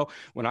 So I know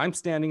when I'm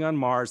standing on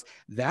Mars,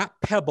 that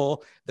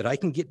pebble that I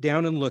can get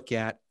down and look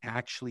at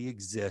actually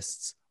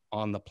exists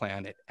on the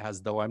planet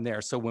as though I'm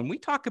there. So when we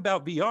talk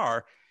about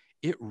VR,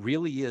 it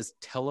really is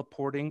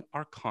teleporting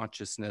our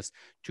consciousness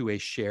to a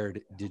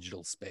shared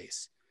digital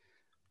space.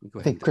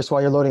 I think, Chris,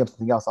 while you're loading up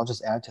something else, I'll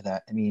just add to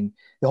that. I mean,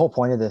 the whole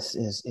point of this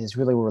is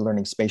really we're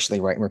learning spatially,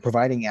 right? And we're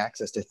providing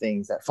access to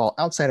things that fall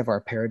outside of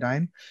our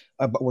paradigm,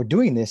 but we're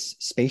doing this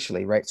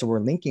spatially, right? So we're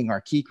linking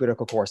our key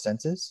critical core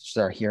senses, which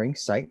is our hearing,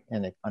 sight,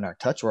 and on our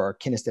touch, or our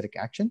kinesthetic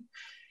action.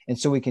 And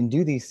so we can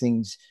do these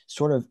things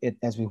sort of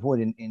as we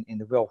would in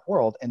the real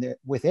world, and they're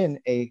within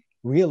a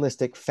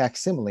realistic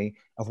facsimile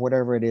of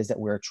whatever it is that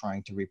we're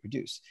trying to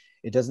reproduce.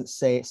 It doesn't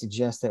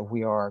suggest that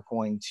we are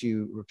going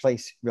to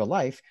replace real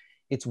life.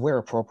 It's where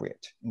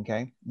appropriate,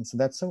 okay? And so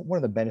that's one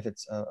of the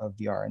benefits of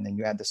VR. And then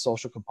you add the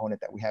social component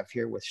that we have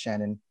here with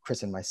Shannon,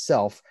 Chris, and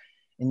myself.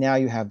 And now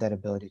you have that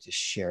ability to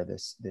share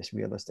this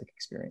realistic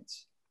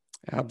experience.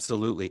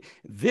 Absolutely.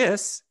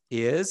 This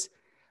is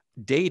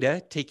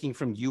data taking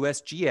from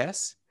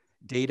USGS,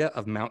 data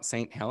of Mount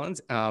St.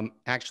 Helens.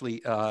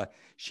 Actually,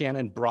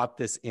 Shannon brought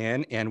this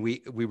in, and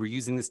we were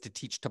using this to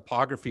teach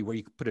topography, where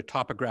you could put a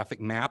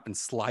topographic map and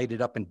slide it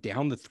up and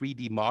down the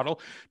 3D model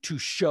to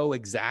show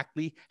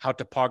exactly how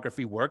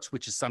topography works,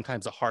 which is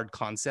sometimes a hard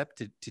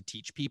concept to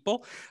teach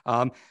people.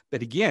 But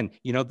again,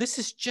 you know, this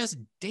is just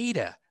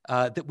data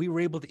that we were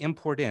able to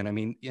import in. I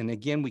mean, and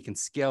again, we can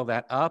scale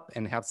that up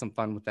and have some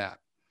fun with that.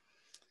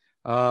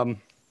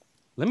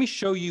 Let me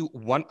show you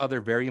one other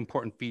very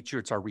important feature.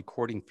 It's our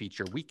recording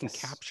feature. We can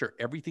capture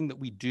everything that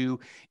we do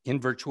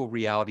in virtual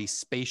reality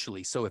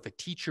spatially. So if a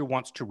teacher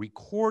wants to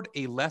record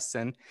a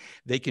lesson,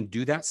 they can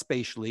do that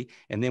spatially.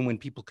 And then when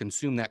people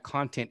consume that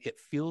content,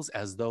 it feels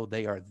as though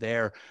they are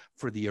there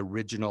for the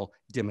original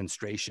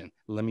demonstration.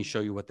 Let me show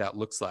you what that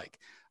looks like.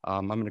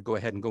 I'm going to go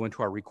ahead and go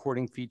into our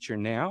recording feature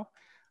now.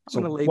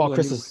 I'm going to label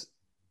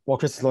While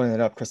Chris is loading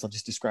it up, Chris, I'll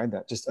just describe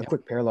that. Just a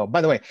quick parallel.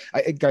 By the way,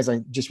 guys, I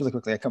just really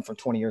quickly, I come from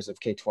 20 years of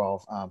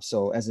K-12.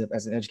 So as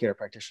an educator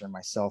practitioner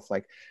myself,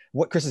 like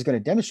what Chris is going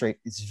to demonstrate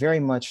is very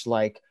much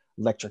like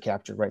lecture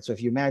capture, right? So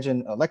if you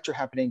imagine a lecture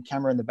happening,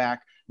 camera in the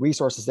back,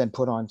 resources then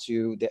put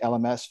onto the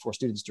LMS for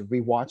students to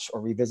rewatch or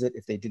revisit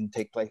if they didn't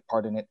take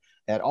part in it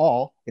at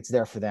all, it's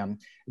there for them.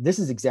 This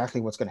is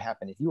exactly what's going to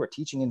happen. If you are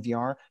teaching in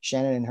VR,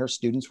 Shannon and her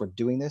students were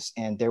doing this,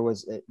 and there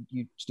was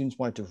students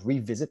wanted to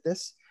revisit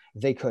this,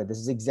 they could. This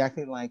is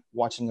exactly like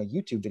watching a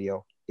YouTube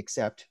video,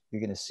 except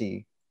you're going to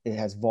see it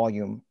has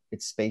volume,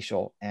 it's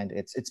spatial, and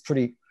it's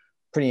pretty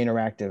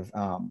interactive,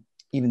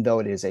 even though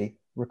it is a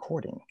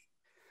recording.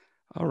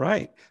 All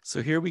right,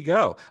 so here we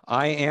go.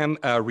 I am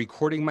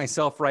recording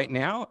myself right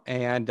now,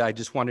 and I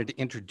just wanted to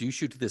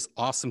introduce you to this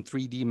awesome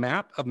 3D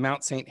map of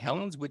Mount St.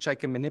 Helens, which I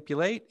can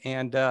manipulate.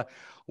 And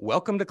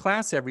welcome to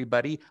class,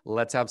 everybody.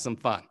 Let's have some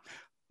fun.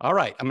 All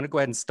right, I'm going to go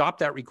ahead and stop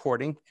that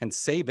recording and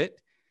save it.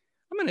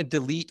 I'm going to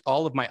delete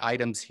all of my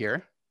items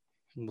here,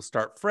 and we'll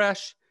start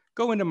fresh,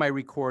 go into my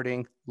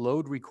recording,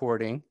 load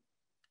recording,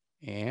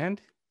 and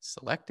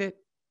select it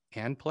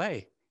and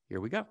play.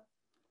 Here we go.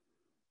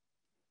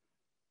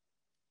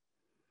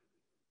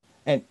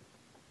 And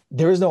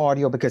there is no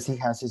audio because he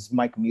has his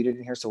mic muted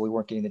in here, so we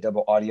weren't getting the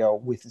double audio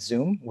with the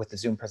Zoom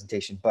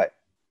presentation, but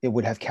it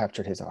would have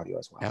captured his audio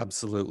as well.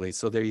 Absolutely.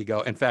 So there you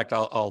go. In fact,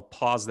 I'll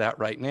pause that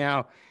right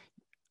now.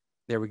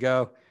 There we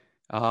go.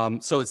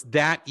 So it's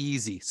that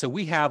easy. So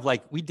we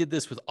did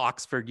this with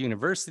Oxford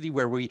University,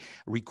 where we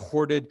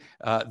recorded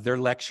their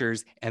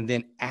lectures and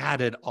then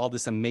added all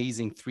this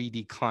amazing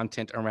 3D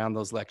content around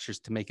those lectures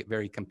to make it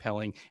very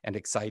compelling and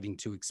exciting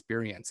to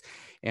experience.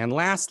 And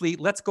lastly,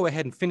 let's go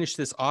ahead and finish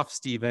this off,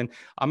 Stephen.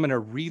 I'm going to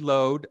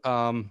reload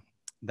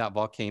that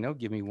volcano.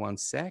 Give me 1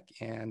 sec.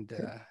 And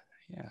yeah,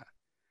 here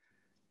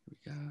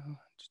we go.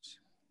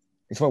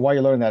 It's while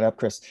you're loading that up,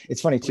 Chris,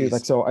 it's funny too. Please.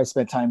 Like, so I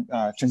spent time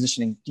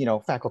transitioning,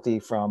 faculty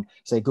from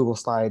say Google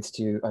Slides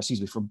to,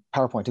 from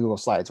PowerPoint to Google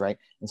Slides, right?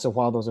 And so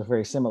while those are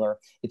very similar,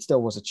 it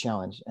still was a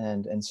challenge.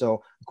 And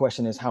so the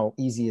question is, how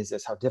easy is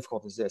this? How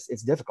difficult is this?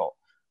 It's difficult.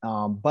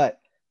 But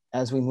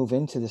as we move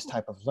into this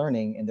type of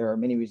learning, and there are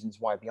many reasons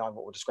why beyond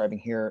what we're describing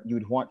here, you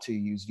would want to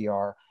use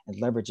VR and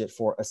leverage it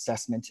for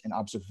assessment and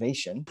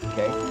observation,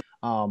 okay?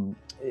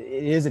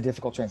 It is a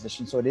difficult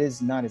transition, so it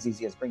is not as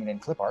easy as bringing in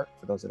clip art,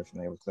 for those that are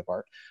familiar with clip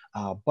art.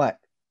 But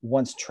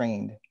once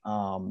trained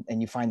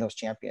and you find those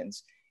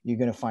champions, you're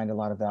going to find a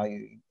lot of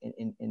value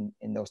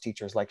in those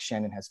teachers, like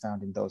Shannon has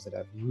found in those that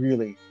have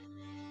really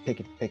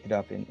picked it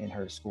up in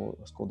her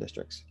school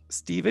districts.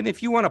 Stephen,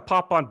 if you want to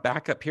pop on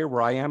back up here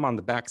where I am on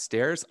the back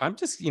stairs, I'm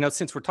just,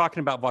 since we're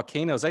talking about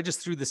volcanoes, I just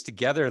threw this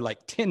together like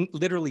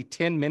literally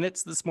 10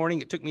 minutes this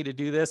morning. It took me to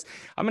do this.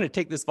 I'm going to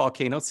take this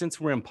volcano, since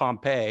we're in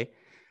Pompeii,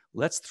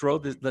 let's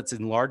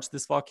enlarge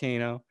this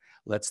volcano.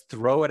 Let's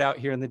throw it out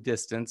here in the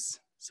distance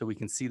so we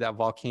can see that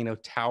volcano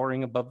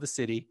towering above the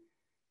city.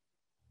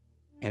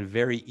 And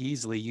very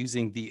easily,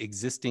 using the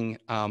existing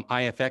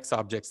IFX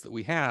objects that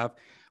we have,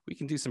 we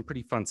can do some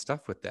pretty fun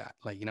stuff with that.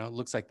 Like, it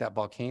looks like that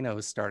volcano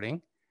is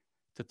starting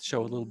to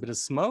show a little bit of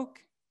smoke.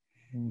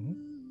 Mm-hmm.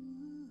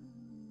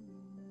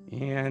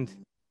 And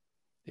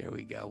there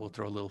we go. We'll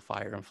throw a little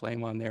fire and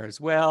flame on there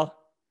as well.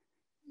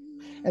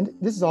 And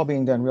this is all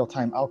being done real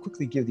time. I'll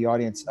quickly give the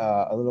audience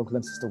a little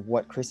glimpse as to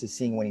what Chris is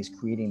seeing when he's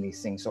creating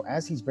these things. So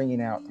as he's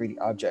bringing out 3D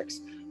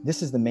objects,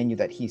 this is the menu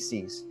that he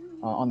sees.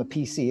 On the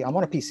PC, I'm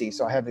on a PC,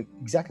 so I have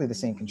exactly the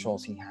same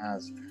controls he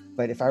has.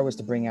 But if I was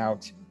to bring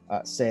out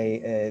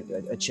say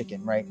a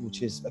chicken, right,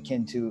 which is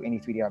akin to any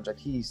 3D object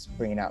he's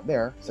bringing out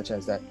there, such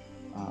as that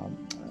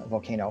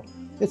volcano,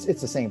 it's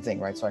the same thing,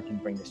 right? So I can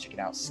bring this chicken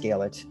out,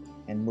 scale it,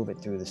 and move it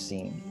through the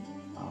scene.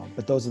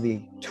 But those are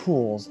the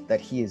tools that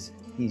he's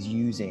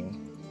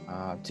using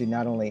to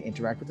not only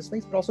interact with the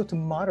space, but also to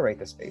moderate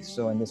the space.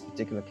 So in this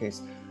particular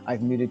case,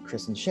 I've muted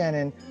Chris and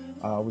Shannon.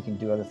 We can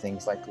do other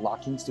things like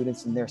locking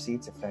students in their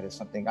seats if that is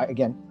something. I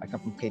come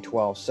from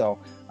K-12, so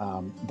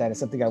that is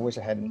something I wish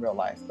I had in real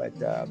life, but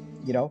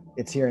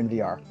it's here in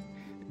VR.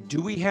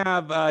 Do we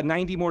have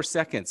 90 more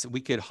seconds? We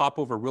could hop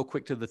over real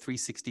quick to the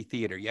 360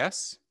 theater,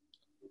 yes?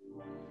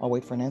 I'll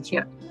wait for an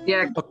answer.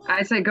 Yeah. Okay.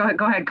 I say go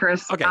ahead,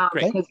 Chris. Okay,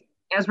 great.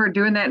 As we're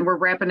doing that and we're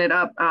wrapping it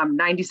up,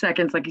 90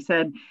 seconds, like you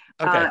said,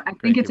 okay, I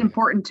think it's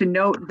important to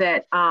note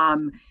that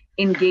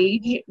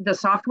Engage, the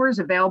software is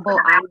available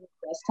on the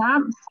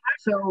desktop.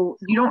 So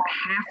you don't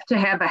have to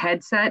have a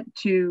headset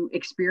to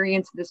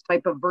experience this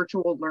type of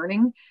virtual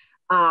learning.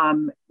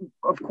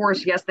 Of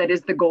course, yes, that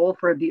is the goal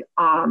for the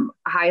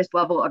highest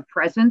level of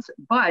presence,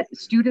 but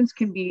students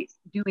can be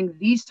doing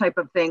these type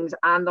of things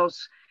on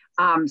those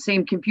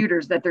same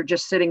computers that they're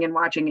just sitting and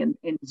watching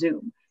in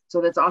Zoom.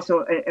 So that's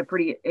also a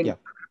pretty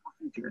incredible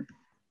feature.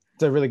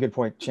 It's a really good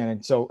point,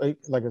 Shannon. So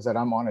like I said,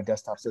 I'm on a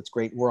desktop, so it's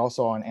great. We're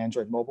also on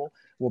Android mobile.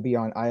 We'll be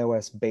on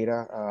iOS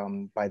beta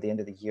by the end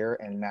of the year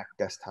and Mac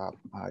desktop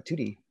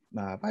 2D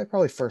by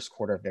probably first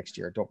quarter of next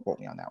year. Don't quote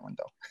me on that one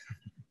though.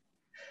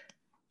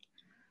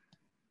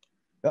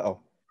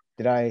 Uh-oh,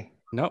 did I?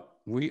 No,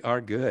 we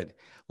are good.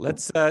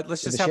 Let's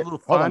just have a little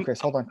fun.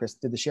 Hold on, Chris.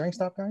 Did the sharing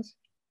stop, guys?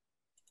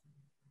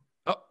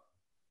 Oh.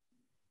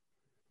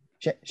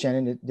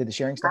 Shannon, did the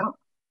sharing stop?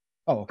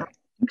 Oh, okay. I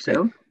think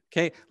so.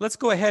 Okay, let's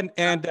go ahead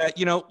and,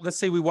 let's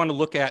say we want to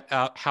look at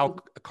how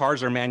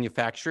cars are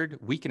manufactured.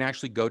 We can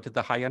actually go to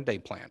the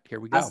Hyundai plant.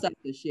 Here we go. I'll stop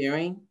the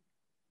sharing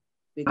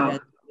because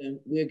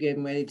we're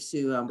getting ready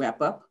to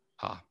wrap up.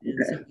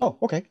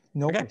 Okay.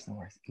 No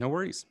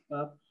worries.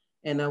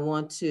 And I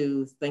want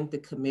to thank the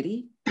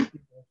committee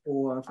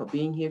for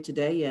being here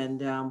today.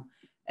 And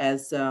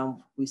as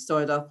we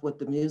started off with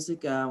the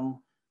music,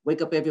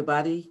 wake up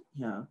everybody,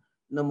 no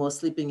more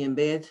sleeping in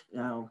bed.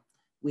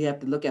 We have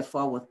to look at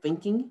forward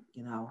thinking,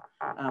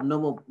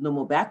 no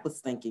more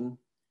backwards thinking,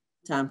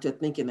 time to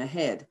thinking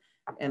ahead.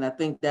 And I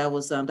think that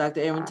was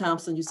Dr. Aaron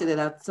Thompson. You said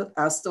that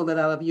I stole it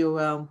out of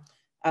your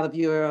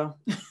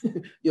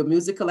your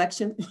music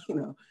collection,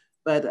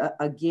 But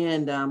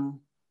again,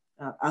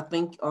 I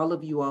thank all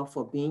of you all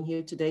for being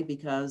here today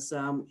because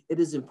it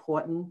is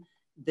important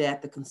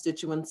that the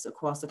constituents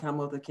across the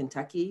Commonwealth of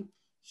Kentucky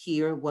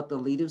hear what the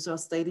leaders are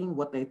stating,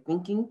 what they're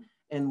thinking,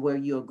 and where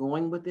you're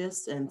going with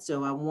this. And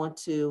so I want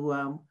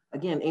to,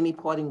 again, any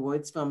parting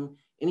words from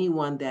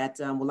anyone that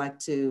would like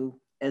to,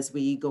 as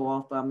we go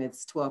off,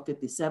 it's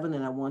 12:57,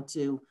 and I want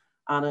to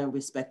honor and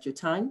respect your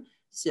time.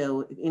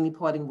 So any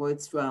parting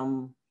words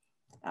from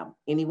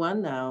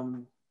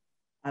anyone?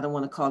 I don't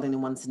want to call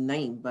anyone's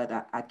name,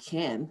 but I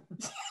can.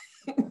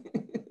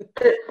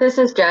 This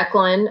is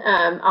Jacqueline.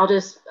 I'll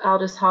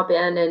just hop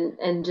in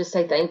and just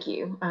say thank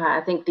you.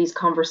 I think these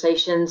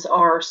conversations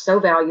are so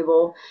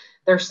valuable.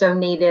 They're so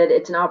needed.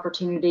 It's an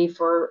opportunity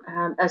for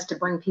us to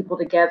bring people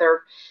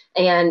together.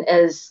 And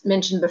as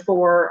mentioned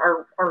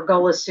before, our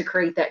goal is to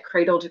create that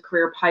cradle to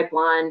career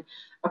pipeline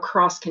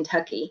across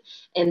Kentucky.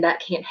 And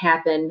that can't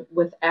happen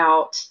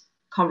without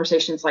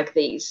conversations like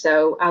these.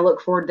 So I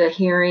look forward to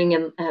hearing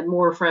and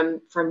more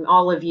from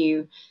all of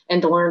you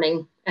and to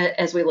learning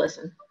as we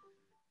listen.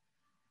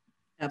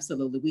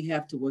 Absolutely. We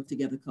have to work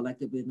together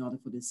collectively in order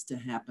for this to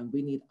happen.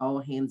 We need all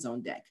hands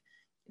on deck.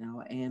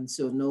 And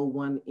so no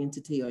one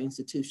entity or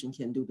institution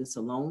can do this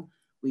alone.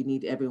 We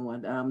need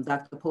everyone.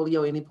 Dr.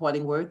 Polio, any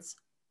parting words?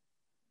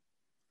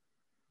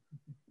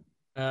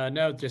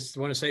 No, just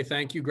want to say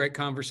thank you. Great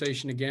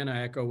conversation again.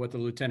 I echo what the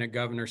Lieutenant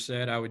Governor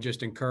said. I would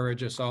just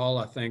encourage us all.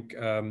 I think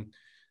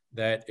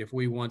that if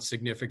we want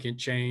significant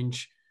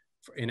change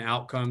in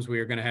outcomes, we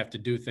are going to have to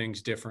do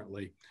things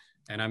differently.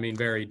 And I mean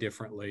very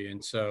differently.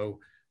 And so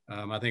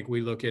I think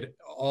we look at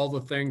all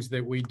the things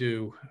that we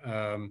do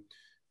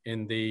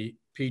in the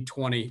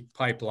P20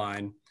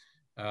 pipeline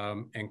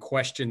and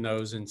question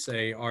those and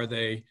say, are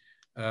they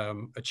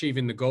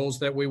achieving the goals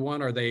that we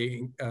want? Are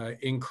they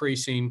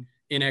increasing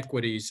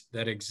inequities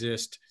that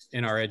exist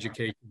in our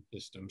education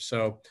system?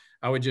 So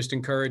I would just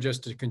encourage us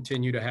to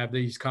continue to have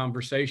these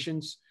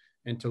conversations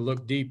and to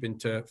look deep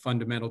into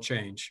fundamental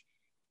change.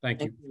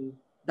 Thank you.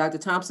 Dr.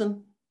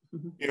 Thompson?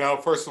 You know,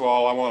 first of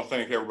all, I want to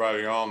thank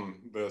everybody on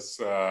this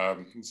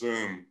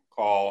Zoom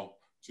call.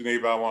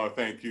 Geneva, I want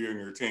to thank you and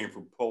your team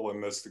for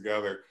pulling this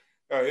together.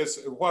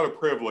 It's what a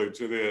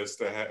privilege it is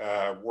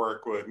to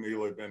work with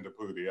Neela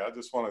Bendapudi. I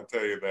just want to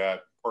tell you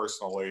that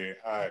personally.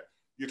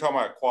 You're talking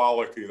about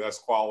quality, that's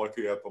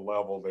quality at the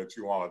level that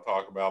you want to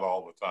talk about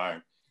all the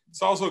time.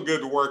 It's also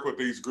good to work with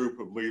these group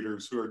of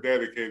leaders who are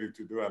dedicated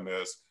to doing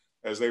this.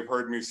 As they've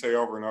heard me say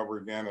over and over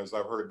again, as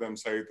I've heard them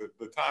say, that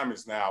the time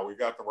is now. We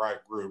got the right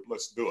group,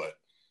 let's do it.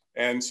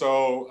 And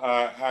so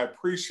I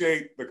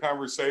appreciate the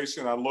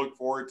conversation. I look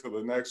forward to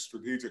the next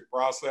strategic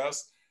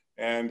process.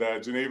 And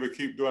Geneva,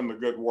 keep doing the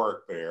good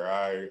work there.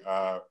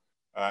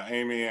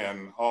 Amy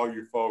and all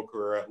you folk who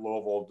are at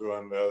Louisville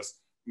doing this,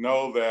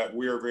 know that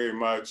we are very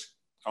much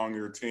on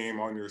your team,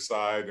 on your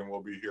side, and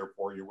we'll be here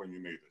for you when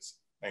you need us.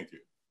 Thank you.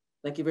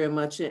 Thank you very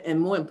much. And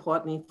more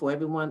importantly for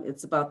everyone,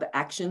 it's about the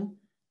action.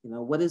 You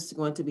know, what is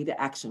going to be the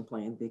action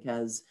plan?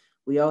 Because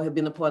we all have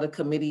been a part of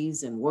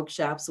committees and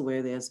workshops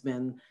where there's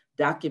been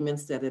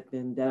documents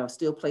that are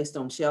still placed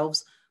on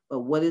shelves, but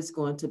what is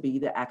going to be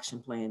the action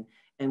plan?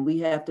 And we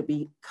have to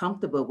be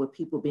comfortable with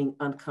people being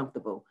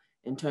uncomfortable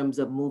in terms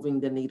of moving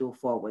the needle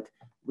forward.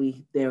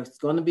 There's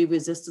going to be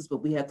resistance,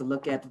 but we have to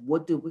look at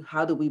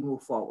how do we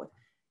move forward?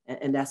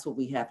 And that's what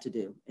we have to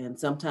do. And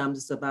sometimes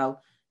it's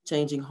about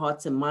changing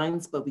hearts and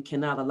minds, but we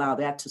cannot allow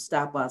that to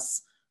stop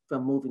us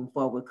from moving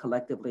forward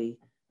collectively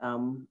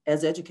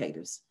as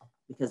educators,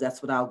 because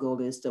that's what our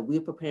goal is. So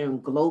we're preparing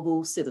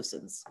global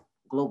citizens.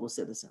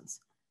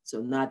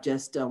 So not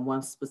just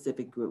one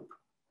specific group.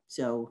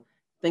 So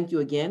thank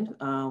you again.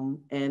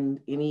 And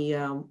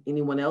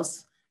anyone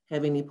else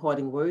have any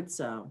parting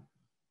words?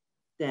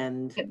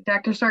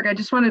 Dr. Stark, I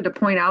just wanted to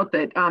point out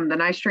that the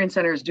Nystrand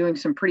Center is doing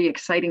some pretty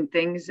exciting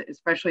things,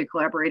 especially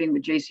collaborating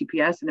with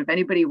JCPS. And if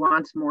anybody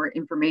wants more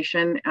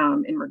information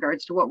in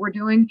regards to what we're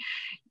doing,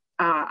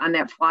 on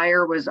that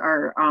flyer was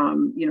our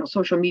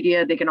social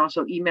media. They can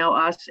also email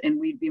us, and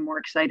we'd be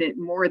more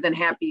than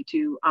happy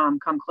to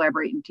come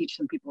collaborate and teach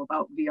some people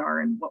about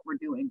VR and what we're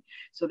doing.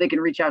 So they can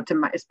reach out to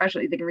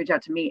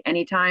me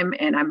anytime,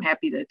 and I'm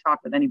happy to talk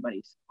with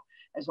anybody. So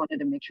I just wanted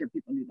to make sure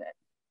people knew that.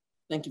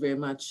 Thank you very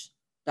much.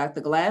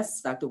 Dr.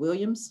 Glass, Dr.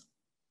 Williams.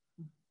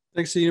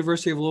 Thanks to the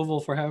University of Louisville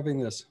for having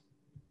this.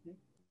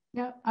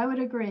 Yeah, I would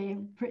agree.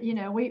 You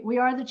know, we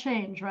are the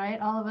change, right?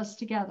 All of us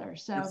together.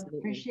 So Absolutely.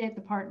 Appreciate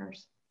the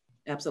partners.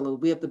 Absolutely.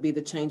 We have to be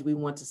the change we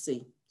want to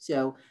see.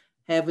 So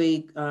have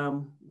a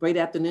great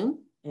afternoon.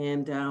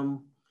 And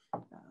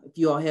if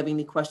you all have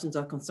any questions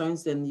or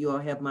concerns, then you all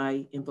have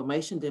my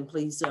information. Then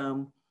please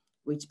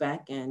reach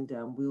back, and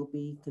we'll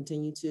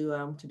continue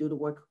to do the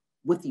work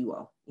with you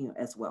all,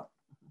 as well.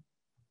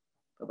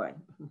 Bye-bye.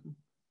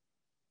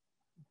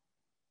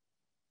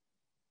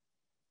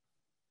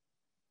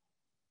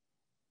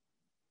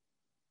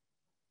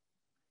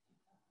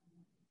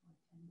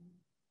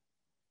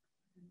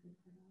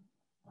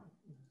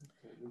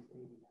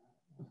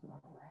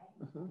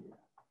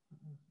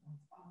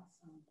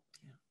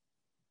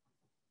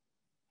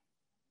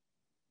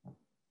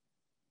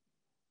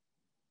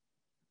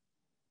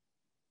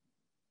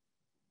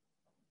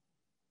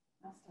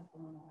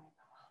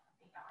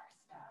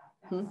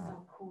 That's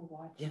so cool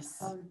watching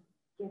her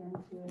get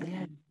into it.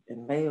 Yeah,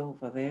 and May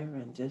over there,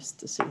 and just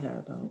to see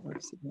how it all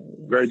works.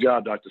 Great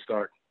job, Dr.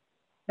 Stark.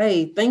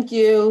 Hey, thank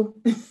you.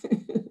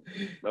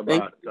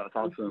 Bye-bye.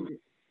 Talk soon.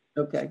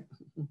 Okay.